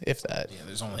 days, if that. Yeah,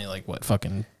 there's only like what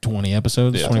fucking 20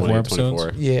 episodes, Yeah, 24 20, episodes.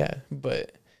 24. Yeah,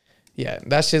 but yeah,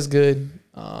 that shit's good.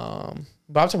 But I'm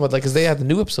talking about like because they have the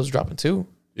new episodes dropping too.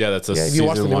 Yeah, that's a Yeah, have you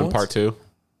watched the season new 1, ones? part 2.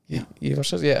 You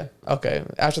watch those? Yeah. Okay.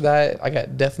 After that, I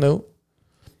got Death Note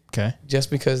Okay. just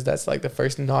because that's like the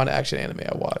first non-action anime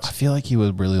I I watched. feel like he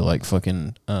would really like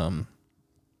fucking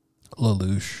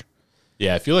Lelouch.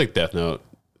 Yeah, if you like Death Note,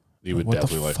 you would What the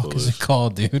definitely like fuck is it Lelouch.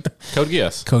 called, dude? Code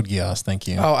Geass. Code Geass. Thank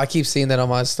you. Oh, I keep seeing that on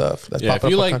my stuff. That's Yeah, if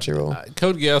popping you up like on Crunchyroll.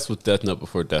 Code Geass was Death Note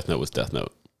before Death Note was Death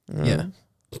Note. Yeah.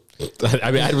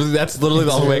 I mean, that's literally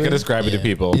the only way I can describe it to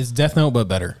people. It's Death Note, but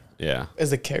better. Yeah. Is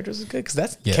the characters good? Because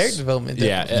that's Yes. character development.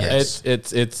 Yeah, Yes.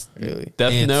 it's Really?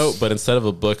 Death It's- Note, but instead of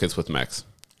a book, it's with mechs.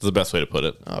 It's the best way to put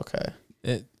it.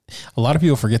 Okay. A lot of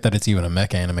people forget that it's even a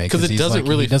mech anime 'Cause it doesn't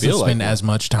really he doesn't feel like spend it. as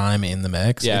much time in the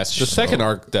mechs. Yeah, It's the just second so-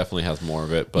 arc definitely has more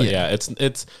of it, but Yeah. yeah,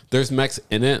 it's there's mechs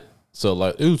in it. So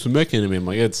like, ooh, it's a mech anime. I'm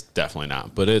like, it's definitely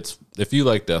not. But it's if you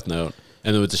like Death Note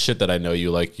and it was the shit that I know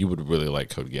you like, you would really like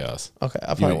Code Geass. Okay.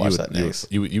 I'll probably watch that you next.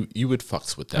 you would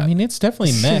fucks with that. I mean, it's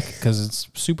definitely mech because it's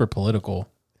super political.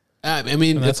 I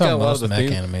mean, And it's that's got how a lot of most the mech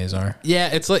themes. animes are. Yeah,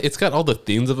 it's like it's got all the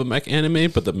themes of a mech anime,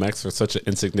 but the mechs are such an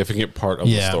insignificant part of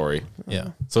the Yeah. story. Yeah.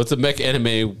 So it's a mech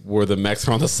anime where the mechs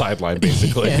are on the sideline,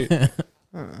 basically.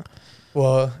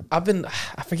 Well,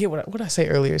 I forget what I say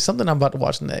earlier. Something I'm about to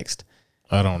watch next.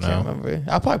 I don't know. Can't remember.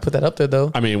 I'll probably put that up there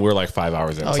though. I mean, we're like 5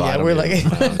 hours in. Oh so I yeah, don't we're like. even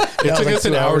know. It took like us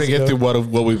an 2 hour to hours get ago. through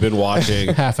what we've been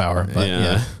watching. Half hour, but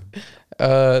yeah.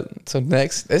 So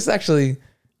next, this actually,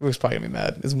 we're probably gonna be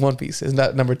mad. It's One Piece. It's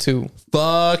not number 2.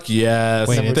 Fuck yes.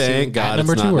 Wait, it's Thank at God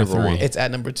number it's 2 not or number 3? 1. It's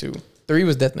at number 2. 3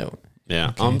 was Death Note.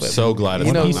 Yeah, I'm but so glad it's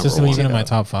you know, not One Piece number isn't 1. even in my know.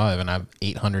 top 5, and I have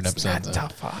 800 Not episodes. in.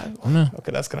 top 5. No.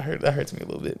 Okay, that's gonna hurt. That hurts me a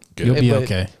little bit. You'll be But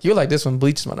okay. You like this one?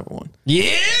 Bleach is my number 1.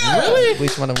 Yeah,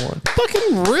 Bleach is my number 1.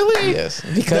 fucking really? Yes,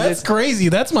 because That's it's crazy.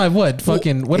 That's my what?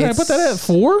 Fucking what did I put that at?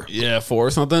 4? Yeah, 4 or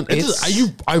something.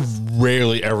 I've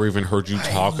rarely ever even heard you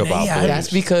talk about yeah, Bleach. that's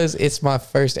because it's my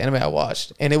first anime I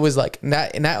watched, and it was like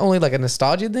not only like a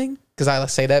nostalgia thing because I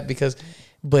say that because,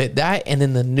 but that and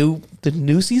then the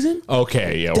new season.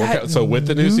 Okay, yeah. That So with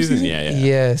the new season, season? yeah.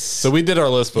 Yes. So we did our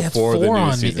list Yeah, it's before the 4 new on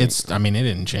me. season. It's. I mean, it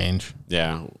didn't change.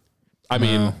 Yeah. I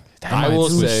mean, That I might will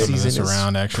switch say Some of this season is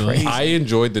around actually. crazy. I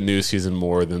enjoyed the new season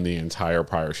more than the entire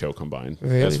prior show combined.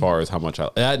 Really? As far as how much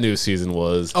that new season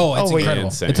was. Oh, it's Oh, wait. incredible.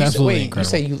 Insane. It's absolutely Wait,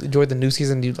 incredible. you say you enjoyed the new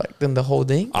season? You like than the whole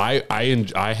thing?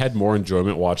 I had more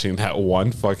enjoyment watching that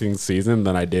one fucking season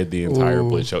than I did the entire Ooh.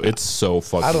 Bleach show. It's so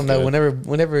fucking. I don't know. good.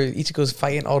 Whenever Ichigo's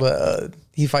fighting all the,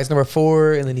 he fights number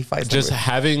 4, and then he fights Just number,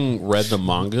 having read the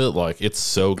manga, like it's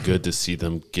so good to see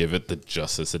them give it the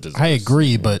justice it deserves. I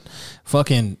agree, but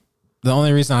fucking the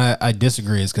only reason I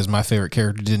disagree is because my favorite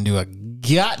character didn't do a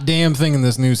goddamn thing in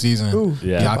this new season.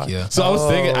 Yeah. Yakuya. So I was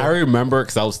thinking, I remember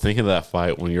because I was thinking of that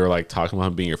fight when you were like talking about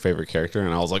him being your favorite character,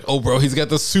 and I was like, oh, bro, he's got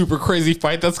this super crazy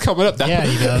fight that's coming up. Yeah,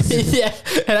 he does. Yeah.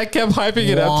 And I kept hyping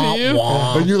it up to you.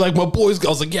 Wah. And you're like, my boy's, I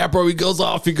was like, yeah, bro, he goes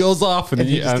off. And, and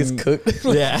he you- just gets and- cooked.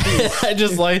 Yeah. I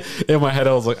just like, in my head,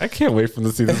 I was like, I can't wait for them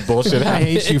to see this bullshit I happen.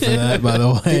 hate you for that, by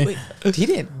the way. Wait, he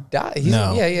didn't die. He's,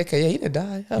 No. Yeah, okay, yeah, he didn't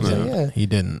die. I was like, yeah. He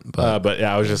didn't. But But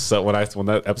yeah, I was just when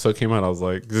that episode came out, I was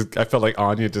like, I felt like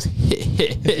Anya just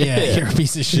yeah, you're a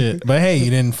piece of shit. But hey, you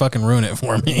didn't fucking ruin it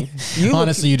for me. You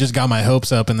Honestly, you just got my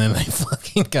hopes up, and then they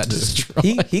fucking got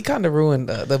destroyed. He kind of ruined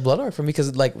the blood art for me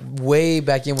because like way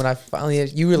back in when I finally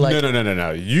you were like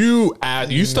no.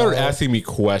 You started asking me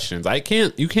questions.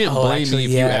 You can't oh, blame actually, me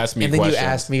if yeah. you ask me and then questions. you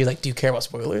asked me like, do you care about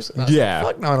spoilers? And I was Yeah.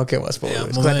 like, fuck no, I don't care about spoilers. Yeah,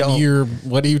 'cause well, I then don't.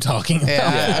 what are you talking about?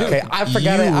 Yeah, okay. I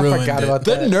forgot. You I ruined forgot it. about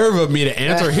The that. nerve of me to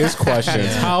answer his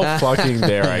questions. How fucking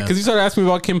dare I? Because you started asking me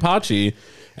about Kimpachi,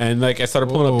 and like I started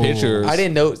pulling Whoa. up pictures. I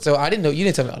didn't know. So I didn't know. You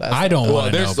didn't tell me all that. I don't Well, want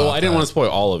to know there's. about I didn't that. want to spoil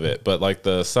all of it, but like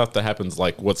the stuff that happens,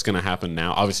 like what's going to happen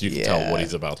now. Obviously, you can tell Yeah. what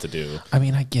he's about to do. I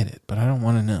mean, I get it, but I don't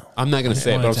want to know. I'm not going to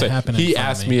say it, want but I'm to saying happen in he front of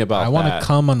asked me about I want that. to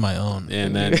come on my own.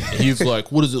 And then he's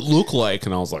like, "What does it look like?"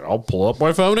 And I was like, "I'll pull up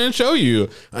my phone and show you."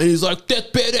 And he's like, "That's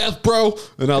badass, bro."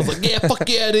 And I was like, "Yeah, fuck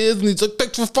yeah, it is." And he's like,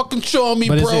 "Thanks for fucking showing me,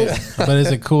 But bro."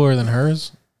 is it cooler than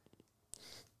hers?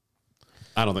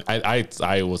 I don't think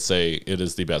I would say it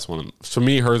is the best one. For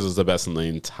me, hers is the best in the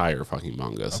entire fucking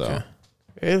manga. So Okay.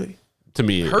 Really? to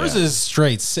me, Hers yeah. is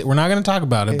straight. We're not going to talk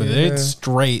about it, but Yeah. it's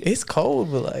straight. It's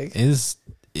cold, but like Is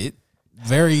it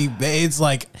very? It's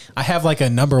like I have like a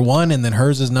number 1, and then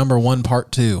hers is number 1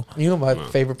 part 2. you know my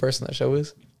favorite person that show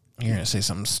is You're gonna say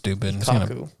something stupid. It's gonna-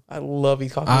 Kaku. I love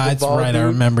Ikaku. That's right. I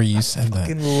remember you said that.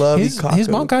 fucking love His Ikaku.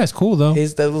 manga is cool though.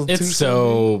 His that little It's two-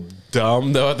 so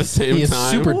dumb though. At the same He is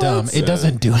time, super dumb. What? It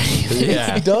doesn't do anything.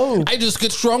 Yeah, dope. I just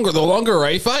get stronger the longer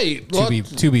I fight. What?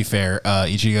 To be fair,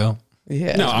 Ichigo.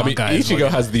 Yeah. No, I mean Bankai is Ichigo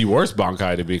like- has the worst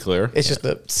Bankai, to be clear. It's just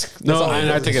the No, that's all and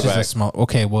it I is. take it It's just back. a small.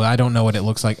 Okay, well, I don't know what it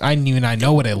looks like. I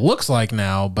know what it looks like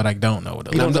now, but I don't know what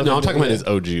it No, looks I'm don't know talking the- about his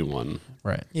OG one.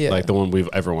 Right. Yeah. Like the one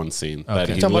everyone's seen. That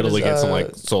Okay. he Talking about literally his, gets in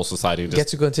like Soul Society and just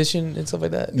Getsugo and Tisshin and stuff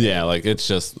like that. yeah, like it's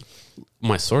just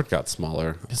my sword got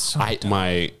smaller. It's so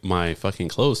my fucking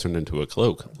clothes turned into a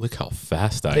cloak. Look how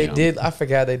fast I They am. did. I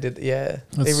forgot they did. Yeah.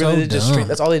 They That's really so did just dumb. strength.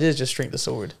 That's all they did is just strength the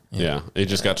sword. Yeah, it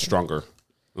just got stronger.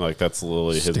 Like that's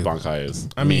literally his Stupid. Bankai is.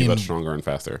 I mean- but stronger and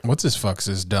faster. What's his fucks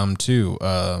is dumb too.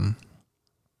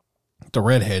 The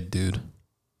redhead dude,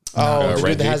 Oh, the dude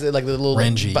Renji? that has it like the little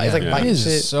Renji. Like, it's like Yeah. biting His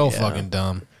shit. is so Yeah. fucking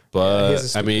dumb. But his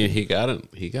is I mean, he got a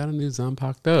new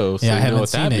Zanpakuto. So Yeah, I you know haven't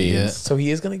what that seen it means. yet. So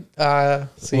he is gonna.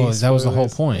 See, Well, that was the whole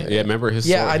spoilers. point. Yeah, remember his.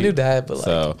 Yeah, sword, I knew that, but like,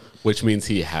 So, which means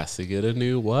he has to get a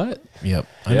new what? Yep.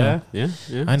 I know. Yeah.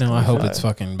 I know. I hope God. it's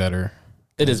fucking better.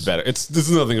 It is better. This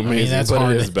is nothing amazing, that's but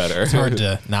hard. it is better. It's hard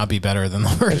to not be better than the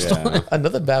first Yeah. one.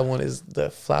 another bad one is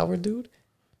the flower dude.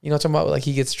 You know what I'm talking about? Like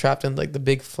he gets trapped in like the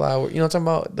big flower. You know what I'm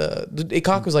talking about? The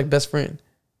Ikaku's like best friend.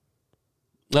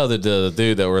 No, the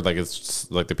dude that were like it's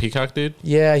like the peacock dude.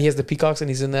 Yeah, he has the peacocks and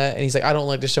he's in that, and he's like, I don't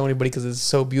like to show anybody because it's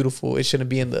so beautiful. It shouldn't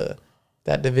be in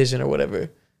that division or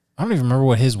whatever. I don't even remember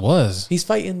what his was. He's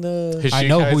fighting the. His I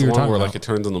know Shikai who is you're one talking where about. like it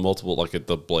turns into multiple, like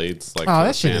the blades. Like Oh,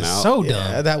 that shit fan is out. so dumb.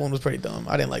 Yeah, that one was pretty dumb.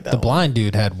 I didn't like that. The one. blind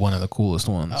dude had one of the coolest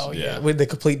ones. Oh yeah. Yeah. With the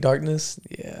complete darkness.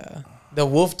 Yeah. The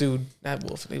wolf dude, not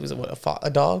wolf. He was a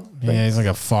dog. Yeah, he's like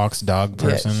a fox dog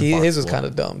person. His was kind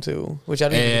of dumb too, which I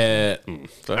didn't.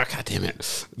 God damn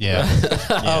it! Yeah.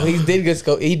 Oh, he did just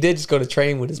go. He did just go to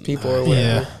train with his people or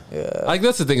whatever. Yeah. Like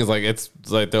that's the thing is like it's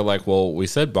like they're like, well, we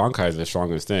said Bankai is the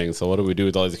strongest thing, so what do we do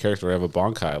with all these characters who have a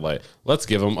Bankai? Like, let's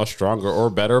give them a stronger or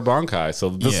better Bankai. So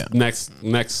this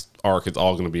next arc is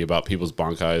all going to be about people's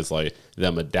Bankais, like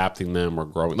them adapting them or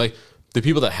growing. Like the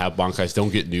people that have Bankais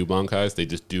don't get new Bankais; they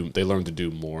just do. They learn to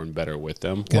do more and better with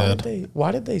them.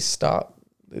 Why did they stop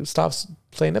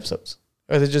playing episodes?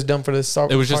 Or are they just done for this?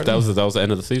 It was just that was the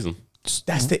end of the season.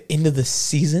 That's the end of the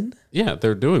season. Yeah,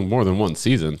 they're doing more than one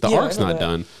season. The arc's not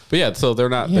done, but yeah, so they're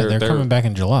not. Yeah, they're coming back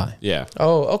in July. Yeah.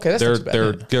 Oh, okay. That's not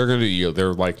they're bad. gonna do.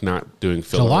 They're like not doing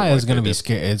filler. July like is going to they be did.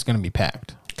 scared. It's going to be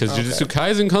packed. Because Jujutsu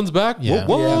Kaisen comes back. Yeah.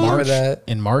 What? Yeah, I remember March, that.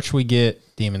 In March, we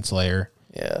get Demon Slayer.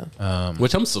 Yeah.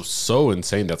 Which I'm so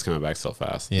insane that's coming back so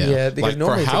fast. Yeah. Yeah. Because Like for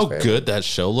normally it how takes forever. good that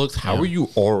show looks, how are you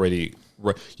already?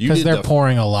 You Because did they're the,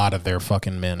 pouring a lot of their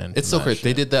fucking men in. It's so crazy.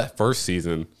 They did that first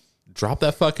season, dropped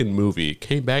that fucking movie,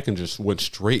 came back and just went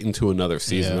straight into another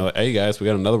season. Yeah. They're like, hey guys, we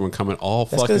got another one coming. All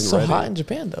That's fucking because it's so ready. hot in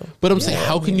Japan, though. But I'm saying,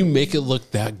 how can you make it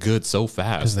look that good so Because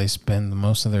fast? they spend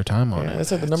most of their time on Yeah, it.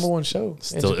 that's like the number one show. in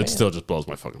Still, Japan. it still just blows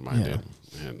my fucking mind, Yeah. dude.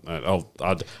 And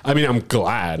I mean, I'm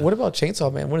glad. What about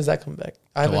Chainsaw Man? When does that come back?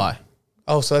 July.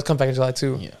 Oh, so that's come back in July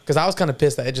too. Yeah. Because I was kind of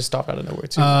pissed that it just stopped out of nowhere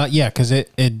too. Yeah, because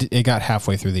it got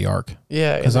halfway through the arc.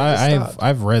 Yeah, Because and then it stopped.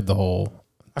 I've read the whole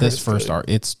heard this it's first good. arc.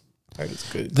 It's I heard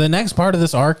it's good. the next part of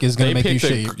this arc is going to make you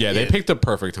picked shake. they picked the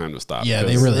perfect time to stop. Yeah,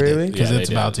 they 'cause- really Really? did because Yeah, it's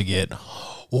they about did. to get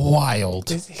wild.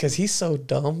 Because he's so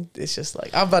dumb. It's just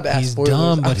like I'm about to ask He's spoilers.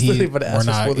 dumb, I'm but literally about to we're ask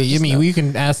for not. spoilers I just mean, now. we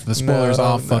can ask the spoilers No,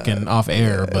 off no. fucking off air,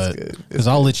 Yeah, it's but good. It's because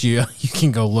I'll let you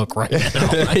can go look right now.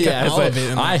 yeah, it's all like, of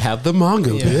it in I have the manga,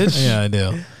 bitch. Yeah, I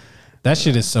do. That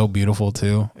shit is so beautiful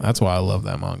too. That's why I love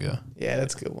that manga. Yeah,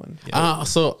 that's a good one.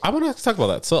 So I want to talk about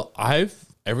that. So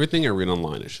everything I read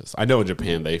online is just I know in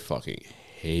Japan they fucking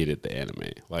hated the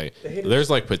anime. Like there's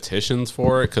like petitions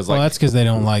for it because Well, like that's because they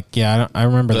don't like. Yeah, I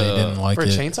remember they didn't like For it.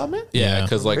 Chainsaw Man? yeah, yeah.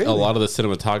 because like a Really? lot of the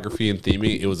cinematography and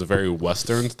theming it was a very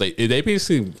western. They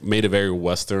basically made a very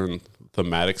western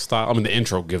thematic style. I mean the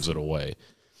intro gives it away.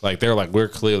 Like they're like we're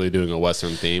clearly doing a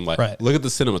western theme. Like Right. look at the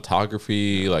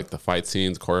cinematography, like the fight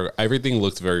scenes, everything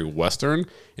looks very western.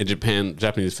 In Japan,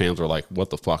 Japanese fans were like,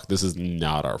 "What the fuck? This is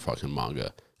not our fucking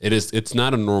manga. It's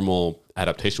not a normal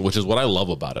adaptation," which is what I love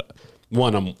about it.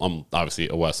 One, I'm obviously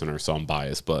a Westerner, so I'm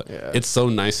biased, but it's so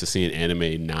nice to see an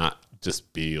anime not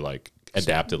just be like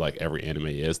adapted like every anime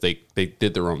is. They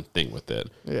did their own thing with it.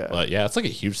 Yeah. But yeah, it's like a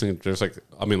huge thing. There's like,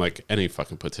 I mean, like any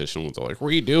fucking petition was like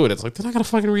redo it. It's like they're not gonna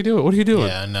fucking redo it. What are you doing?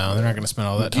 Yeah, no, they're not going to spend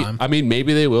all that time. I mean,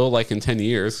 maybe they will like in 10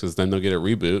 years because then they'll get a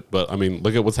reboot. But I mean,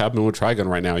 look at what's happening with Trigun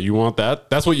right now. You want that?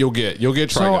 That's what you'll get. You'll get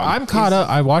Trigun. So I'm caught up.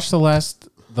 I watched the last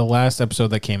episode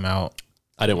that came out.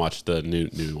 I didn't watch the new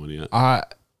one yet.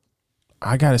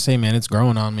 I gotta say, man, it's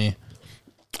growing on me.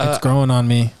 It's growing on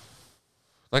me.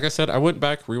 Like I said, I went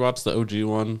back, rewatched the OG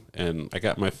one, and I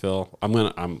got my fill. I'm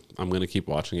gonna keep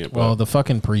watching it. But Well, the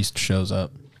fucking priest shows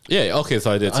up. yeah, okay,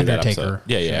 so I did see that Undertaker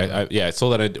episode. Yeah, I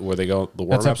saw that where they go the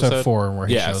war That's episode 4 where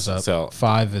he shows up. So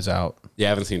 5 is out. yeah, I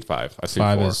haven't seen 5. I've seen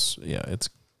 5 4. is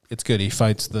it's good. He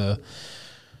fights the.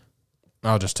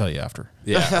 I'll just tell you after.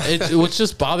 Yeah, what's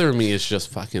just bothering me is just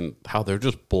fucking how they're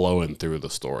just blowing through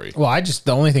the story. Well,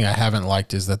 the only thing I haven't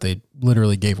liked is that they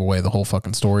literally gave away the whole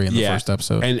fucking story in the first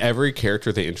episode. And every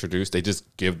character they introduce, they just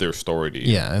give their story to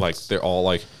you. Yeah, like they're all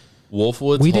like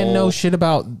Wolfwood's. We didn't know shit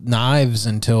about knives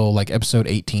until like episode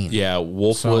 18. Yeah,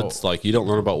 Wolfwood's like you don't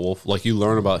learn about Wolf. Like you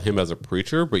learn about him as a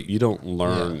preacher, but you don't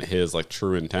learn his like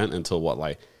true intent until what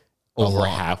like over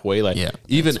halfway. Like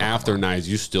even after knives,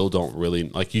 you still don't really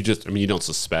like. You just you don't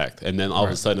suspect, and then all of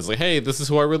a sudden it's like, hey, this is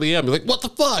who I really am. You're like, what the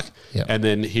fuck? Yeah. And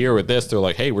then here with this, they're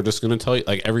like, hey, we're just gonna tell you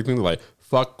like everything. They're like,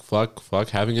 fuck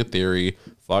having a theory.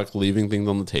 Fuck leaving things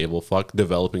on the table. Fuck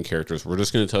developing characters. We're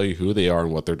just gonna tell you who they are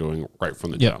and what they're doing right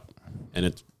from the jump. And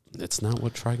it's not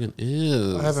what Trigun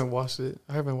is. I haven't watched it.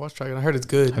 I haven't watched Trigun. I heard it's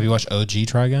good. Have you watched OG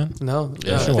Trigun? No.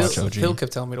 Yeah. You should watch OG. Phil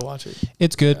kept telling me to watch it.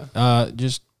 It's good.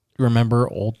 Just remember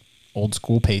old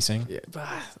school pacing. Yeah, but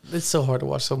it's so hard to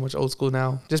watch so much old school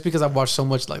now. Just because I've watched so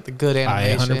much like the good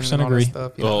animation 100% and all agree. that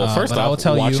stuff. You know? Well, first but I will off,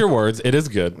 tell watch you- your words. It is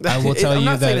good. I will tell I'm you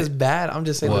not saying that it's bad. I'm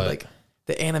just saying that, What? like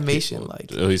the animation,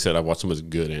 like He said I watched so much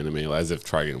good anime, as if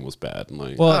Trigun was bad. And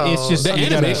like, well, it's just the you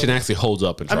gotta- animation actually holds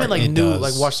up in Trigun. I mean, like It new, does.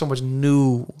 like watch so much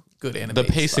new good anime. The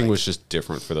pacing was just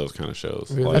different for those kind of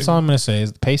shows. Really? That's all I'm gonna say.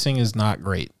 Is the pacing is not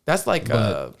great. That's like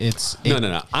No.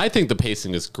 I think the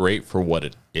pacing is great for what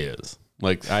it is.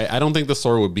 Like, I don't think the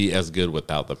story would be as good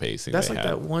without the pacing. That's like had.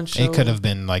 that one show. It could have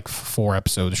been like 4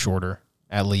 episodes shorter,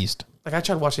 at least. Like I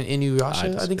tried watching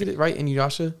Inuyasha. I think it is right.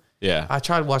 Inuyasha. Yeah. I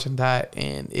tried watching that,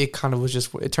 and it kind of was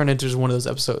just. It turned into just one of those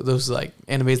episodes, those like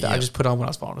animes that I just put on when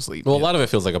I was falling asleep. Well, a lot of it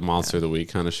feels like a Monster of the Week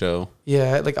kind of show.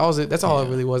 Yeah, like that's all it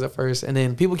really was at first, and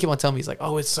then people keep on telling me it's like,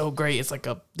 oh, it's so great. It's like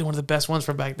one of the best ones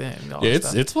from back then. And all Yeah, that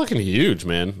stuff. it's fucking huge,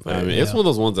 man. I mean, it's one of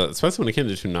those ones that, especially when it came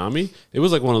to Toonami, it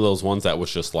was like one of those ones that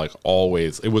was just like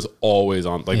always. It was always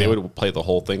on. Like they would play the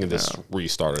whole thing and just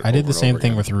restart it. I did the same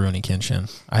thing with Rurouni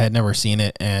Kenshin. I had never seen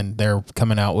it, and they're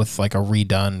coming out with like a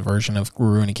redone version of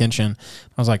Rurouni Kenshin. I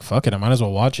was like, fuck it, I might as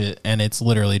well watch it. And it's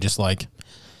literally just like,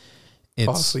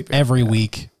 it's every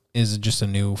week is just a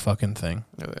new fucking thing.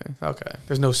 Really? Okay.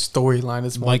 There's no storyline.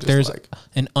 It's more Like just there's like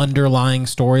an underlying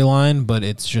storyline, but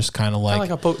it's just kind of like,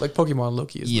 like Pokemon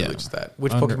Loki is really just that.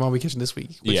 Which Pokemon we catching this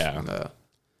week? I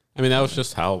mean, that was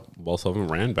just how most of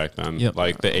them ran back then. Yep.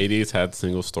 Like the 80s had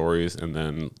single stories, and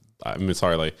then, I mean,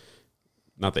 sorry, like,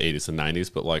 not the 80s and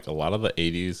 90s, but like a lot of the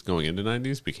 80s going into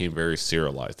 90s became very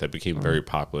serialized. That became very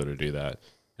popular to do that.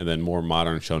 And then more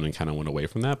modern shonen kind of went away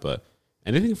from that. But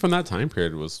anything from that time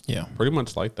period was pretty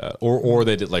much like that. Or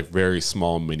they did like very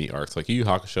small mini arcs. Like Yu Yu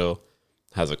Hakusho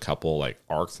has a couple like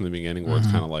arcs in the beginning where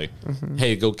it's kind of like,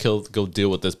 hey, go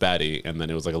deal with this baddie, and then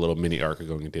it was like a little mini arc of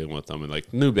going and dealing with them, and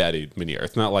like new baddie mini arc.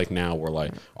 It's not like now where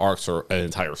like arcs are an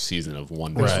entire season of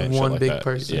one person, one like big that.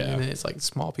 person, and then it's like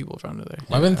small people trying to there.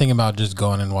 I've been thinking about just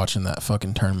going and watching that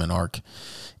fucking tournament arc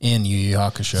in Yu Yu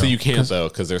Hakusho. So you can't though,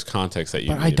 because there's context that you.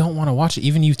 But need. I don't want to watch it.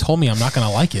 Even you told me I'm not going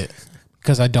to like it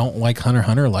because I don't like Hunter x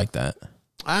Hunter like that.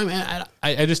 I mean,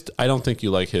 I don't think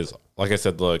you like his. Like I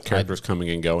said, the characters coming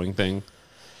and going thing.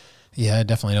 Yeah, I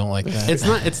definitely don't like that.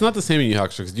 It's not the same in Yu Yu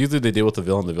Hakusho, because usually they deal with the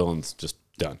villain. The villain's just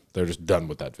done. They're just done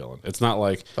with that villain. It's not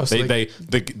like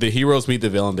the heroes meet the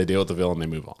villain, they deal with the villain, they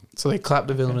move on. So they clap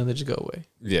the villain and then just go away.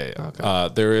 Yeah.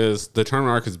 Okay. There is the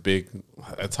tournament arc is big.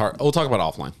 It's hard. We'll talk about it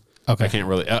offline. Okay. I can't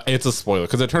really. It's a spoiler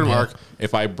because the tournament arc.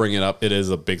 If I bring it up, it is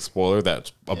a big spoiler.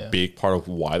 That's a big part of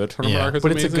why the tournament arc is.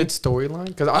 But amazing. it's a good storyline.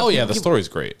 Because the story's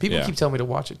great. People keep telling me to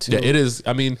watch it too. Yeah, it is.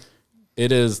 I mean,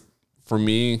 it is for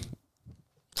me.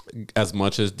 As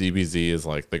much as DBZ is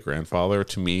like the grandfather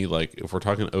to me, like if we're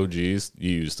talking OGs,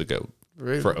 you use the GOAT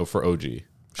for OG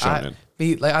shonen.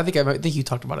 I think you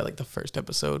talked about it like the first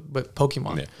episode, but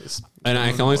Pokemon. Is and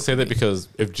I can only say that because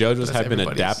if JoJo's had been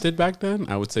adapted back then,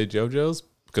 I would say JoJo's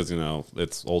because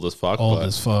it's old as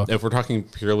fuck. If we're talking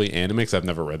purely anime, because I've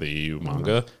never read the EU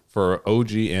manga for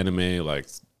OG anime like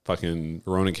fucking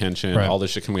Rurouni Kenshin, all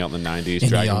this shit coming out in the 90s,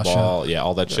 Dragon Ball,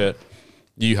 all that shit.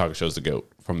 Yu Yu Hakusho's the GOAT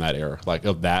from that era, like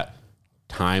of that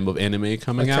time of anime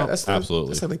coming out. Absolutely,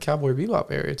 that's like the Cowboy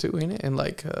Bebop area too, ain't it? And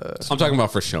like, I'm talking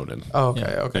about for shonen. Oh,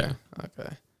 okay.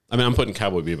 I mean, I'm putting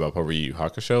Cowboy Bebop over Yu Yu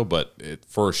Hakusho, but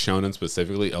for shonen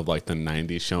specifically, of like the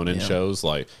 90s shonen shows,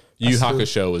 like Yu Yu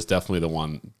Hakusho is definitely the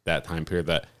one that time period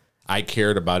that I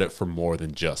cared about it for more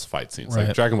than just fight scenes.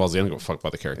 Like Dragon Ball Z, I don't give a fuck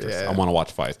about the characters. I want to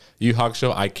watch fights. Yu Yu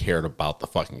Hakusho, I cared about the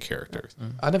fucking characters.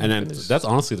 That's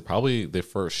honestly probably the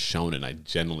first shonen I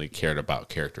genuinely cared about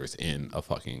characters in a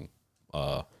fucking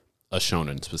a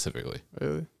shonen specifically.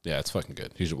 Really? Yeah, it's fucking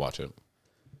good. You should watch it.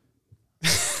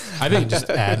 I think just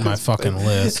add my fucking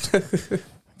list.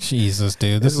 Jesus,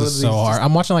 dude, this is so hard.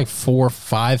 I'm watching like 4 or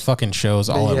 5 fucking shows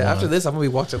all at once. After this, I'm gonna be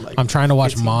watching like. I'm trying to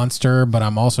watch Monster, but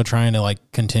I'm also trying to like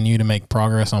continue to make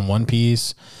progress on One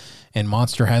Piece. And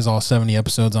Monster has all 70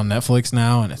 episodes on Netflix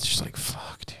now, and it's just like,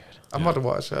 fuck, dude. I'm about to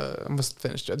watch. I must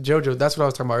finish JoJo. That's what I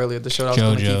was talking about earlier. The show I was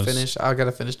going to keep finish. I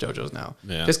gotta finish JoJo's now.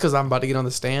 Yeah. Just because I'm about to get on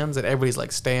the stands, and everybody's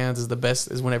like, stands is the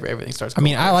best. Is whenever everything starts. I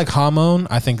mean, I like Hamon.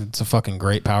 I think it's a fucking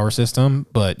great power system,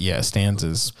 but yeah, stands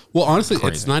is honestly,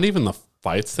 crazy. It's not even the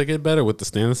fights that get better with the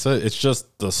stands set. It's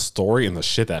just the story and the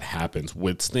shit that happens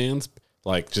with stands.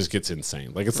 Like, just gets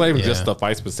insane. Like, it's not even just the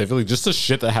fight specifically, just the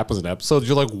shit that happens in episodes.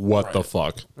 You're like, what the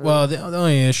fuck? Well, the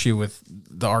only issue with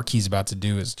the arc he's about to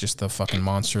do is just the fucking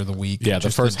Monster of the Week. Yeah, the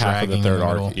first half of the third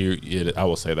arc, I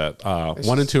will say that.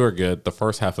 1 and 2 are good. The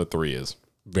first half of 3 is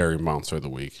very Monster of the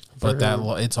Week. But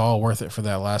it's all worth it for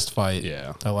that last fight.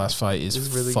 Yeah. That last fight is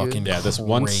really fucking good. This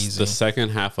once the second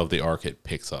half of the arc, it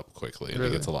picks up quickly and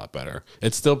it gets a lot better.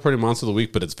 It's still pretty Monster of the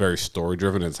Week, but it's very story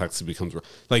driven, and it actually becomes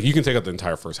like you can take out the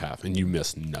entire first half and you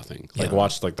miss nothing. Like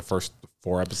watch like the first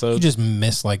 4 episodes. You just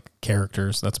miss like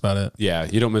characters. That's about it. Yeah,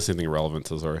 you don't miss anything relevant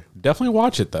to the story. Definitely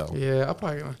watch it though. Yeah, I'll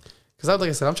probably because like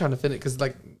I said, I'm trying to finish because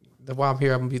like while I'm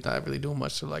here, I'm not really doing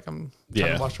much. So like I'm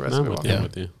trying to watch the rest of it.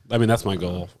 With you. I mean, that's my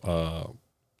goal.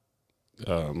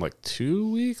 like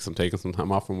 2 weeks. I'm taking some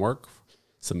time off from work,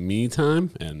 some me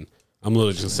time, and I'm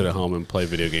literally just sit at home and play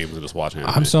video games and just watch anime.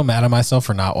 I'm so mad at myself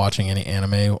for not watching any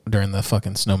anime during the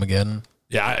fucking Snowmageddon.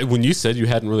 Yeah, when you said you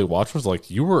hadn't really watched, was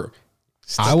like you were.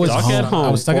 I was stuck at home. I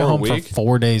was stuck at for a home for week.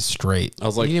 4 days straight. I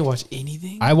was like, You didn't watch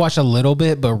anything? I watched a little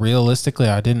bit, but realistically,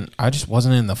 I didn't. I just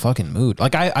wasn't in the fucking mood.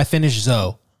 Like I finished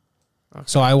Zoe,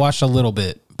 so I watched a little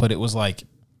bit, but it was like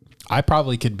I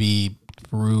probably could be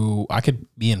through. I could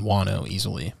be in Wano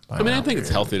easily. I mean, I think it's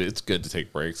healthy. It's good to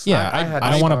take breaks. Yeah, I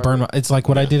I don't want to burn. It's like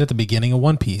what I did at the beginning of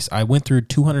One Piece. I went through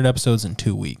 200 episodes in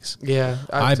 2 weeks. Yeah.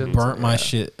 I burnt my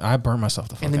shit. I burnt myself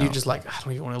the fuck And then out. you're just like, I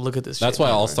don't even want to look at this That's shit why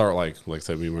I'll anymore. start like I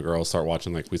said, me and my girl start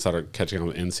watching we started catching on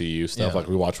with NCU stuff. Yeah. Like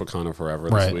we watched Wakanda Forever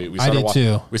this Right. week. We I started did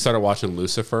too. We started watching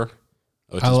Lucifer,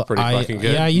 which is pretty fucking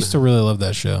good. Yeah, I used to really love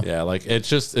that show. Yeah, like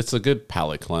it's a good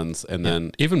palate cleanse. And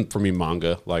then even for me,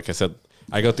 manga, like I said,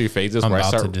 I go through phases I'm where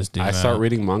about to just do I that. start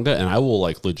reading manga and I will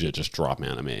like legit just drop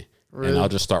anime. And Really? I'll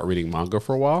just start reading manga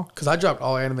for a while. Because I dropped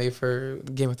all anime for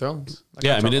Game of Thrones. Like,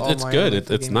 Yeah, I mean dropped all it's my good. anime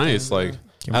for It's Game of nice. Thrones, Like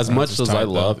Game of as Thrones much is as I tight,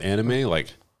 love anime,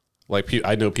 like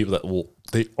I know people that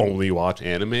they only watch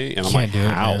anime, and I'm like, Can't do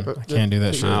it, how? man. I can't do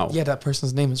that shit. How? Yeah, that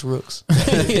person's name is Rooks.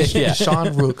 Yeah.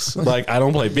 Sean Rooks. Like I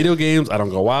don't play video games. I don't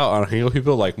go out. I don't hang out with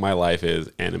people. Like my life is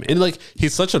anime. And like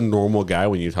he's such a normal guy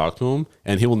when you talk to him,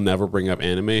 and he will never bring up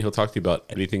anime. He'll talk to you about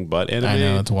anything but anime. I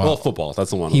know, it's wild. Well, football. That's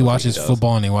the one. He other thing watches does.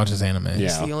 football and he watches anime. Yeah.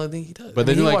 That's the only thing he does. But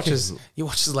then he like- watches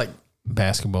like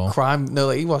Basketball. crime. No,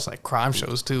 like he watches like crime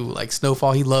shows too. Like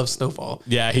Snowfall. He loves Snowfall.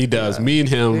 Yeah, he does. Me and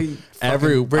He him. fucking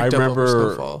I bricked up over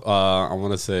remember. Snowfall. I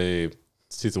want to say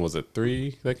season was it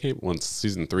 3 that came when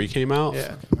season 3 came out.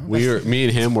 Yeah. Me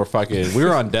and him were we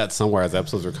were on debt somewhere as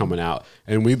episodes were coming out,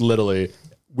 and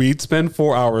we'd spend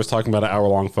 4 hours talking about an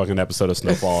hour-long fucking episode of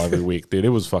Snowfall every week, dude. It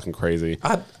was fucking crazy.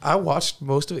 I watched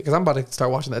most of it because I'm about to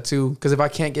start watching that too. Because if I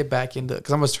can't get back into,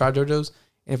 because I'm gonna try JoJo's,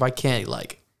 and if I can't,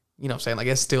 like, you know what I'm saying, like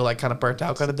it's still like kind of burnt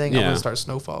out kind of thing, I'm Yeah. gonna start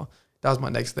Snowfall. That was my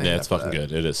next thing. Yeah, it's after fucking that.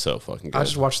 good. It is so fucking good. I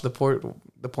just watched the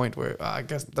point where I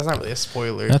guess that's not really a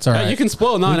spoiler. That's all Yeah, right. you can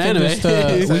spoil we can non-anime.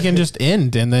 just, we can just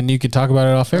end and then you could talk about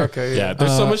it off air. okay. yeah,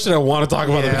 there's so much that I want to talk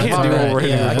about that we can't my do bad. what we're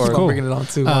hitting Yeah, that's record. what cool. I'm bringing it on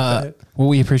too. My bad. Well,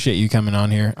 we appreciate you coming on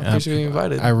here. I appreciate being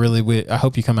invited. I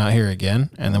hope you come out here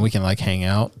again and then we can like hang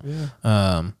out.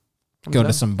 Yeah. Go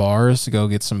to some bars, go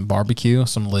get some barbecue,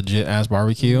 some legit ass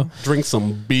barbecue. Drink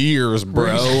some beers,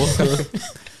 bro.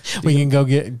 We can go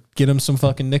get them some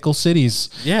fucking Nickel Cities.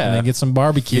 Yeah. And then get some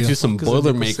barbecue. Get you some Focus on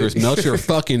Boilermakers. Nickel Melt your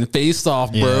fucking face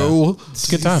off, bro. It's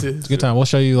a good time. It's a good time. We'll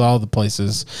show you all the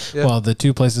places. Yeah. Well, the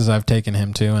 2 places I've taken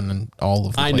him to, and then all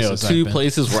of the I know places 2 I've been.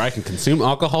 places where I can consume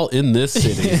alcohol in this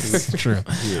city. It's true.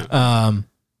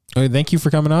 Okay, thank you for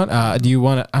coming on. Do you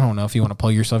want to? I don't know if you want to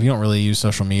plug yourself. You don't really use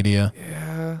social media.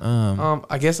 Yeah.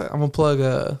 I guess I'm gonna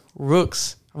plug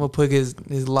Rooks. I'm gonna plug his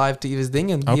live TV, his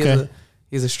thing, and Okay.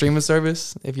 he has a streaming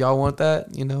service. If y'all want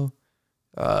that, you know,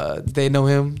 they know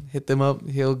him. Hit them up.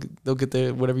 They'll get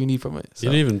their whatever you need from it. So.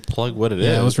 You didn't even plug what it is.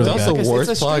 Yeah, it was really That's good. the It's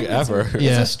worst a plug streaming ever. service.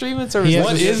 Yeah. It's a streaming service. He has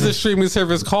What a- is the streaming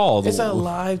service called? It's a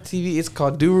live TV. It's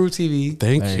called Duru TV.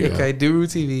 Thank There you. you go. Okay, Duru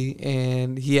TV,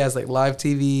 and he has like live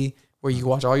TV where you can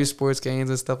watch all your sports games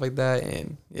and stuff like that.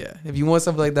 And yeah, if you want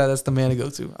something like that, that's the man to go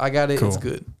to. I got it. Cool. It's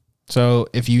good. So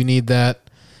if you need that,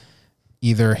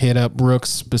 either hit up Brooks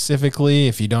specifically.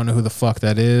 If you don't know who the fuck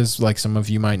that is, like some of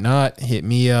you might not, hit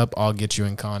me up. I'll get you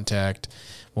in contact.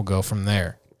 We'll go from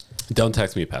there. Don't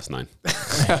text me past 9.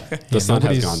 Yeah, The sun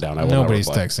has nobody's- gone down. I will not Nobody's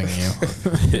reply.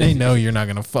 texting you. They know you're not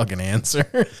gonna fucking answer.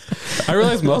 I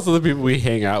realize most of the people we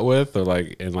hang out with are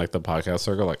like in like the podcast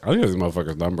circle. Like I don't know this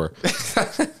motherfucker's number.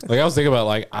 Like I was thinking about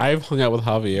like I've hung out with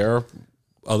Javier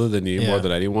other than you Yeah. more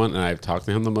than anyone, and I've talked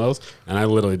to him the most. And I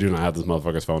literally do not have this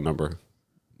motherfucker's phone number.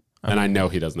 And I know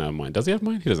he doesn't have mine. Does he have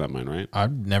mine? He doesn't have mine, right?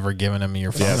 I've never given him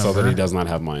your phone Yeah, number. so that he does not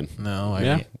have mine. No,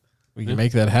 Yeah. we can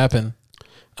make that happen.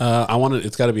 I want to.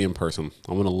 It's got to be in person.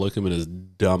 I want to look him in his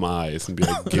dumb eyes and be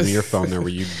like, "Give me your phone number,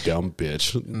 you dumb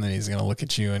bitch." And then he's gonna look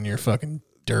at you in your fucking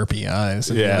derpy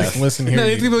eyes. And Yeah. be like, listen here. No,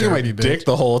 you he's gonna look at my derpy bitch." dick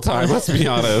the whole time. Let's be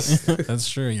honest. That's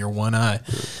true. You're one eye.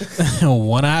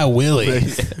 One eye Willie.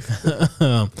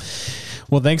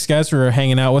 Well, thanks guys for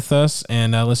hanging out with us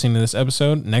and listening to this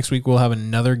episode. Next week we'll have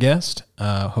another guest.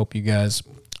 Hope you guys,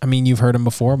 I mean, you've heard him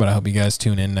before, but I hope you guys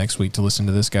tune in next week to listen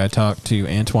to this guy talk to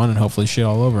Antoine and hopefully shit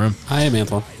all over him. I am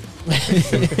Antoine.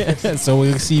 So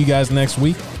we'll see you guys next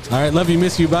week. All right, love you,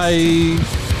 miss you, bye.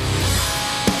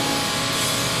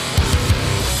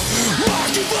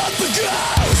 Give up the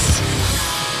gun!